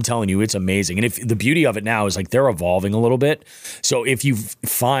is. I'm telling you, it's amazing. And if the beauty of it now is like they're evolving a little bit. So if you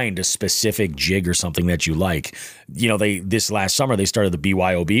find a specific jig or something that you like, you know, this last summer, they started the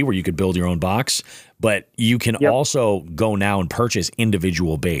BYOB where you could build your own box. But you can also go now and purchase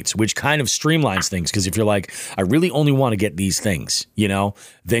individual baits, which kind of streamlines things. Because if you're like, I really only want to get these things, you know,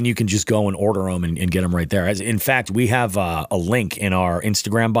 then you can just go and order them and get them right there. In fact, we have a link in our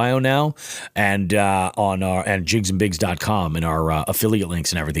Instagram bio now, and on our and jigsandbigs.com and our affiliate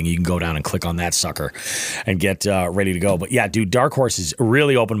links and everything. You can go down and click on that sucker and get ready to go. But yeah, dude, Dark Horse has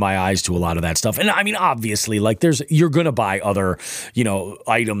really opened my eyes to a lot of that stuff. And I mean, obviously, like you're gonna buy other, you know,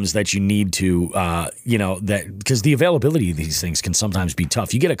 items that you need to. You know, that because the availability of these things can sometimes be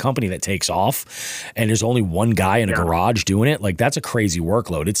tough. You get a company that takes off and there's only one guy in a garage doing it. Like, that's a crazy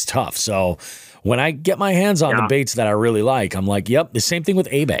workload. It's tough. So when I get my hands on the baits that I really like, I'm like, yep, the same thing with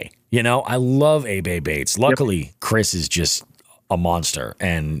A-Bay. You know, I love A-Bay baits. Luckily, Chris is just a monster,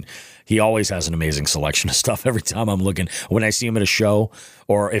 and he always has an amazing selection of stuff every time I'm looking. When I see him at a show,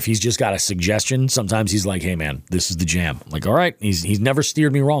 or if he's just got a suggestion, sometimes he's like, hey, man, this is the jam. I'm like, all right. He's never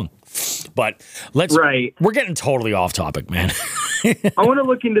steered me wrong. But we're getting totally off topic, man. I want to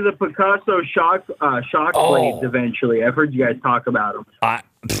look into the Picasso shock blades eventually. I've heard you guys talk about them.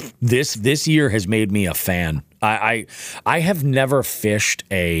 This year has made me a fan. I have never fished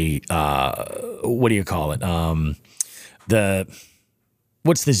a what do you call it?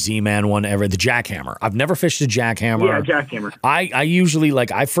 What's the Z-Man one ever? The jackhammer. I've never fished a jackhammer. Yeah, jackhammer. I usually,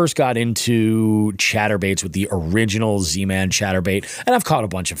 like, I first got into chatterbaits with the original Z-Man chatterbait, and I've caught a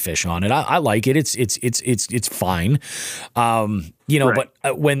bunch of fish on it. I like it. It's fine. You know, Right.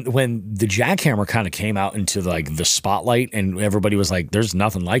 but when the jackhammer kind of came out into like the spotlight and everybody was like, there's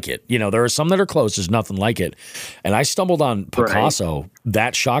nothing like it. You know, there are some that are close. There's nothing like it. And I stumbled on Picasso,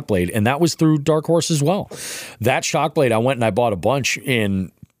 that shock blade, and that was through Dark Horse as well. That shock blade, I went and I bought a bunch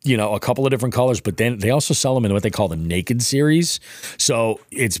in, you know, a couple of different colors, but then they also sell them in what they call the naked series. So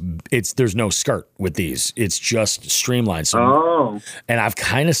it's there's no skirt with these. It's just streamlined. So, and I've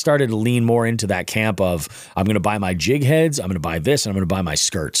kind of started to lean more into that camp of I'm going to buy my jig heads, I'm going to buy this, and I'm going to buy my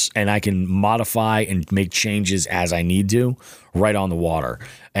skirts, and I can modify and make changes as I need to right on the water.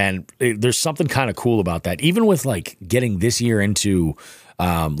 And there's something kind of cool about that. Even with like getting this year into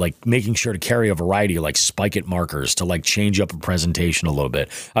like making sure to carry a variety of like spike it markers to like change up a presentation a little bit.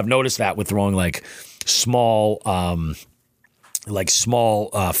 I've noticed that with throwing like small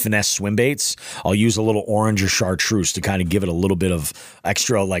finesse swim baits. I'll use a little orange or chartreuse to kind of give it a little bit of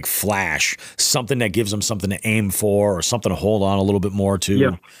extra like flash, something that gives them something to aim for or something to hold on a little bit more to.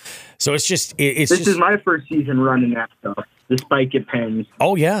 Yeah. So it's just, this is my first season running that stuff. The spike it pens.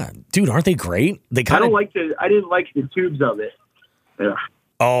 Oh yeah, dude, aren't they great? They kind of I didn't like the tubes of it. Ugh.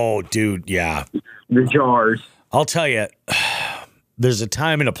 Oh, dude, yeah. The jars. I'll tell you, there's a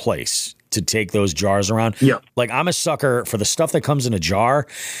time and a place to take those jars around. Yeah. Like I'm a sucker for the stuff that comes in a jar.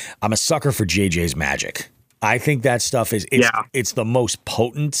 I'm a sucker for JJ's Magic. I think that stuff it's the most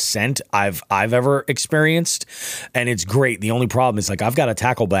potent scent I've ever experienced, and it's great. The only problem is like I've got a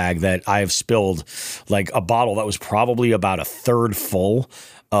tackle bag that I have spilled like a bottle that was probably about a third full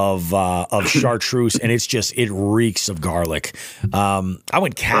of chartreuse, and it reeks of garlic. I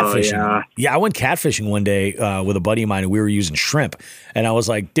went catfishing. I went catfishing one day with a buddy of mine, and we were using shrimp. And I was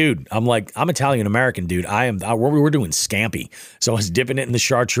like, dude, I'm Italian American, dude. We're doing scampi. So I was dipping it in the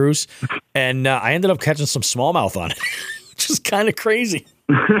chartreuse, and I ended up catching some smallmouth on it, which is kind of crazy.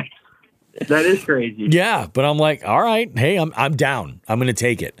 That is crazy. Yeah, but I'm like, all right, hey, I'm down. I'm gonna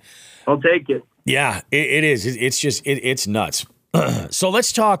take it. I'll take it. Yeah, it is. It's just it's nuts. So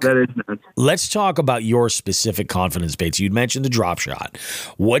let's talk. That is nuts. Let's talk about your specific confidence baits. You'd mentioned the drop shot.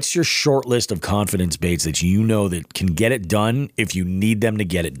 What's your short list of confidence baits that you know that can get it done if you need them to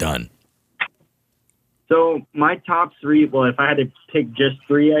get it done? So my top three, well, if I had to pick just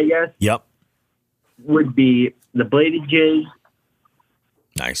three, I guess. Yep. Would be the bladed jig.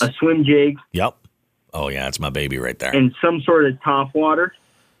 Nice. A swim jig. Yep. Oh yeah, that's my baby right there. And some sort of top water.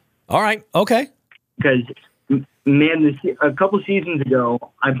 All right. Okay. Because, man, a couple seasons ago,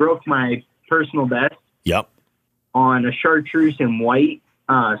 I broke my personal best. Yep. On a chartreuse and white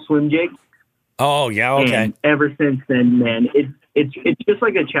swim jig. Oh yeah. Okay. And ever since then, man, it's just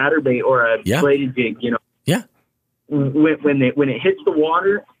like a chatterbait or a bladed jig, you know. Yeah. When it hits the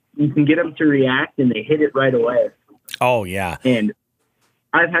water, you can get them to react, and they hit it right away. Oh yeah. And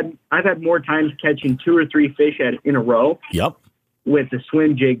I've had more times catching 2 or 3 fish in a row. Yep. With a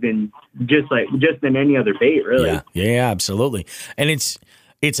swim jig than than any other bait, really. Yeah, absolutely. And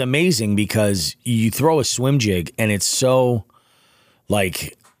it's amazing because you throw a swim jig and it's so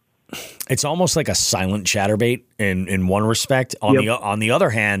like it's almost like a silent chatterbait in one respect. On the other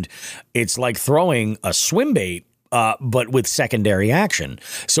hand, it's like throwing a swim bait but with secondary action.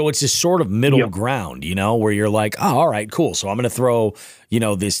 So it's this sort of middle ground, you know, where you're like, oh, all right, cool. So I'm going to throw, you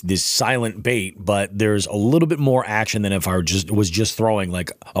know, this silent bait, but there's a little bit more action than if I was just throwing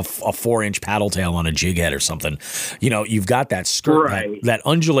like a 4-inch paddle tail on a jig head or something. You know, you've got that skirt that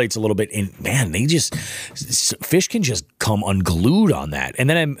undulates a little bit, and man, fish can just come unglued on that. And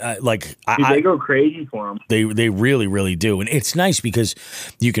then they go crazy for them. They really, really do. And it's nice because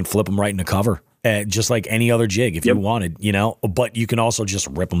you can flip them right into cover. Just like any other jig if you wanted, you know, but you can also just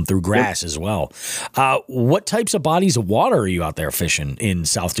rip them through grass as well. What types of bodies of water are you out there fishing in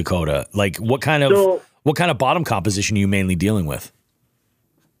South Dakota? Like what kind of bottom composition are you mainly dealing with?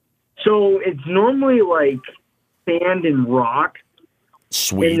 So it's normally like sand and rock.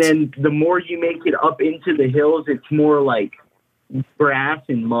 Sweet. And then the more you make it up into the hills, it's more like grass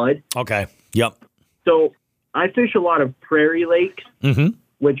and mud. Okay. Yep. So I fish a lot of prairie lakes. Mm-hmm.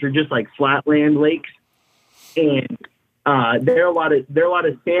 Which are just like flatland lakes, and they're a lot of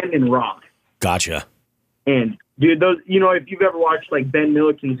sand and rock. Gotcha. And dude, those, you know, if you've ever watched like Ben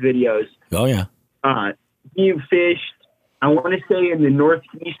Milliken's videos, oh yeah, he fished, I want to say in the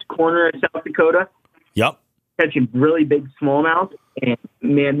northeast corner of South Dakota. Yep. Catching really big smallmouth, and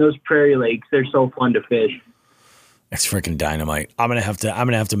man, those prairie lakes, they're so fun to fish. It's freaking dynamite. I'm gonna have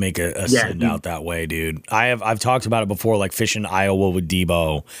to make a send out that way, dude. I've talked about it before, like fishing Iowa with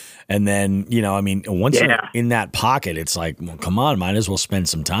Debo, and then you know, I mean, once you're in that pocket, it's like, well, come on, might as well spend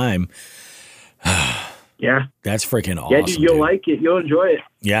some time. Yeah. That's freaking awesome. Yeah, dude, you'll like it. You'll enjoy it.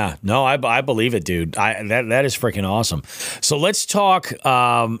 Yeah. No, I believe it, dude. That is freaking awesome. So let's talk,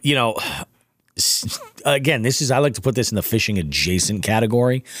 again, I like to put this in the fishing adjacent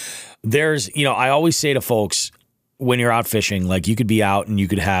category. I always say to folks, when you're out fishing, like you could be out and you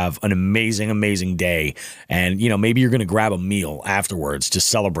could have an amazing, amazing day. And, maybe you're going to grab a meal afterwards to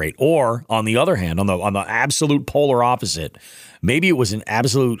celebrate. Or on the other hand, on the absolute polar opposite, maybe it was an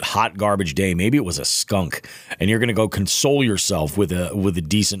absolute hot garbage day. Maybe it was a skunk and you're going to go console yourself with a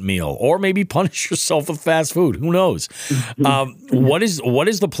decent meal, or maybe punish yourself with fast food. Who knows? What is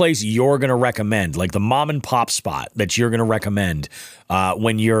the place you're going to recommend? Like the mom and pop spot that you're going to recommend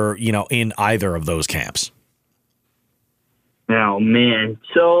when you're, in either of those camps? Oh, man.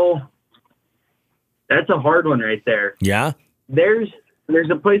 So that's a hard one right there. Yeah? There's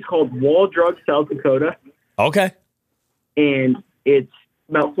a place called Wall Drug, South Dakota. Okay. And it's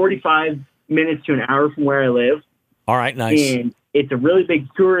about 45 minutes to an hour from where I live. All right, nice. And it's a really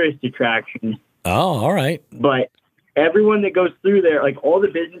big tourist attraction. Oh, all right. But everyone that goes through there, like all the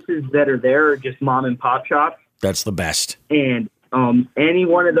businesses that are there are just mom and pop shops. That's the best. And any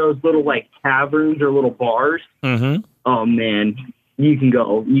one of those little like taverns or little bars, oh man, you can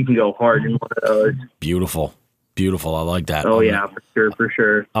go hard in one of those. Beautiful. I like that. Oh yeah, for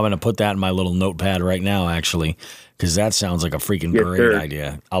sure. I'm gonna put that in my little notepad right now, actually, because that sounds like a freaking great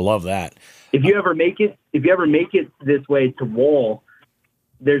idea. I love that. If you ever make it this way to Wall,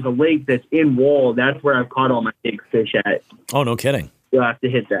 there's a lake that's in Wall. That's where I've caught all my big fish at. Oh, no kidding. You'll have to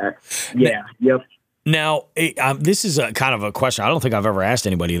hit that. Yeah. Yep. Now, this is a kind of a question. I don't think I've ever asked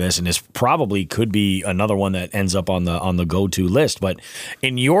anybody this, and this probably could be another one that ends up on the go-to list. But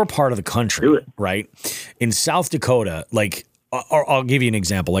in your part of the country, right, in South Dakota, like, I'll give you an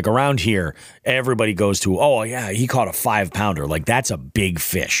example. Like around here, everybody goes to, oh yeah, he caught a 5-pounder. Like that's a big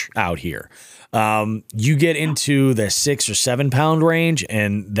fish out here. You get into the 6 or 7 pound range,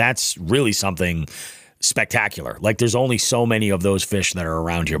 and that's really something spectacular. Like there's only so many of those fish that are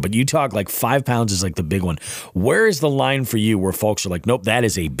around here, but you talk like 5 pounds is like the big one. Where is the line for you where folks are like, nope, that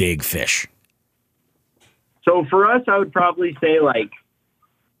is a big fish? So for us, I would probably say like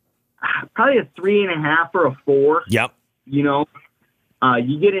probably a 3.5 or a 4. Yep. You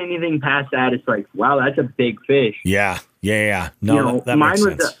get anything past that, it's like, wow, that's a big fish. Yeah. No, that makes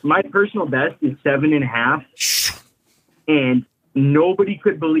sense. My personal best is 7.5, and nobody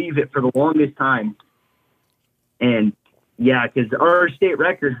could believe it for the longest time. And yeah, because our state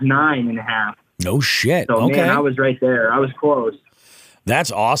record's 9.5. No shit. So okay. Man, I was right there. I was close.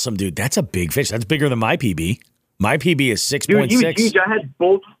 That's awesome, dude. That's a big fish. That's bigger than my PB. My PB is 6.6. Dude, he was huge. I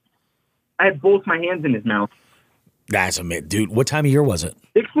had both my hands in his mouth. That's amazing, dude. What time of year was it?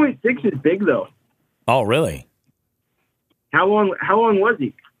 6.6 is big though. Oh, really? How long was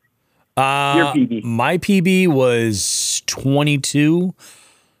he? Your PB. My PB was 22.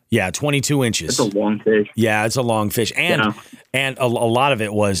 Yeah, 22 inches. It's a long fish. Yeah, it's a long fish. And a lot of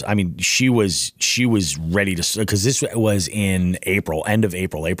it was, I mean, she was ready to, because this was in April, end of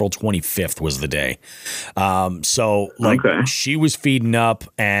April. April 25th was the day. She was feeding up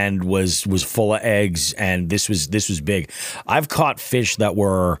and was full of eggs, and this was big. I've caught fish that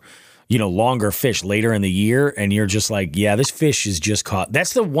were, longer fish later in the year, and you're just like, yeah, this fish is just caught.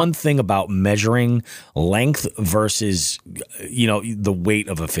 That's the one thing about measuring length versus, the weight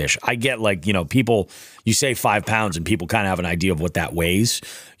of a fish. I get like, people, you say 5 pounds and people kind of have an idea of what that weighs.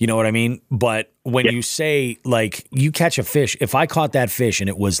 You know what I mean? But when you say like you catch a fish, if I caught that fish and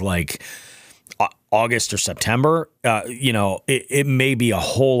it was like August or September, it may be a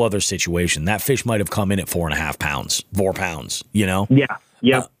whole other situation. That fish might have come in at 4.5 pounds, 4 pounds, Yeah.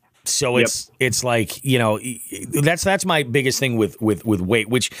 Yep. So it's like, that's my biggest thing with weight,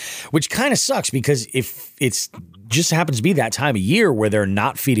 which kind of sucks, because if it's just happens to be that time of year where they're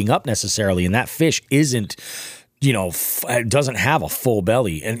not feeding up necessarily, and that fish isn't, doesn't have a full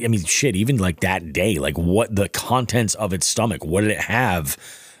belly. And I mean, shit, even like that day, like what the contents of its stomach, what did it have,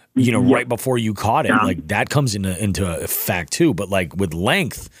 right before you caught it? Like that comes into effect too. But like with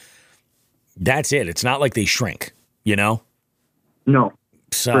length, that's it. It's not like they shrink, No.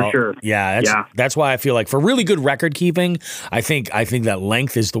 So, for sure. That's why I feel like for really good record keeping, I think that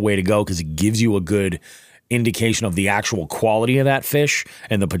length is the way to go, because it gives you a good indication of the actual quality of that fish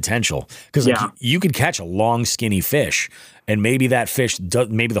and the potential. Because you could catch a long, skinny fish, and maybe that fish,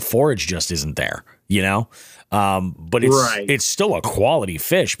 maybe the forage just isn't there, But it's still a quality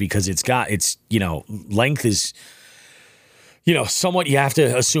fish, because length is. Somewhat, you have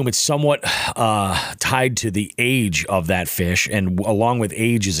to assume it's somewhat tied to the age of that fish, and along with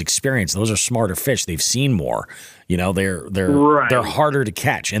age is experience. Those are smarter fish; they've seen more. They're harder to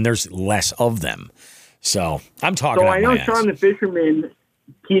catch, and there's less of them. So I'm talking. So out I know my ass. Sean the fisherman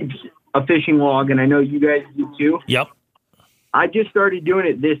keeps a fishing log, and I know you guys do too. Yep. I just started doing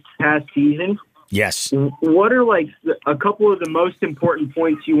it this past season. Yes. What are like a couple of the most important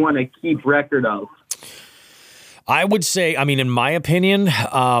points you want to keep record of? I would say, I mean, in my opinion,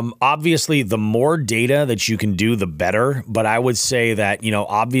 obviously the more data that you can do, the better. But I would say that,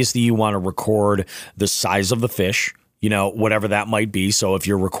 obviously you want to record the size of the fish, whatever that might be. So if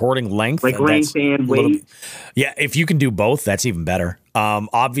you're recording length, like length and weight. Yeah, if you can do both, that's even better.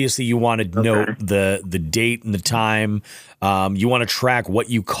 Obviously you want to know the date and the time. You want to track what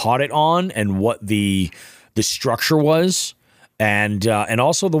you caught it on and what the structure was. And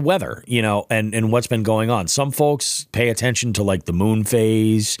also the weather, and what's been going on. Some folks pay attention to like the moon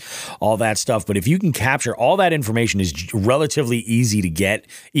phase, all that stuff. But if you can capture all that information, is relatively easy to get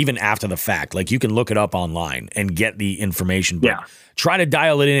even after the fact. Like you can look it up online and get the information. But try to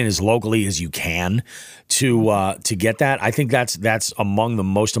dial it in as locally as you can to get that. I think that's among the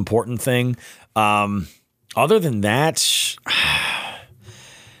most important thing. Other than that.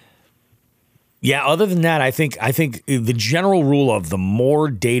 Yeah, other than that, I think the general rule of the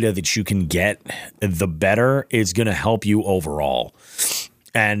more data that you can get, the better is going to help you overall.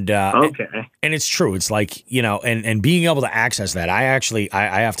 And and it's true. It's like, and being able to access that. I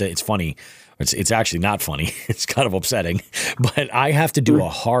have to, it's funny. It's actually not funny. It's kind of upsetting, but I have to do a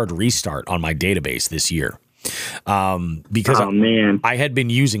hard restart on my database this year. Because I had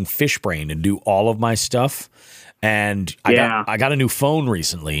been using FishBrain to do all of my stuff. And I got a new phone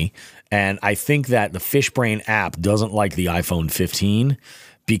recently, and I think that the FishBrain app doesn't like the iPhone 15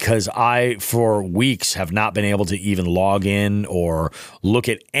 because I, for weeks, have not been able to even log in or look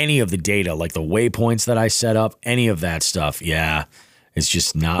at any of the data, like the waypoints that I set up, any of that stuff. Yeah, it's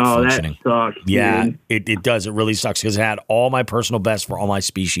just not functioning. That sucks, yeah, dude. it does. It really sucks because it had all my personal best for all my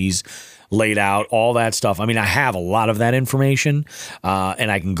species laid out, all that stuff. I mean, I have a lot of that information,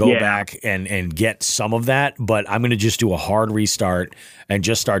 and I can go back and get some of that, but I'm going to just do a hard restart and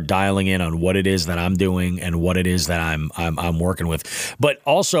just start dialing in on what it is that I'm doing and what it is that I'm working with. But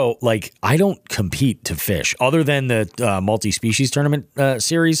also, like, I don't compete to fish other than the multi-species tournament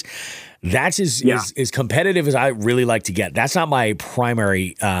series. That's as competitive as I really like to get. That's not my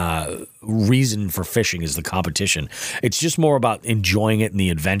primary reason for fishing is the competition. It's just more about enjoying it and the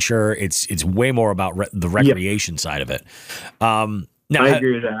adventure. It's way more about the recreation side of it. Now, I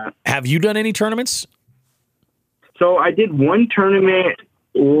agree with that. Have you done any tournaments? So I did one tournament,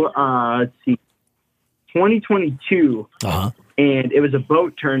 let's see, 2022, and it was a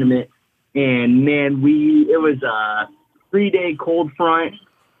boat tournament. And man, it was a 3-day cold front.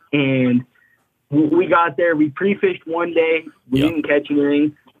 And we got there. We pre-fished one day. We didn't catch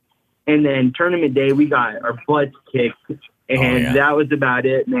anything. And then tournament day, we got our butts kicked. And that was about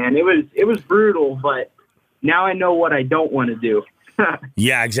it, man. It was brutal, but now I know what I don't want to do.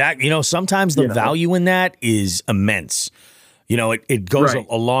 Yeah, exactly. Sometimes the value in that is immense. It goes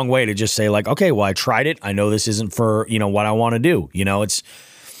a long way to just say like, okay, well, I tried it. I know this isn't for, what I want to do.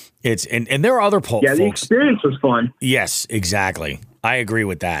 It's and there are other folks. Yeah, the experience was fun. Yes, exactly. I agree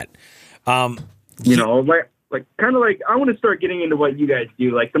with that. Like kind of like I want to start getting into what you guys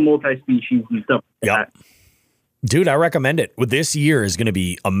do, like the multi-species and stuff like that. Dude, I recommend it. This year is going to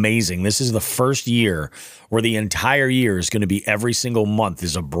be amazing. This is the first year where the entire year is going to be every single month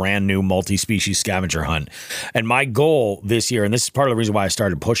is a brand new multi-species scavenger hunt. And my goal this year, and this is part of the reason why I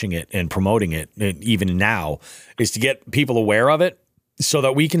started pushing it and promoting it even now, is to get people aware of it, so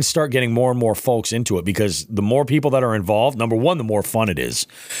that we can start getting more and more folks into it, because the more people that are involved, number one, the more fun it is,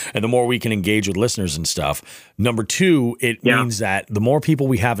 and the more we can engage with listeners and stuff. Number two, it means that the more people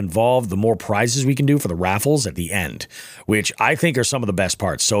we have involved, the more prizes we can do for the raffles at the end, which I think are some of the best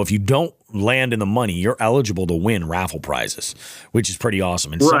parts. So if you don't land in the money, you're eligible to win raffle prizes, which is pretty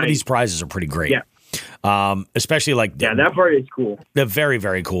awesome. And some of these prizes are pretty great. Yeah. Especially like that part is cool. They're very,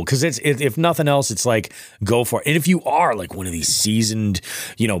 very cool because if nothing else, it's like go for it. And if you are like one of these seasoned,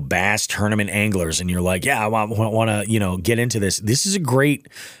 bass tournament anglers, and you're like, yeah, I want to, get into this. This is a great,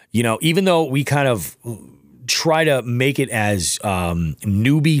 even though we kind of try to make it as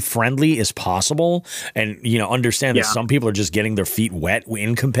newbie friendly as possible, and understand that some people are just getting their feet wet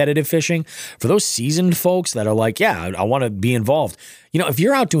in competitive fishing. For those seasoned folks that are like, yeah, I want to be involved. If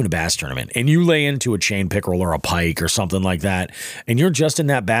you're out doing a bass tournament and you lay into a chain pickerel or a pike or something like that, and you're just in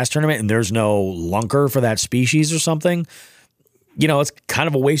that bass tournament and there's no lunker for that species or something, it's kind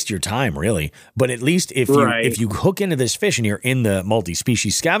of a waste of your time, really. But at least if you hook into this fish and you're in the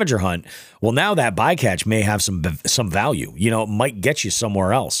multi-species scavenger hunt, well, now that bycatch may have some value. It might get you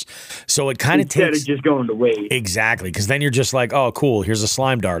somewhere else. So it kind of takes instead of just going to waste. Exactly, because then you're just like, oh, cool. Here's a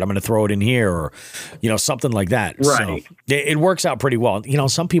slime dart. I'm going to throw it in here, or something like that. Right. So it works out pretty well.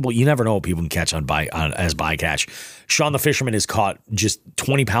 Some people, you never know what people can catch as bycatch. Sean the Fisherman has caught just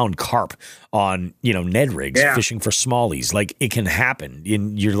 20-pound carp on Ned rigs fishing for smallies. Like, it can happen,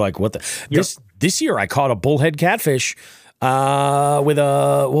 and you're like, what the? Yep. This year I caught a bullhead catfish with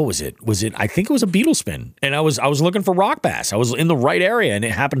a, what was it? I think it was a beetle spin, and I was looking for rock bass. I was in the right area, and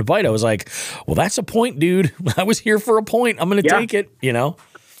it happened to bite. I was like, well, that's a point, dude. I was here for a point. I'm gonna take it. Dude,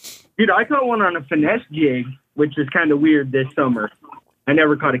 I caught one on a finesse jig, which is kind of weird this summer. I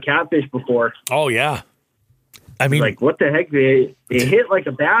never caught a catfish before. Oh yeah. I mean, like, what the heck? It hit like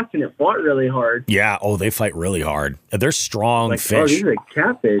a bass and it fought really hard. Yeah. Oh, they fight really hard. They're strong fish. Oh, these are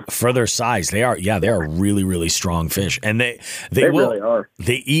catfish. For their size, they are. Yeah, they are really, really strong fish, and they really are.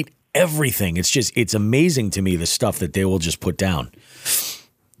 They eat everything. It's amazing to me the stuff that they will just put down.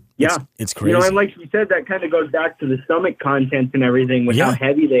 Yeah, it's crazy. And like you said, that kind of goes back to the stomach contents and everything with how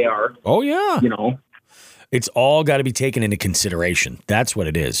heavy they are. Oh yeah. It's all got to be taken into consideration. That's what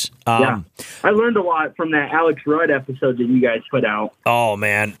it is. I learned a lot from that Alex Rudd episode that you guys put out. Oh,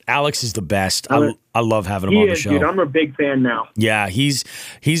 man. Alex is the best. I love having him on the show. Dude, I'm a big fan now. Yeah, he's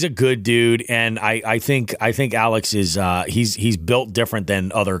a good dude, and I think Alex is he's built different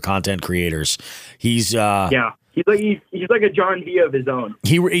than other content creators. He's He's like a John D of his own.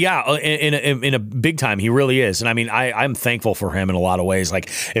 In a big time, he really is. And I mean, I'm thankful for him in a lot of ways. Like,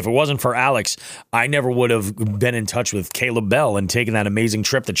 if it wasn't for Alex, I never would have been in touch with Caleb Bell and taken that amazing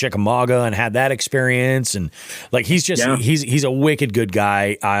trip to Chickamauga and had that experience. And like, he's just he's a wicked good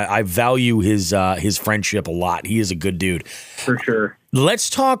guy. I value his friendship a lot. He is a good dude. For sure. Let's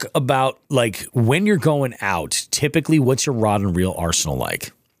talk about, like, when you're going out, typically what's your rod and reel arsenal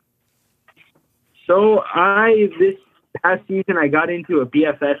like? So this past season, I got into a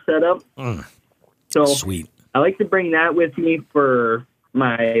BFS setup. So sweet. I like to bring that with me for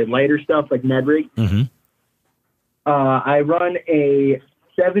my lighter stuff like Ned rig. Mm-hmm. I run a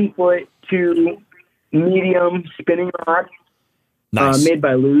 7'2" medium spinning rod made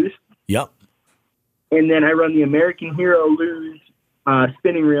by Luz. Yep. And then I run the American Hero Luz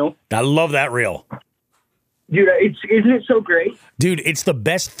spinning reel. I love that reel. Dude, isn't it so great? Dude, it's the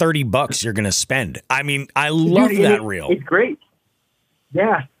best $30 you're going to spend. I mean, I love that reel. It's great.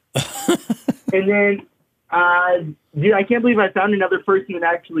 Yeah. And then, dude, I can't believe I found another person that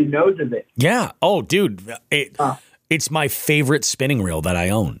actually knows of it. Yeah. Oh, dude, it's my favorite spinning reel that I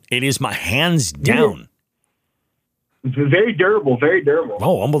own. It is my hands down. It's very durable, very durable.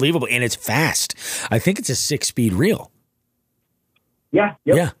 Oh, unbelievable. And it's fast. I think it's a 6-speed reel. Yeah.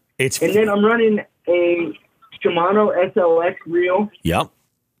 Yep. Yeah. And then I'm running a Shimano SLX reel. Yep.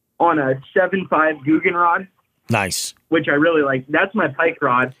 On a 7.5 Guggen rod. Nice. Which I really like. That's my pike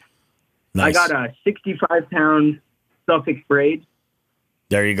rod. Nice. I got a 65-pound Suffolk braid.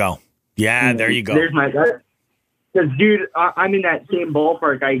 There you go. Yeah, there you go. There's my gut. Because, dude, I'm in that same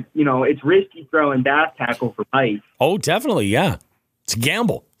ballpark. It's risky throwing bass tackle for pike. Oh, definitely, yeah. It's a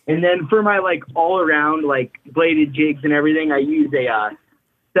gamble. And then for my, all-around, bladed jigs and everything, I use a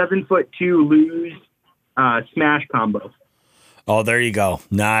 7'2" Luz smash combo. Oh, there you go.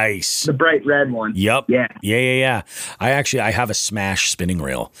 Nice. The bright red one. Yep. Yeah. I have a smash spinning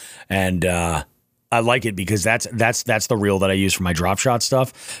reel, and I like it because that's the reel that I use for my drop shot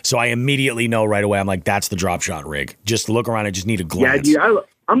stuff. So I immediately know right away. I'm like, that's the drop shot rig. Just look around. I just need a glance. Yeah, dude,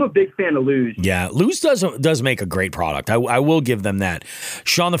 I'm a big fan of Luz. Yeah, Luz does make a great product. I will give them that.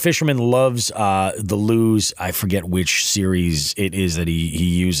 Sean the Fisherman loves the Luz. I forget which series it is that he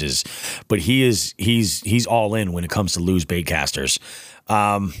uses, but he's all in when it comes to Luz baitcasters.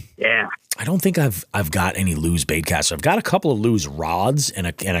 Yeah. I don't think I've got any Luz baitcasters. I've got a couple of Luz rods and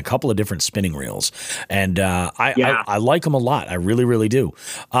a couple of different spinning reels, and I like them a lot. I really, really do.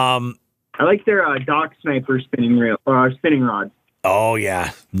 I like their Dock Sniper spinning reel or spinning rod. Oh,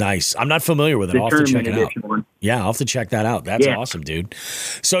 yeah. Nice. I'm not familiar with it. I'll have to check it out. One. Yeah, I'll have to check that out. That's awesome, dude.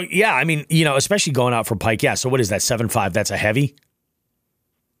 So, yeah, I mean, especially going out for pike. Yeah, so what is that, 7.5? That's a heavy?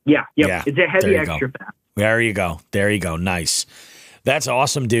 Yeah. It's a heavy extra fat. There you go. Nice. That's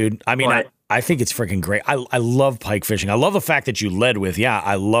awesome, dude. I mean, I think it's freaking great. I love pike fishing. I love the fact that you led with,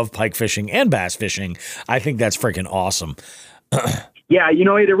 I love pike fishing and bass fishing. I think that's freaking awesome. Yeah,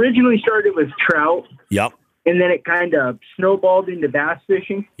 it originally started with trout. Yep. And then it kind of snowballed into bass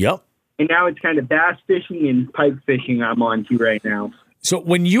fishing. Yep. And now it's kind of bass fishing and pike fishing I'm on to right now. So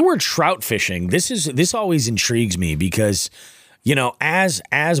when you were trout fishing, this always intrigues me because, you know, as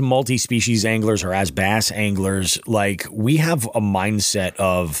multi-species anglers or as bass anglers, like we have a mindset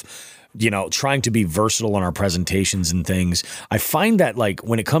of, you know, trying to be versatile in our presentations and things. I find that like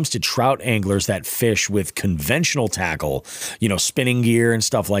when it comes to trout anglers that fish with conventional tackle, you know, spinning gear and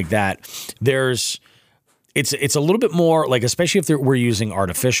stuff like that, it's a little bit more like, especially if we're using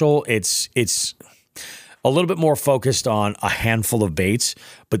artificial, it's a little bit more focused on a handful of baits.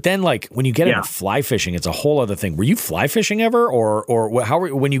 But then like when you get into fly fishing, it's a whole other thing. Were you fly fishing ever or how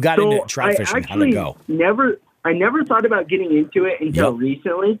when you got into trout fishing, how did it go? I never thought about getting into it until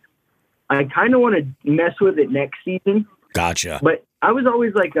recently. I kind of want to mess with it next season. Gotcha. But I was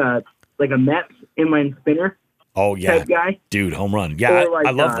always like a Mets inline spinner. Oh yeah, type guy. Dude, home run. Yeah, like,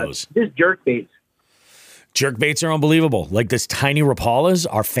 I love those. Just jerk baits. Jerk baits are unbelievable. Like this tiny Rapalas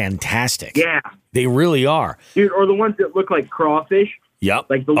are fantastic. Yeah, they really are, dude. Or the ones that look like crawfish. Yep,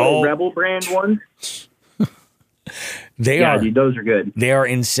 like the little Rebel brand ones. They are, dude, those are good. They are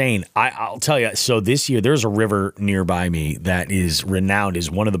insane. I'll tell you. So this year, there's a river nearby me that is renowned as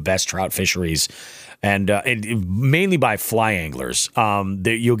one of the best trout fisheries, and mainly by fly anglers.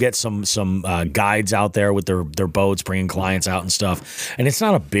 You'll get some guides out there with their boats, bringing clients out and stuff. And it's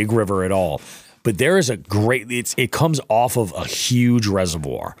not a big river at all, but there is a great. It comes off of a huge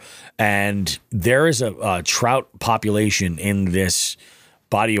reservoir, and there is a trout population in this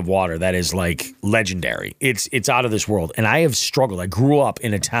body of water that is like legendary. It's out of this world. And I have struggled. I grew up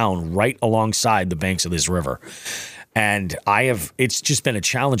in a town right alongside the banks of this river. And it's just been a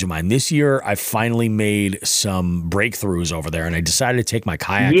challenge of mine. This year, I finally made some breakthroughs over there and I decided to take my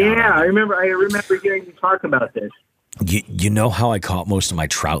kayak out. Yeah, I remember hearing you talk about this. You know how I caught most of my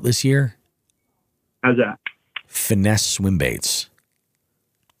trout this year? How's that? Finesse swim baits.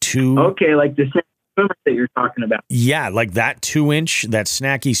 Okay, like the swimmer that you're talking about. Yeah, like that 2-inch, that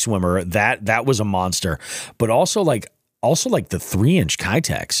snacky swimmer, that was a monster. But also like the 3-inch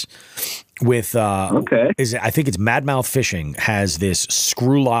Kitex with I think it's Madmouth Fishing has this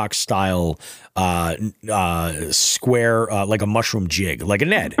screw lock style square like a mushroom jig, like a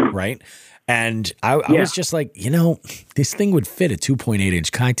Ned, right? And I was just like, you know, this thing would fit a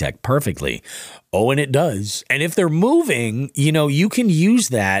 2.8-inch Kitex perfectly. Oh, and it does. And if they're moving, you know, you can use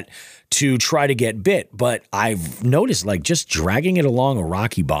that to try to get bit. But I've noticed like just dragging it along a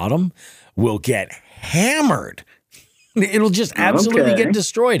rocky bottom will get hammered. It'll just absolutely get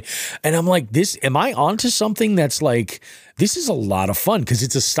destroyed. And I'm like, am I onto something that's like, this is a lot of fun because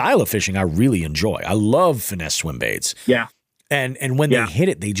it's a style of fishing I really enjoy. I love finesse swim baits. Yeah. And when they hit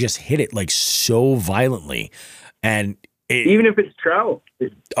it, they just hit it like so violently. And even if it's trout.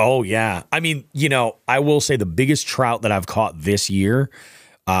 Oh, yeah. I mean, you know, I will say the biggest trout that I've caught this year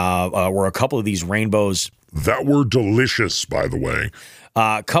were a couple of these rainbows. That were delicious, by the way.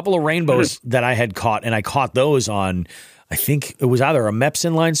 A couple of rainbows that I had caught, and I caught those on, I think it was either a Mepps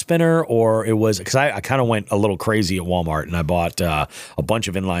inline spinner or it was, because I kind of went a little crazy at Walmart and I bought a bunch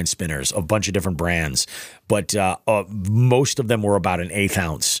of inline spinners, a bunch of different brands, but most of them were about an 1/8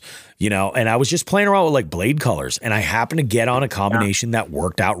 ounce, you know, and I was just playing around with like blade colors and I happened to get on a combination that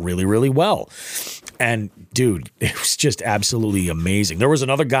worked out really, really well. And dude, it was just absolutely amazing. There was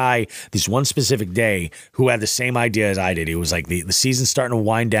another guy this one specific day who had the same idea as I did. He was like, the season's starting to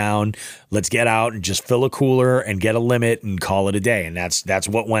wind down. Let's get out and just fill a cooler and get a limit and call it a day. And that's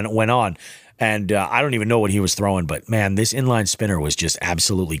what went on. And I don't even know what he was throwing, but man, this inline spinner was just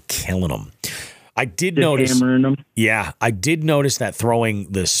absolutely killing him. I did notice, I did notice that throwing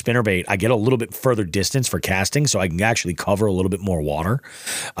the spinnerbait, I get a little bit further distance for casting, so I can actually cover a little bit more water.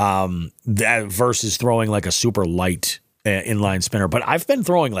 That versus throwing like a super light inline spinner. But I've been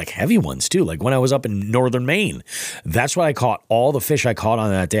throwing like heavy ones too. Like when I was up in northern Maine, that's what I caught. All the fish I caught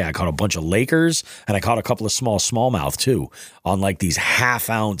on that day, I caught a bunch of Lakers and I caught a couple of smallmouth too on like these 1/2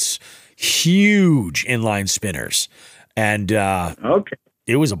 ounce huge inline spinners. And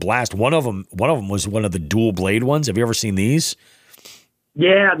it was a blast. One of them was one of the dual blade ones. Have you ever seen these?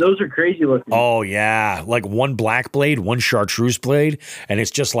 Yeah, those are crazy looking. Oh yeah, like one black blade, one chartreuse blade, and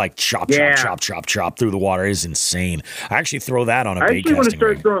it's just like chop through the water. It is insane. I actually throw that on a bait casting ring. I actually want to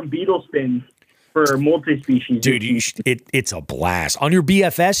start throwing beetle spins for multi-species. Dude, it's a blast. On your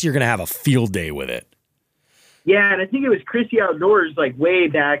BFS, you're gonna have a field day with it. Yeah, and I think it was Chrissy Outdoors, like way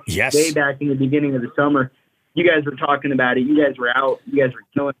back in the beginning of the summer. You guys were talking about it. You guys were out. You guys were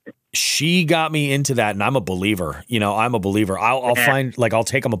killing it. She got me into that, and I'm a believer. You know, I'm a believer. I'll find, like, I'll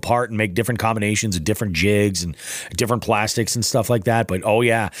take them apart and make different combinations of different jigs and different plastics and stuff like that. But, oh,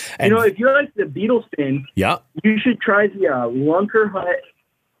 yeah. And, you know, if you like the beetle spin, you should try the Lunker Hut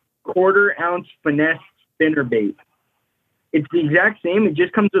 1/4 ounce finesse spinner bait. It's the exact same. It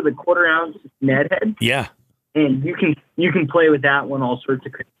just comes with a 1/4 ounce Ned head. Yeah. and you can play with that one all sorts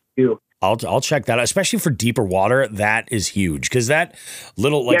of crazy too. I'll check that out, especially for deeper water. That is huge because that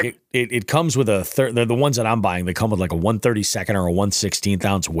little it comes with they're the ones that I'm buying. They come with like a 1/32 or a 1/16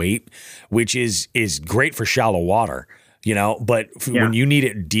 ounce weight, which is great for shallow water. But when you need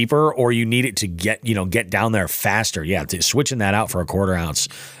it deeper or you need it to get down there faster, switching that out for a 1/4 ounce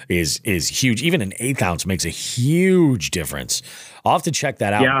is huge. Even an 1/8 ounce makes a huge difference. I'll have to check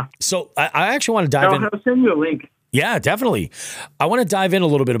that out. Yeah. So I actually want to dive in. I'll send you a link. Yeah, definitely. I want to dive in a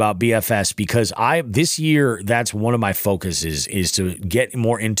little bit about BFS because this year, that's one of my focuses is to get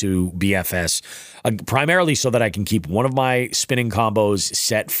more into BFS, primarily so that I can keep one of my spinning combos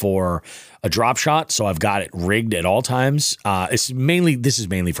set for a drop shot. So I've got it rigged at all times. This is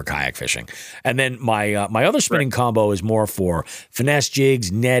mainly for kayak fishing. And then my other spinning combo is more for finesse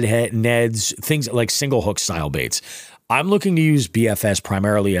jigs, neds, things like single hook style baits. I'm looking to use BFS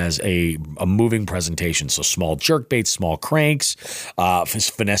primarily as a moving presentation. So small jerk baits, small cranks,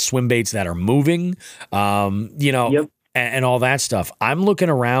 finesse swim baits that are moving, and all that stuff. I'm looking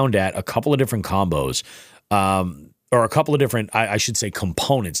around at a couple of different combos, or a couple of different, I should say,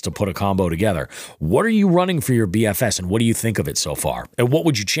 components to put a combo together. What are you running for your BFS, and what do you think of it so far? And what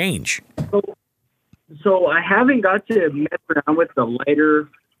would you change? So I haven't got to mess around with the lighter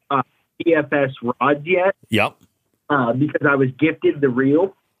BFS rods yet. Yep. Because I was gifted the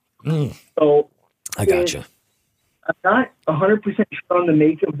reel. So I gotcha. I'm not 100% sure on the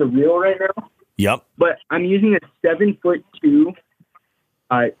make of the reel right now. Yep. But I'm using a 7'2",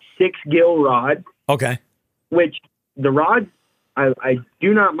 6-gill rod. Okay. Which the rods, I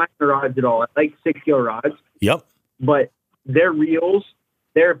do not mind the rods at all. I like 6-gill rods. Yep. But their reels,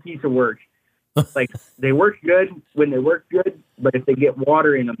 they're a piece of work. Like, they work good when they work good, but if they get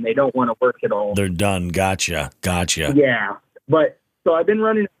water in them, they don't want to work at all. They're done. Gotcha. Yeah. But so I've been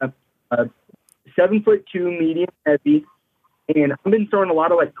running a 7'2" medium heavy, and I've been throwing a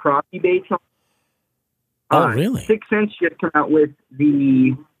lot of like crappie baits on. Oh, really? 6 Cents just come out with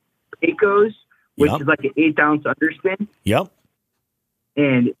the Pecos, which is like an 1/8 ounce underspin. Yep.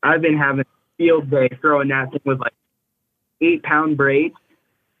 And I've been having a field day throwing that thing with like 8-pound braids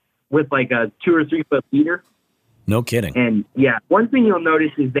with like a 2 or 3 foot leader. No kidding. And yeah, one thing you'll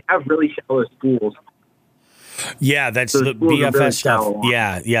notice is they have really shallow spools. Yeah, that's the BFS really stuff.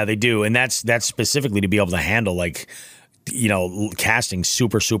 Yeah, they do. And that's specifically to be able to handle like, casting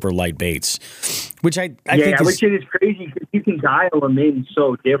super, super light baits, which I think which is crazy because you can dial them in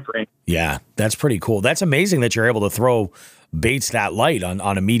so different. Yeah, that's pretty cool. That's amazing that you're able to throw baits that light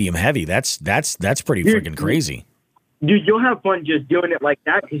on a medium heavy. That's pretty freaking crazy. Dude, you'll have fun just doing it like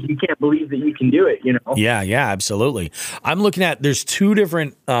that because you can't believe that you can do it, Yeah, absolutely. I'm looking at, there's 2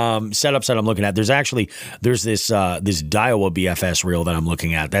 different setups that I'm looking at. There's this Daiwa BFS reel that I'm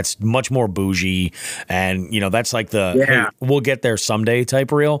looking at. That's much more bougie. And, that's like hey, we'll get there someday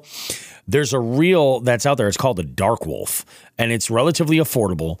type reel. There's a reel that's out there. It's called the Dark Wolf, and it's relatively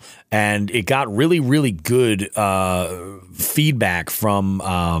affordable. And it got really, really good feedback from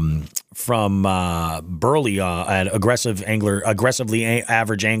Burley at Aggressively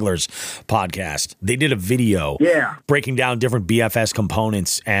Average Anglers podcast. They did a video breaking down different BFS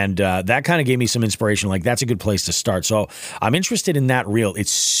components, and that kind of gave me some inspiration. Like, that's a good place to start. So I'm interested in that reel.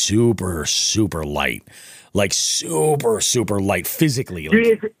 It's super, super light. Like super, super light physically.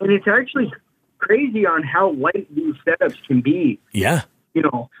 Dude, it's actually crazy on how light these setups can be. Yeah. You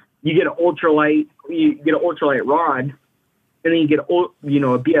get an ultralight rod, and then you get a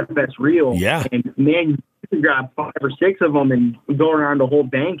BFS reel. Yeah. And man, you can grab 5 or 6 of them and go around the whole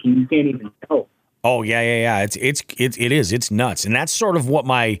bank, and you can't even tell. Oh yeah. It is. It's nuts, and that's sort of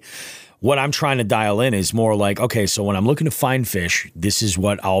what I'm trying to dial in is more like, okay, so when I'm looking to find fish, this is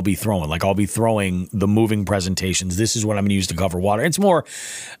what I'll be throwing. Like, I'll be throwing the moving presentations. This is what I'm going to use to cover water. It's more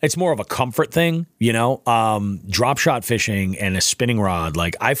of a comfort thing, drop shot fishing and a spinning rod.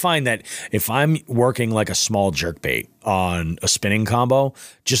 Like, I find that if I'm working like a small jerk bait on a spinning combo,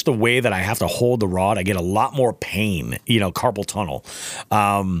 just the way that I have to hold the rod, I get a lot more pain, carpal tunnel.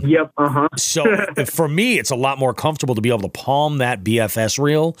 Yep. So for me, it's a lot more comfortable to be able to palm that BFS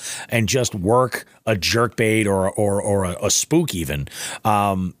reel and just work a jerk bait or a spook even,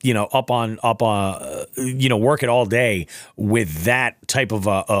 work it all day with that type of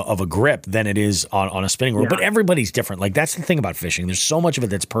a grip than it is on a spinning reel. Yeah. But everybody's different. Like, that's the thing about fishing. There's so much of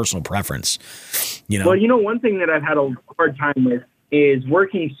it that's personal preference. Well, one thing that I've had a hard time with is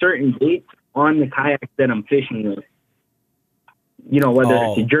working certain baits on the kayak that I'm fishing with. Whether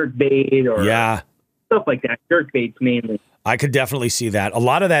it's a jerk bait or stuff like that. Jerk baits mainly. I could definitely see that. A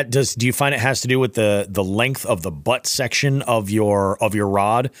lot of that do you find it has to do with the length of the butt section of your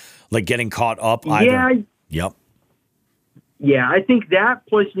rod, like getting caught up either? Yep. Yeah, I think that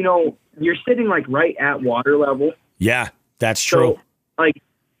plus, you're sitting like right at water level. Yeah, that's true. So, like,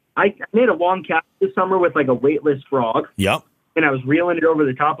 I made a long cast this summer with like a weightless frog. Yep. And I was reeling it over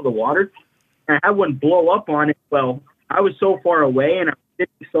the top of the water. And I had one blow up on it. Well, I was so far away and I was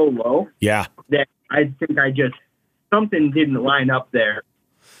sitting so low. Yeah. That I think something didn't line up there.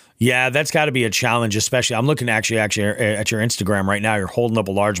 Yeah, that's got to be a challenge, especially. I'm looking actually at your Instagram right now. You're holding up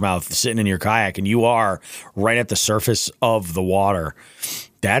a largemouth sitting in your kayak, and you are right at the surface of the water.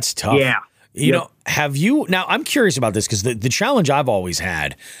 That's tough. Yeah. You know, have you now? I'm curious about this because the challenge I've always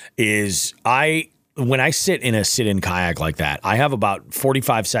had is when I sit in a sit-in kayak like that, I have about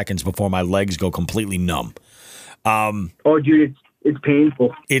 45 seconds before my legs go completely numb. Oh, dude, it's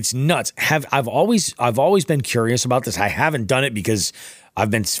painful. It's nuts. I've always been curious about this. I haven't done it because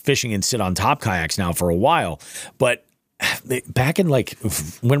I've been fishing and sit on top kayaks now for a while. But back in like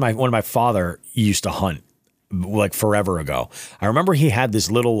when my father used to hunt, like forever ago, I remember he had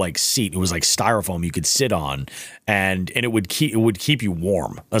this little like seat. It was like styrofoam you could sit on, and it would keep you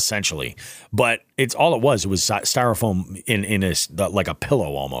warm essentially. But it's all it was styrofoam in a like a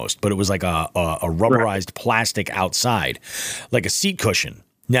pillow almost, but it was like a rubberized plastic outside, like a seat cushion.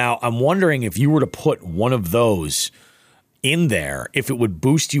 Now I'm wondering if you were to put one of those in there, if it would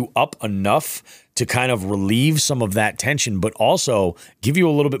boost you up enough to kind of relieve some of that tension, but also give you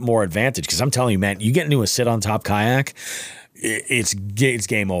a little bit more advantage. Because I'm telling you, man, you get into a sit-on-top kayak, it's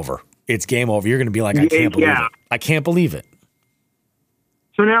game over. It's game over. You're going to be like, I can't believe it. I can't believe it.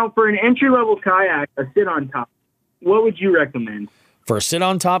 So now for an entry-level kayak, a sit-on-top, what would you recommend? For a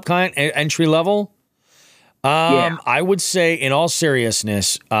sit-on-top kayak, entry-level? I would say, in all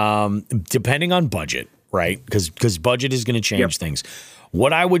seriousness, depending on budget, right? Because budget is going to change things.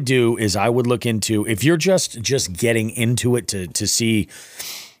 What I would do is I would look into, if you're just getting into it to see,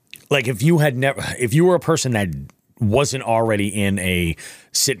 like if you were a person that wasn't already in a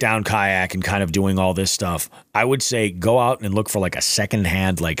sit down kayak and kind of doing all this stuff, I would say go out and look for like a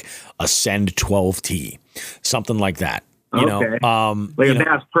secondhand, like a Send 12T, something like that. You know, like a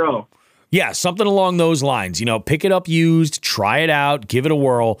Bass Pro. Yeah, something along those lines. You know, pick it up used, try it out, give it a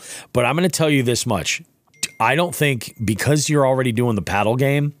whirl. But I'm going to tell you this much. I don't think, because you're already doing the paddle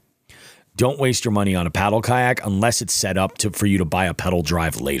game, don't waste your money on a paddle kayak unless it's set up for you to buy a pedal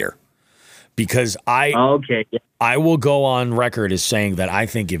drive later. Because I will go on record as saying that I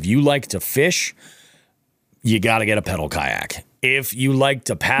think if you like to fish, you got to get a pedal kayak. If you like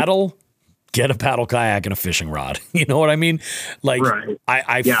to paddle, get a paddle kayak and a fishing rod. You know what I mean? Like,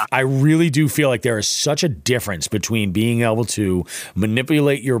 I really do feel like there is such a difference between being able to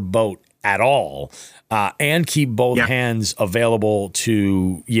manipulate your boat at all and keep both hands available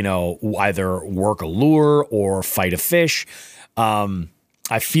to, you know, either work a lure or fight a fish.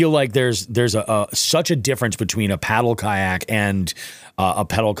 I feel like there's such a difference between a paddle kayak and a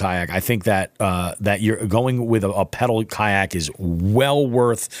pedal kayak. I think that that you're going with a pedal kayak is well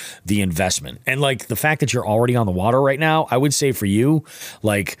worth the investment. And like the fact that you're already on the water right now, I would say for you,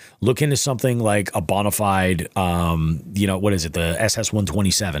 like look into something like a Bonafide, you know, what is it, the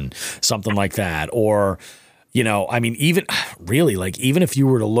SS-127, something like that, or. You know, I mean, even really, like, even if you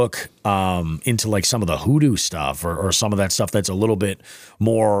were to look into like some of the hoodoo stuff or some of that stuff that's a little bit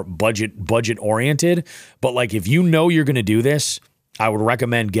more budget oriented, but like if you know you're going to do this, I would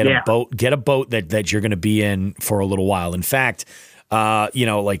recommend get a boat that you're going to be in for a little while. In fact, you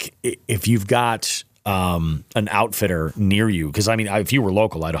know, like if you've got an outfitter near you, because I mean, if you were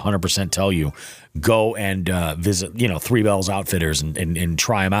local, I'd 100% tell you go and visit, you know, Three Bells Outfitters and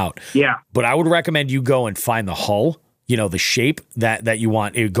try them out. Yeah. But I would recommend you go and find the hull, you know, the shape that you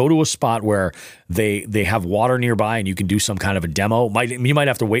want. Go to a spot where they have water nearby and you can do some kind of a demo. You might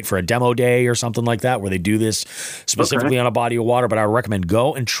have to wait for a demo day or something like that where they do this specifically on a body of water. But I would recommend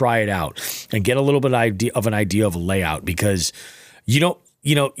go and try it out and get a little bit of an idea of a layout, because you know,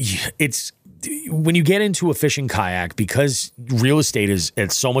 it's when you get into a fishing kayak, because real estate is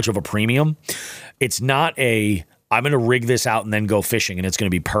at so much of a premium, it's not I'm going to rig this out and then go fishing and it's going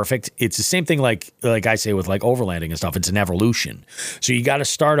to be perfect. It's the same thing like I say with like overlanding and stuff. It's an evolution. So you got to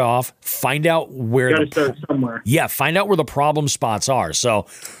start off, find out where start somewhere. Yeah, find out where the problem spots are. So,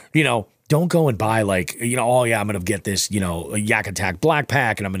 you know, don't go and buy like, you know, oh yeah, I'm going to get this, you know, a Yak Attack Black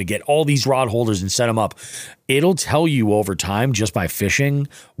Pack and I'm going to get all these rod holders and set them up. It'll tell you over time just by fishing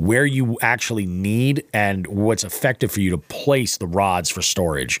where you actually need and what's effective for you to place the rods for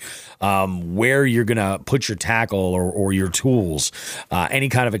storage, where you're going to put your tackle or your tools, any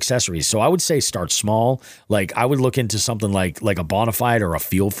kind of accessories. So I would say start small. Like I would look into something like a Bonafide or a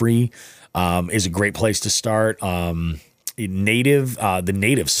Feel Free is a great place to start. The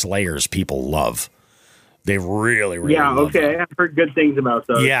native slayers people love. They really, really Yeah, love okay. them. I've heard good things about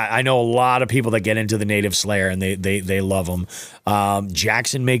those. Yeah, I know a lot of people that get into the Native Slayer, and they love them.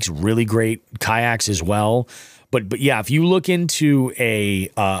 Jackson makes really great kayaks as well. But yeah, if you look into a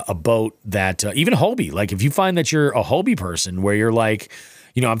boat that even Hobie, like if you find that you're a Hobie person where you're like,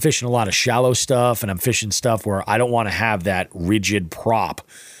 you know, I'm fishing a lot of shallow stuff and I'm fishing stuff where I don't want to have that rigid prop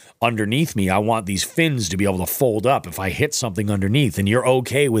underneath me. I want these fins to be able to fold up if I hit something underneath, and you're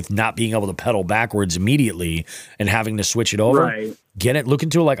okay with not being able to pedal backwards immediately and having to switch it over. Right. Get it. Look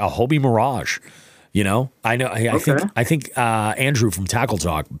into like a Hobie Mirage. You know, I know. I think Andrew from Tackle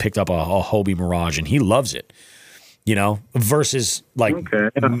Talk picked up a Hobie Mirage, and he loves it. You know, versus like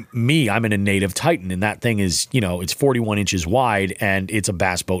me, I'm in a Native Titan, and that thing is, you know, it's 41 inches wide, and it's a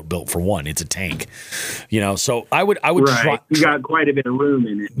bass boat built for one. It's a tank, you know. So I would try. You got quite a bit of room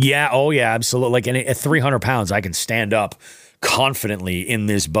in it. Yeah. Oh yeah, absolutely. Like at 300 pounds, I can stand up confidently in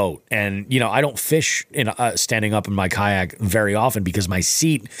this boat, and you know, I don't fish in standing up in my kayak very often because my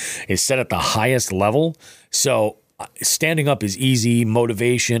seat is set at the highest level. So standing up is easy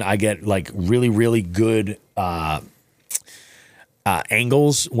motivation. I get like really, really good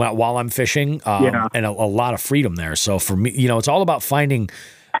angles while I'm fishing, and a lot of freedom there. So for me, you know, it's all about finding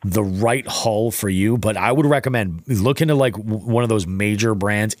the right hull for you. But I would recommend look into like one of those major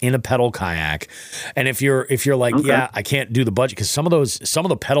brands in a pedal kayak. And if you're like, yeah, I can't do the budget, because some of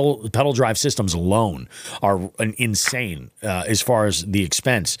the pedal drive systems alone are insane as far as the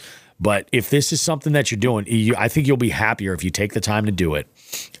expense. But if this is something that you're doing, I think you'll be happier if you take the time to do it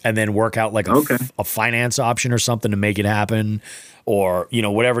and then work out like a finance option or something to make it happen, or, you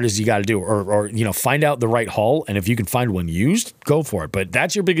know, whatever it is you got to do, or, you know, find out the right hull. And if you can find one used, go for it. But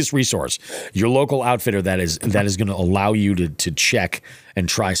that's your biggest resource, your local outfitter that is going to allow you to check and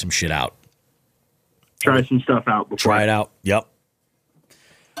try some shit out. Try some stuff out before. Try it out. Yep.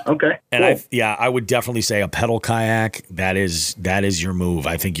 Okay. And cool. I would definitely say a pedal kayak, that is your move.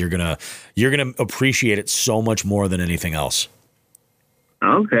 I think you're gonna appreciate it so much more than anything else.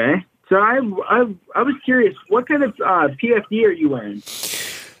 Okay. So I was curious, what kind of PFD are you wearing?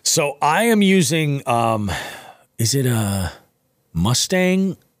 So I am using is it a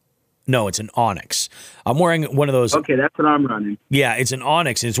Mustang? No, it's an Onyx. I'm wearing one of those. Okay, that's what I'm running. Yeah, it's an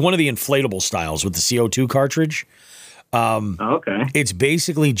Onyx. It's one of the inflatable styles with the CO2 cartridge. Okay. It's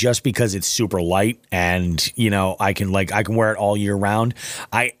basically just because it's super light, and you know, I can wear it all year round.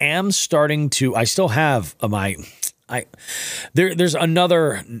 I am starting to. I still have there's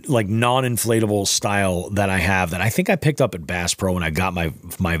another like non-inflatable style that I have that I think I picked up at Bass Pro when I got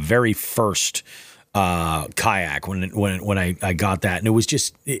my very first kayak when I got that, and it was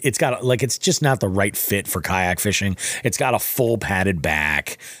just it's just not the right fit for kayak fishing. It's got a full padded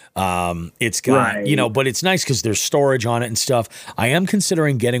back. It's got you know, but it's nice because there's storage on it and stuff. I am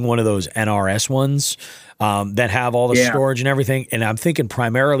considering getting one of those NRS ones that have all the storage and everything, and I'm thinking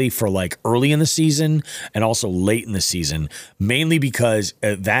primarily for like early in the season and also late in the season, mainly because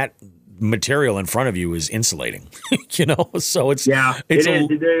that material in front of you is insulating, you know, so it's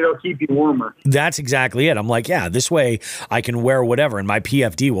it'll keep you warmer. That's exactly it. I'm like, yeah, this way I can wear whatever, and my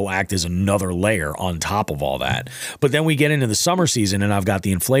PFD will act as another layer on top of all that. But then we get into the summer season, and I've got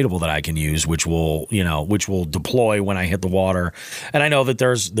the inflatable that I can use, which will deploy when I hit the water. And I know that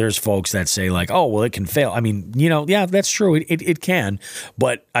there's folks that say like, oh, well, it can fail. I mean, you know, yeah, that's true. It can,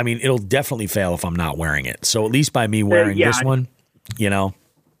 but I mean, it'll definitely fail if I'm not wearing it. So at least by me wearing this one, you know.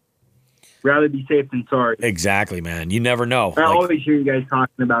 Rather be safe than sorry. Exactly, man. You never know. I always hear you guys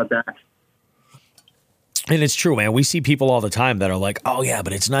talking about that. And it's true, man. We see people all the time that are like, oh, yeah,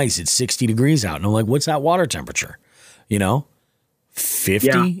 but it's nice. It's 60 degrees out. And I'm like, what's that water temperature? You know,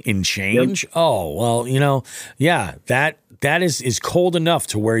 50 in change? Yep. Oh, well, you know, yeah, that is cold enough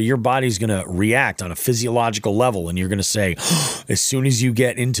to where your body's going to react on a physiological level. And you're going to say, as soon as you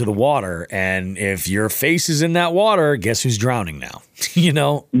get into the water, and if your face is in that water, guess who's drowning now? You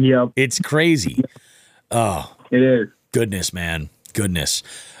know? Yep. It's crazy. Oh. It is. Goodness, man. Goodness.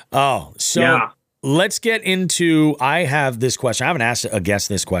 Oh, so let's get into, I have this question. I haven't asked a guest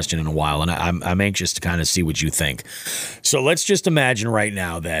this question in a while, and I'm anxious to kind of see what you think. So let's just imagine right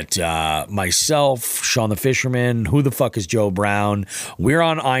now that myself, Sean the Fisherman, Who the Fuck is Joe Brown, we're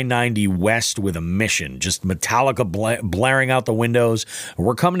on I-90 West with a mission, just Metallica blaring out the windows.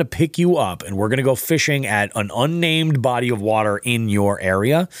 We're coming to pick you up, and we're going to go fishing at an unnamed body of water in your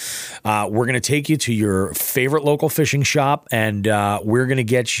area. We're going to take you to your favorite local fishing shop, and we're going to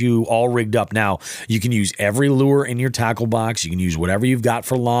get you all rigged up. Now, you can use every lure in your tackle box. You can use whatever you've got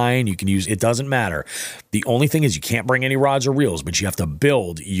for line. You can use, it doesn't matter. The only thing is you can't bring any rods or reels, but you have to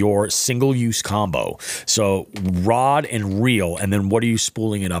build your single-use combo. So rod and reel, and then what are you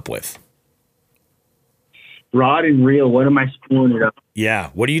spooling it up with? Rod and reel. What am I spooling it up?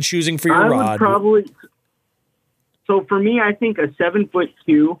 Yeah. What are you choosing for your I rod? would probably. So for me, I think a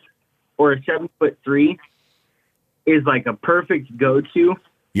 7'2" or a 7'3" is like a perfect go-to.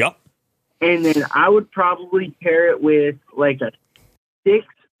 Yep. And then I would probably pair it with like a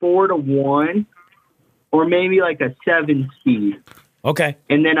 6-4-1 or maybe like a 7-speed. Okay.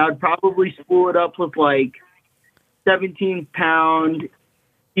 And then I'd probably spool it up with like 17-pound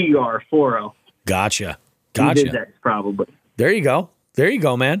TR 4.0. Gotcha. That's probably. There you go. There you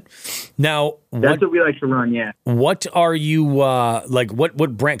go, man. Now, that's what we like to run, yeah. What are you, like, what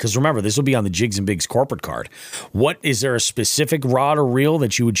brand? Because remember, this will be on the Jigs and Bigs corporate card. What, is there a specific rod or reel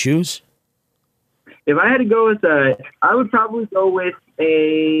that you would choose? If I had to go with I would probably go with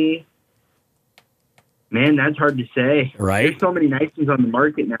a, man, that's hard to say. Right. There's so many nice ones on the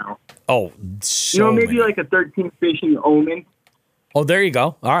market now. Oh, so maybe many. like a 13 fishing Omen. Oh, there you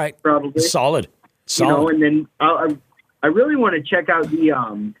go. All right. Probably. Solid. And then I really want to check out the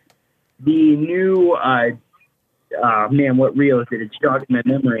new, man, what reel is it? It's jogging my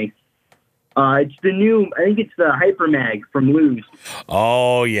memory. It's the new, I think it's the Hyper Mag from Lose.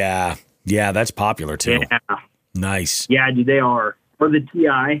 Oh, yeah. Yeah, that's popular too. Yeah. Nice. Yeah, dude, they are. Or the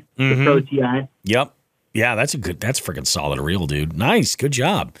TI, the Pro TI. Yep. Yeah, that's freaking solid reel, dude. Nice. Good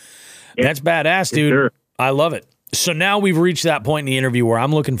job. Yeah. That's badass, dude. Sure. I love it. So now we've reached that point in the interview where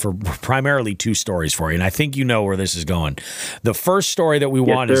I'm looking for primarily two stories for you, and I think you know where this is going. The first story that we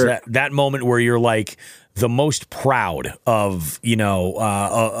want is that moment where you're like the most proud of, let's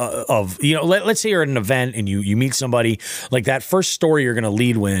say you're at an event and you meet somebody, like that first story you're going to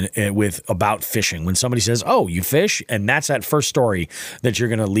lead with about fishing. When somebody says, "Oh, you fish?" and that's that first story that you're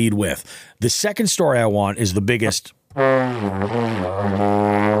going to lead with. The second story I want is the biggest.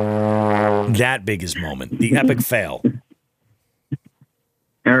 That biggest moment, the epic fail.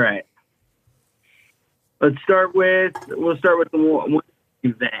 All right. We'll start with the one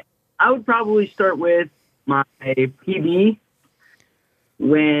event. I would probably start with my PB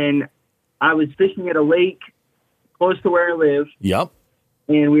when I was fishing at a lake close to where I live. Yep.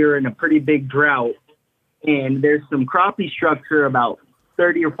 And we were in a pretty big drought. And there's some crappie structure about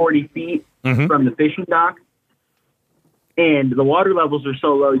 30 or 40 feet from the fishing dock. And the water levels are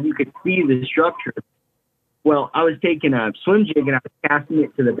so low, you could see the structure. Well, I was taking a swim jig and I was casting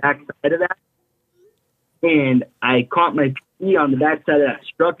it to the back side of that. And I caught my PE on the back side of that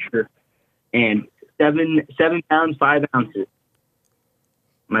structure. And 7 pounds, 5 ounces.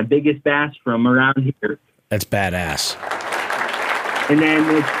 My biggest bass from around here. That's badass. And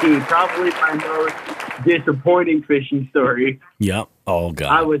then let's see, probably my most disappointing fishing story. Yep. Oh, God.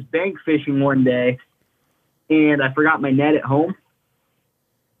 I was bank fishing one day. And I forgot my net at home.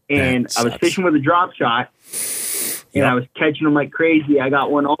 And I was fishing with a drop shot. And I was catching them like crazy. I got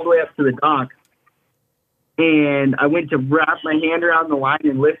one all the way up to the dock. And I went to wrap my hand around the line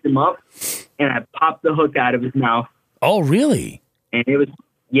and lift him up. And I popped the hook out of his mouth. Oh, really? And it was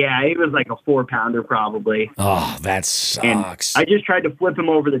like a 4-pounder probably. Oh, that sucks. And I just tried to flip him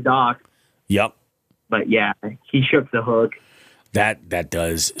over the dock. Yep. But yeah, he shook the hook. That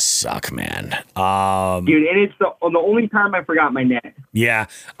does suck, man. Dude, and it's the only time I forgot my net. Yeah,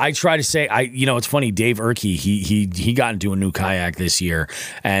 I try to say, it's funny. Dave Erkey, he got into a new kayak this year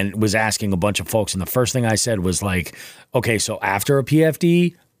and was asking a bunch of folks, and the first thing I said was like, okay, so after a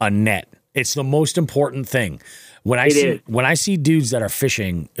PFD, a net. It's the most important thing. When I see dudes that are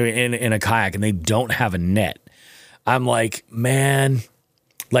fishing in a kayak and they don't have a net, I'm like, man.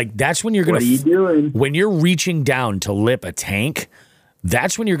 Like, that's when you're going to... What are you doing? When you're reaching down to lip a tank,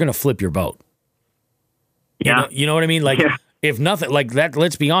 that's when you're going to flip your boat. Yeah. You know what I mean? Like, if nothing... Like, that.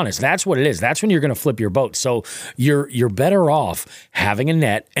 Let's be honest. That's what it is. That's when you're going to flip your boat. So, you're better off having a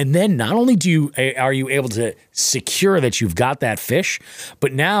net. And then not only are you able to secure that you've got that fish,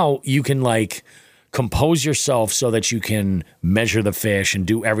 but now you can, like... compose yourself so that you can measure the fish and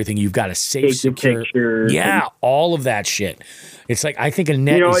do everything. You've got a safe, secure... Yeah, all of that shit. It's like, I think a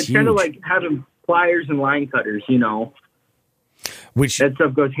net is it's kind of like having pliers and line cutters, Which that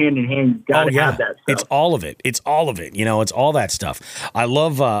stuff goes hand in hand. You gotta have that stuff. It's all of it. It's all of it. It's all that stuff. I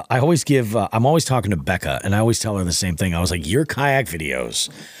love, I always give, I'm always talking to Becca and I always tell her the same thing. I was like, your kayak videos,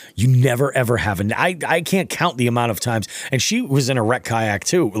 you never ever have I can't count the amount of times. And she was in a wreck kayak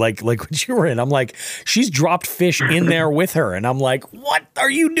too. Like when you were in, I'm like, she's dropped fish in there with her. And I'm like, what are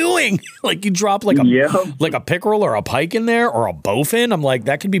you doing? Like you drop like a pickerel or a pike in there or a bowfin. I'm like,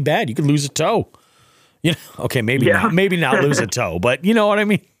 that could be bad. You could lose a toe. Okay, maybe not lose a toe, but you know what I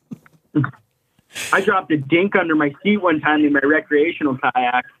mean? I dropped a dink under my seat one time in my recreational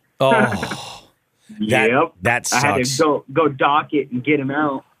kayak. Oh, that sucks. I had to go dock it and get him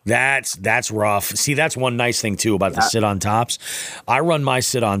out. That's rough. See, that's one nice thing too about the sit on tops. I run my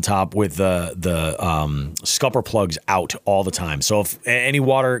sit on top with the scupper plugs out all the time. So if any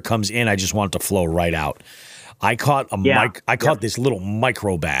water comes in, I just want it to flow right out. I caught caught this little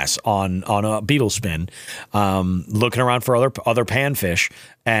micro bass on a beetle spin, looking around for other panfish,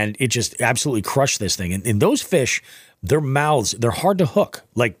 and it just absolutely crushed this thing. And those fish, their mouths, they're hard to hook.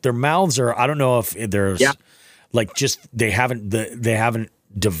 Like their mouths are, I don't know if there's like just they haven't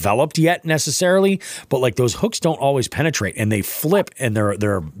developed yet necessarily, but like those hooks don't always penetrate, and they flip, and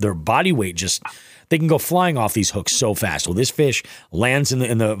their body weight just, they can go flying off these hooks so fast. Well, this fish lands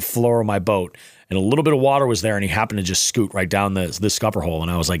in the floor of my boat, and a little bit of water was there, and he happened to just scoot right down the scupper hole, and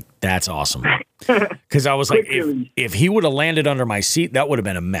I was like, that's awesome. Because I was like, if he would have landed under my seat, that would have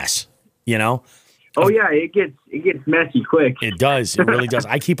been a mess, you know? Oh yeah, it gets messy quick. It does. It really does.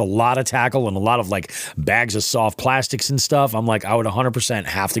 I keep a lot of tackle and a lot of like bags of soft plastics and stuff. I'm like, I would 100%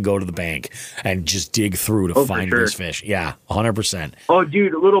 have to go to the bank and just dig through to find this fish. Yeah, 100%. Oh,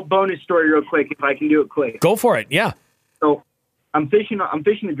 dude, a little bonus story real quick, if I can do it quick. Go for it. Yeah. So I'm fishing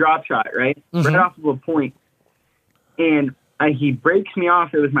a drop shot, right? Right off of a point. And he breaks me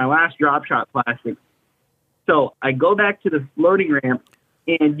off. It was my last drop shot plastic. So I go back to the loading ramp,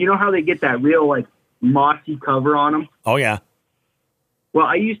 and you know how they get that real like mossy cover on them? Oh yeah. Well,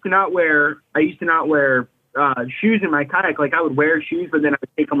 I used to not wear shoes in my kayak. Like I would wear shoes, but then I would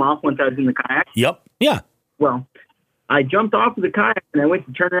take them off once I was in the kayak. Yep. Yeah. Well, I jumped off of the kayak and I went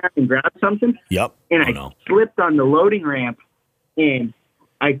to turn around and grab something. Yep. And I slipped on the loading ramp, and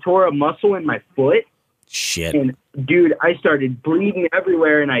I tore a muscle in my foot. Shit. And dude, I started bleeding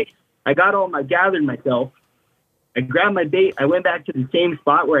everywhere, and I gathered myself. I grabbed my bait. I went back to the same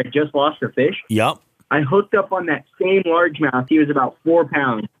spot where I just lost the fish. Yep. I hooked up on that same largemouth. He was about 4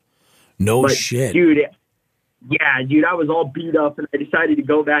 pounds. No shit. Dude, I was all beat up, and I decided to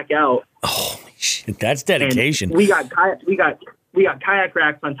go back out. Holy shit. That's dedication. And we got kayak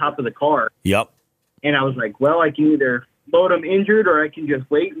racks on top of the car. Yep. And I was like, well, I can either load them injured, or I can just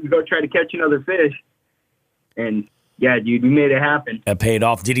wait and go try to catch another fish. And yeah, dude, we made it happen. That paid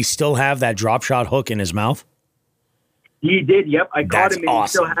off. Did he still have that drop shot hook in his mouth? He did, yep. I caught him, and awesome.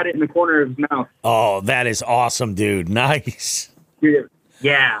 He still had it in the corner of his mouth. Oh, that is awesome, dude. Nice. Dude,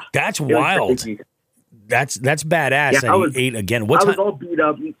 yeah. That's wild. That's badass. Yeah, and he ate again. I was all beat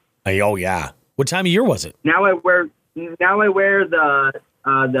up. Oh, yeah. What time of year was it? Now I wear the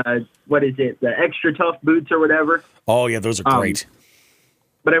what is it? The extra tough boots or whatever. Oh, yeah, those are great.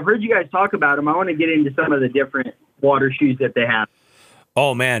 But I've heard you guys talk about them. I want to get into some of the different water shoes that they have.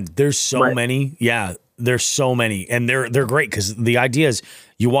 Oh, man, there's so many. Yeah. There's so many, and they're great because the idea is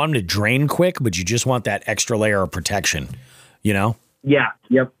you want them to drain quick, but you just want that extra layer of protection, you know? Yeah.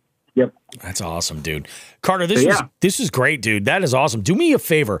 Yep. That's awesome, dude. Carter, this is great, dude. That is awesome. Do me a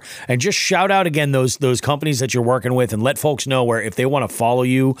favor and just shout out again those companies that you're working with, and let folks know where if they want to follow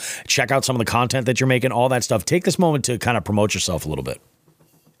you, check out some of the content that you're making, all that stuff. Take this moment to kind of promote yourself a little bit.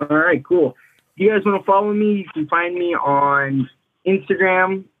 All right, cool. If you guys want to follow me, you can find me on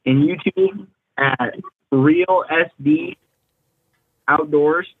Instagram and YouTube at Real SD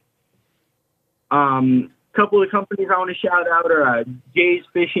Outdoors. Couple of companies I want to shout out are Jay's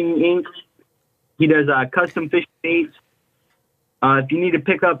Fishing Inc. He does custom fishing baits. If you need to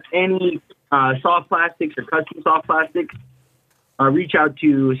pick up any soft plastics or custom soft plastics, reach out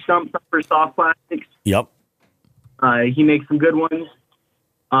to Stump Thumper Soft Plastics. Yep. He makes some good ones.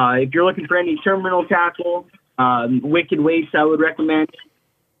 If you're looking for any terminal tackle, Wicked Weights I would recommend.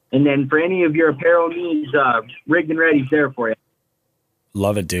 And then for any of your apparel needs, Rigged and Ready's there for you.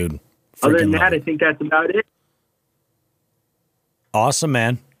 Love it, dude. Other than that, I think that's about it. Awesome,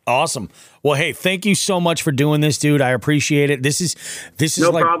 man. Awesome. Well, hey, thank you so much for doing this, dude. I appreciate it. This is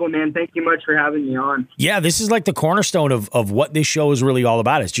no problem, man. Thank you much for having me on. Yeah, this is like the cornerstone of what this show is really all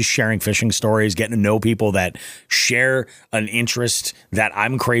about. It's just sharing fishing stories, getting to know people that share an interest that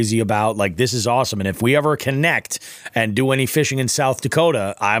I'm crazy about. Like, this is awesome. And if we ever connect and do any fishing in South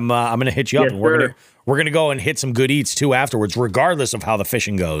Dakota, I'm going to hit you up, and we're gonna go and hit some good eats too afterwards, regardless of how the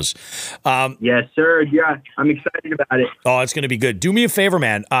fishing goes. Yes, sir. Yeah, I'm excited about it. Oh, it's gonna be good. Do me a favor,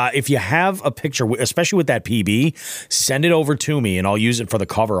 man. If you have a picture, especially with that PB, send it over to me, and I'll use it for the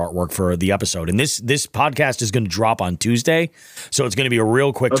cover artwork for the episode. And this podcast is gonna drop on Tuesday, so it's gonna be a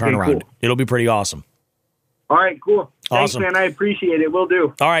real quick turnaround. Cool. It'll be pretty awesome. All right, cool. Thanks, awesome, man. I appreciate it. Will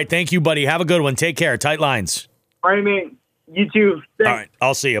do. All right, thank you, buddy. Have a good one. Take care. Tight lines. All right, man. You too. Thanks. All right,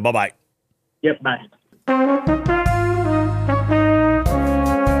 I'll see you. Bye-bye. Yep, bye.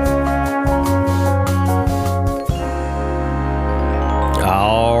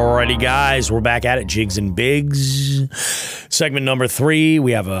 All Alrighty, guys, we're back at it. Jigs and Bigs, segment number 3.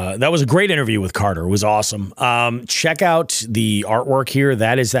 We have that was a great interview with Carter. It was awesome. Check out the artwork here.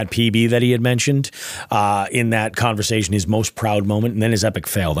 That is that PB that he had mentioned in that conversation. His most proud moment, and then his epic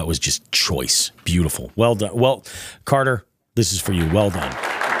fail. That was just choice. Beautiful. Well done. Well, Carter, this is for you. Well done.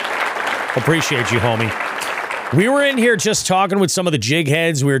 Appreciate you, homie. We were in here just talking with some of the jig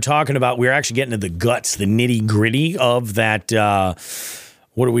heads. We were actually getting to the guts, the nitty gritty of that.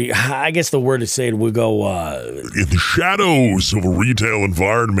 I guess the word to say it would go. In the shadows of a retail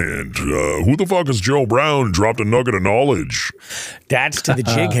environment, who the fuck is Joe Brown? Dropped a nugget of knowledge. That's to the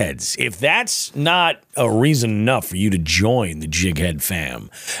jig heads. If that's not a reason enough for you to join the jig head fam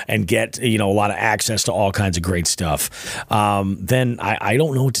and get a lot of access to all kinds of great stuff, then I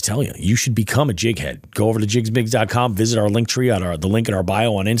don't know what to tell you. You should become a jig head. Go over to jigsbigs.com, visit our link tree on the link in our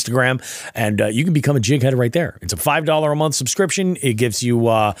bio on Instagram, and you can become a jig head right there. It's a $5 a month subscription. It gives you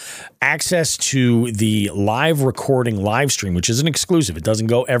access to the live recording live stream, which is an exclusive. It doesn't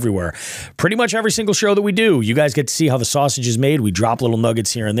go everywhere. Pretty much every single show that we do, you guys get to see how the sausage is made. We drop little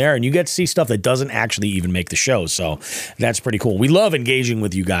nuggets here and there, and you get to see stuff that doesn't actually even make the show. So that's pretty cool. We love engaging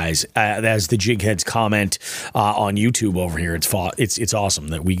with you guys as the jig heads comment on YouTube over here. It's awesome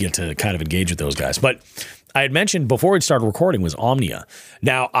that we get to kind of engage with those guys. But I had mentioned before we started recording was Omnia.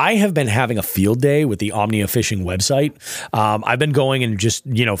 Now, I have been having a field day with the Omnia fishing website. I've been going and just,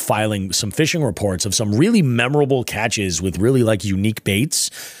 filing some fishing reports of some really memorable catches with really unique baits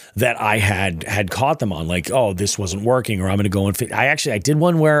that I had caught them on. Like, oh, this wasn't working, or I'm going to go and fish. I did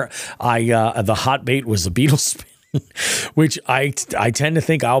one where the hot bait was the beetle spin. Which I tend to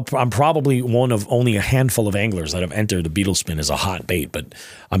think I'm probably one of only a handful of anglers that have entered the beetle spin as a hot bait. But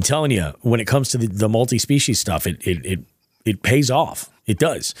I'm telling you, when it comes to the multi-species stuff, it pays off. It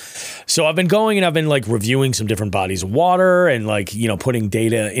does. So I've been going and I've been reviewing some different bodies of water and putting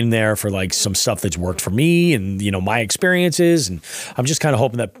data in there for some stuff that's worked for me and my experiences, and I'm just kind of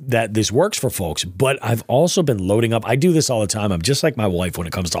hoping that this works for folks. But I've also been loading up. I do this all the time. I'm just like my wife when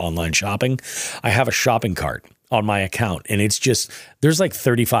it comes to online shopping. I have a shopping cart on my account, and it's just, there's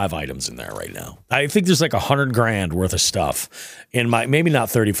 35 items in there right now. I think there's $100,000 worth of stuff in maybe not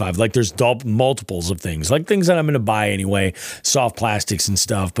 35, there's multiples of things, things that I'm going to buy anyway, soft plastics and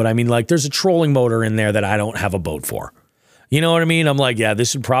stuff. But I mean, there's a trolling motor in there that I don't have a boat for. You know what I mean? I'm yeah,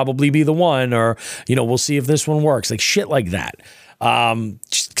 this would probably be the one, or, we'll see if this one works, shit like that.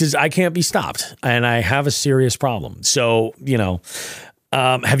 Because I can't be stopped, and I have a serious problem. So,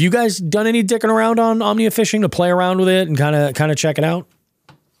 have you guys done any dicking around on Omnia Fishing to play around with it and kind of check it out?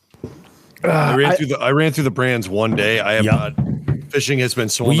 I ran through the brands one day. I have not. Fishing has been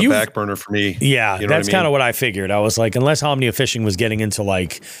so on the back burner for me. Yeah, that's kind of what I figured. I was unless Omnia Fishing was getting into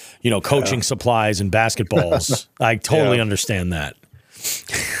coaching supplies and basketballs, I totally understand that.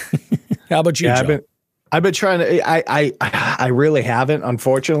 How about you, Joe? I've been trying to. I really haven't,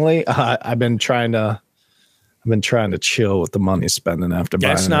 unfortunately. I've been trying to chill with the money spending after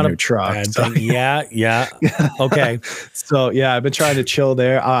buying a new truck. Yeah. Okay. So yeah, I've been trying to chill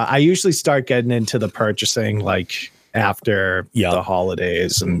there. I usually start getting into the purchasing after the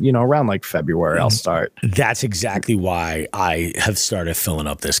holidays, and around February I'll start. That's exactly why I have started filling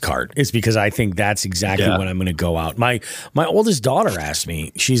up this cart. It's because I think that's exactly when I'm going to go out. My oldest daughter asked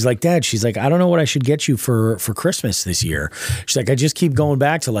me, she's like, Dad, I don't know what I should get you for Christmas this year. She's like, I just keep going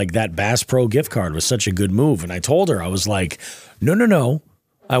back to that Bass Pro gift card was such a good move. And I told her, I was like, no.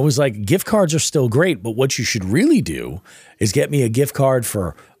 I was like, gift cards are still great, but what you should really do is get me a gift card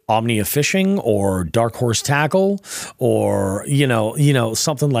for Omnia Fishing or Dark Horse Tackle or,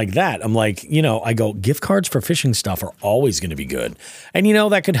 something like that. I'm like, I go, gift cards for fishing stuff are always going to be good. And,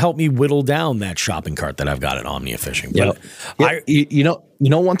 that could help me whittle down that shopping cart that I've got at Omnia Fishing. But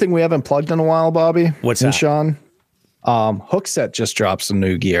one thing we haven't plugged in a while, Bobby? What's that? Sean? Hookset just dropped some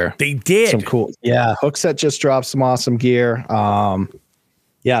new gear. They did. Some cool. Yeah. Hookset just dropped some awesome gear.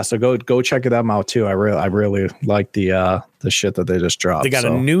 So go check them out too. I really like the shit that they just dropped. They got a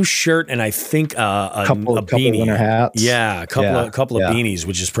new shirt and I think a couple beanie. Winter hats. Yeah, a couple of beanies,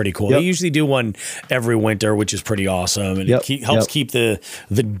 which is pretty cool. They usually do one every winter, which is pretty awesome, and it helps keep the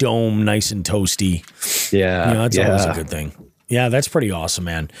dome nice and toasty. Yeah, that's always a good thing. Yeah, that's pretty awesome,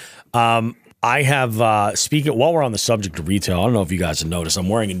 man. I have while we're on the subject of retail, I don't know if you guys have noticed, I'm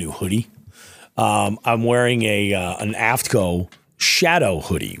wearing a new hoodie. I'm wearing an Aftco Shadow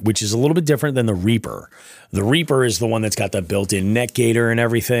hoodie, which is a little bit different than the Reaper. The Reaper is the one that's got that built-in neck gaiter and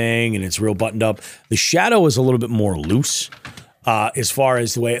everything, and it's real buttoned up. The Shadow is a little bit more loose. As far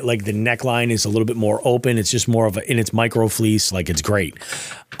as the way, like the neckline is a little bit more open. It's just more of and it's micro fleece. Like it's great.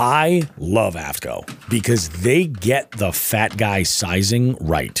 I love AFTCO because they get the fat guy sizing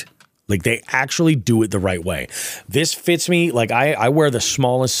right. Like they actually do it the right way. This fits me. Like I wear the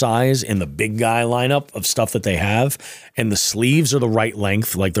smallest size in the big guy lineup of stuff that they have. And the sleeves are the right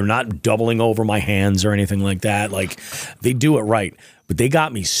length. Like they're not doubling over my hands or anything like that. Like they do it right. But they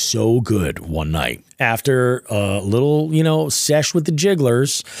got me so good one night. After a little, sesh with the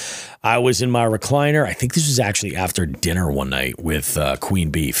jigglers, I was in my recliner. I think this was actually after dinner one night with Queen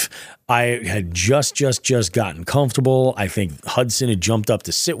Beef. I had just gotten comfortable. I think Hudson had jumped up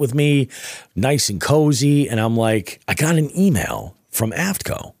to sit with me, nice and cozy. And I'm like, I got an email from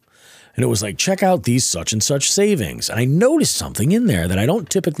AFTCO. And it was like, check out these such and such savings. And I noticed something in there that I don't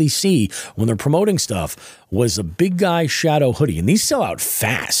typically see when they're promoting stuff was a big guy shadow hoodie. And these sell out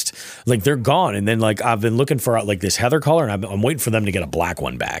fast. Like they're gone. And then like I've been looking for like this heather color and I'm waiting for them to get a black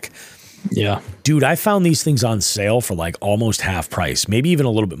one back. Yeah. Dude, I found these things on sale for like almost half price, maybe even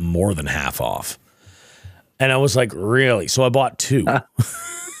a little bit more than half off. And I was like, really? So I bought two.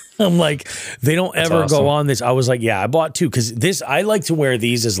 I'm like, they don't ever go on this. I was like, yeah, I bought two because I like to wear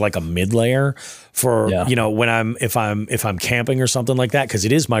these as like a mid layer for when if I'm camping or something like that because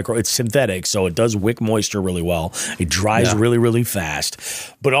it is it's synthetic, so it does wick moisture really well. It dries really, really fast,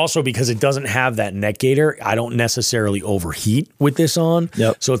 but also because it doesn't have that neck gaiter, I don't necessarily overheat with this on.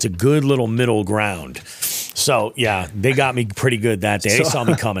 Yep. So it's a good little middle ground. So yeah, they got me pretty good that day. They saw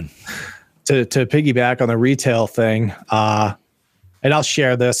me coming. To piggyback on the retail thing, and I'll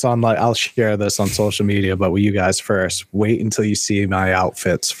share this on social media, but with you guys first, wait until you see my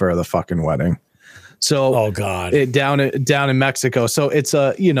outfits for the fucking wedding. So, oh God, down in Mexico. So it's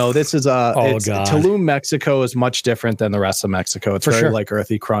Tulum, Mexico is much different than the rest of Mexico. It's very like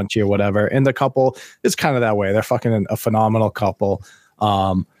earthy, crunchy or whatever. And the couple is kind of that way. They're fucking a phenomenal couple.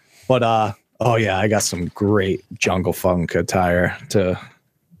 Oh yeah, I got some great jungle funk attire to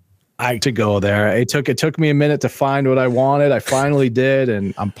go there. It took me a minute to find what I wanted. I finally did,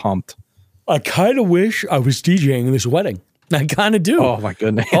 and I'm pumped. I kind of wish I was DJing this wedding. I kind of do. Oh my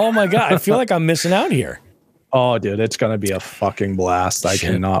goodness. Oh my God. I feel like I'm missing out here. Oh, dude, it's gonna be a fucking blast. I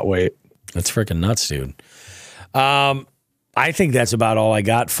cannot wait. That's freaking nuts, dude. I think that's about all I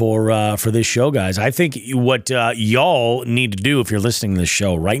got for this show, guys. I think what y'all need to do if you're listening to this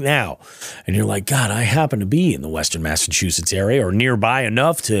show right now and you're like, God, I happen to be in the Western Massachusetts area or nearby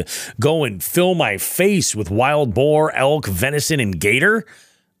enough to go and fill my face with wild boar, elk, venison, and gator.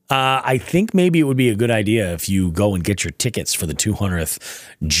 I think maybe it would be a good idea if you go and get your tickets for the 200th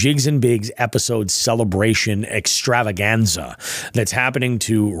Jigs and Bigs episode celebration extravaganza that's happening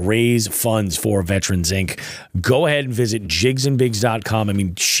to raise funds for Veterans Inc. Go ahead and visit jigsandbigs.com. I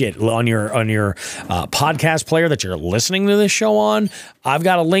mean, shit, on your podcast player that you're listening to this show on, I've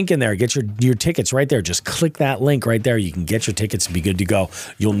got a link in there. Get your tickets right there. Just click that link right there. You can get your tickets and be good to go.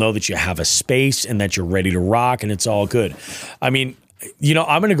 You'll know that you have a space and that you're ready to rock, and it's all good. I mean,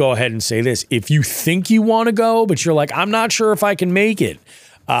 I'm going to go ahead and say this. If you think you want to go, but you're like, I'm not sure if I can make it,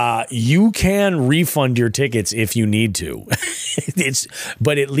 you can refund your tickets if you need to.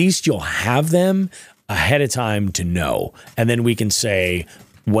 But at least you'll have them ahead of time to know. And then we can say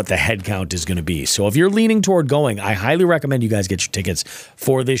what the head count is going to be. So if you're leaning toward going, I highly recommend you guys get your tickets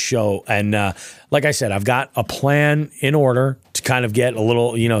for this show. And like I said, I've got a plan in order to kind of get a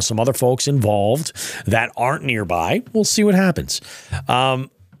little, some other folks involved that aren't nearby. We'll see what happens.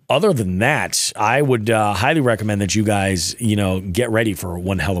 Other than that, I would highly recommend that you guys, get ready for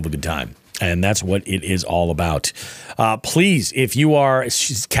one hell of a good time. And that's what it is all about. Please, if you are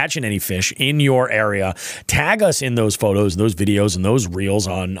catching any fish in your area, tag us in those photos, those videos, and those reels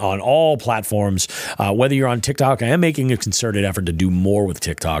on all platforms. Whether you're on TikTok, I am making a concerted effort to do more with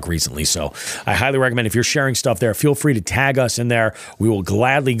TikTok recently. So I highly recommend if you're sharing stuff there, feel free to tag us in there. We will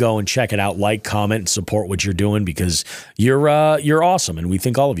gladly go and check it out, like, comment, and support what you're doing because you're awesome. And we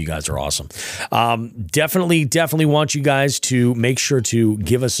think all of you guys are awesome. Definitely want you guys to make sure to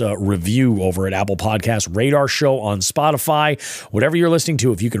give us a review over at Apple Podcasts. Rate our show on Spotify. Whatever you're listening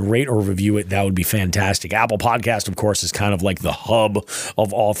to, if you can rate or review it, that would be fantastic. Apple Podcast, of course, is kind of like the hub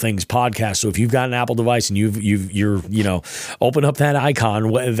of all things podcast. So if you've got an Apple device and you're open up that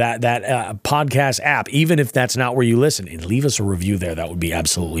icon, that podcast app, even if that's not where you listen, and leave us a review there. That would be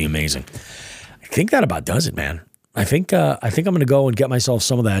absolutely amazing. I think that about does it, man. I think I'm going to go and get myself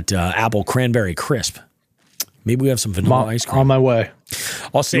some of that apple cranberry crisp. Maybe we have some vanilla ice cream. On my way.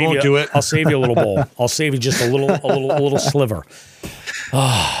 I'll save you. Do it. I'll save you a little bowl. I'll save you just a little sliver.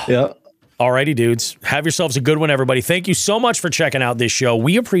 Yeah. Alrighty, dudes. Have yourselves a good one, everybody. Thank you so much for checking out this show.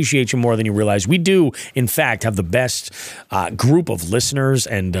 We appreciate you more than you realize. We do, in fact, have the best group of listeners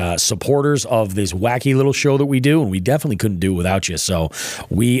and supporters of this wacky little show that we do, and we definitely couldn't do it without you. So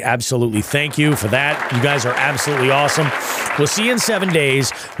we absolutely thank you for that. You guys are absolutely awesome. We'll see you in 7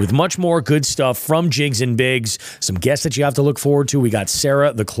 days with much more good stuff from Jigs and Bigs. Some guests that you have to look forward to. We got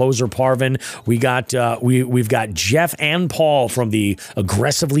Sarah, the closer Parvin. We got we've got Jeff and Paul from the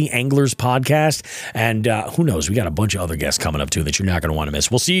Aggressively Anglers podcast. And who knows? We got a bunch of other guests coming up too that you're not going to want to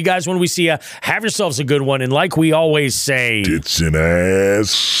miss. We'll see you guys when we see you. Have yourselves a good one. And like we always say, tits and ass,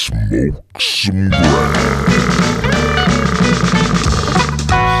 smoke some grass.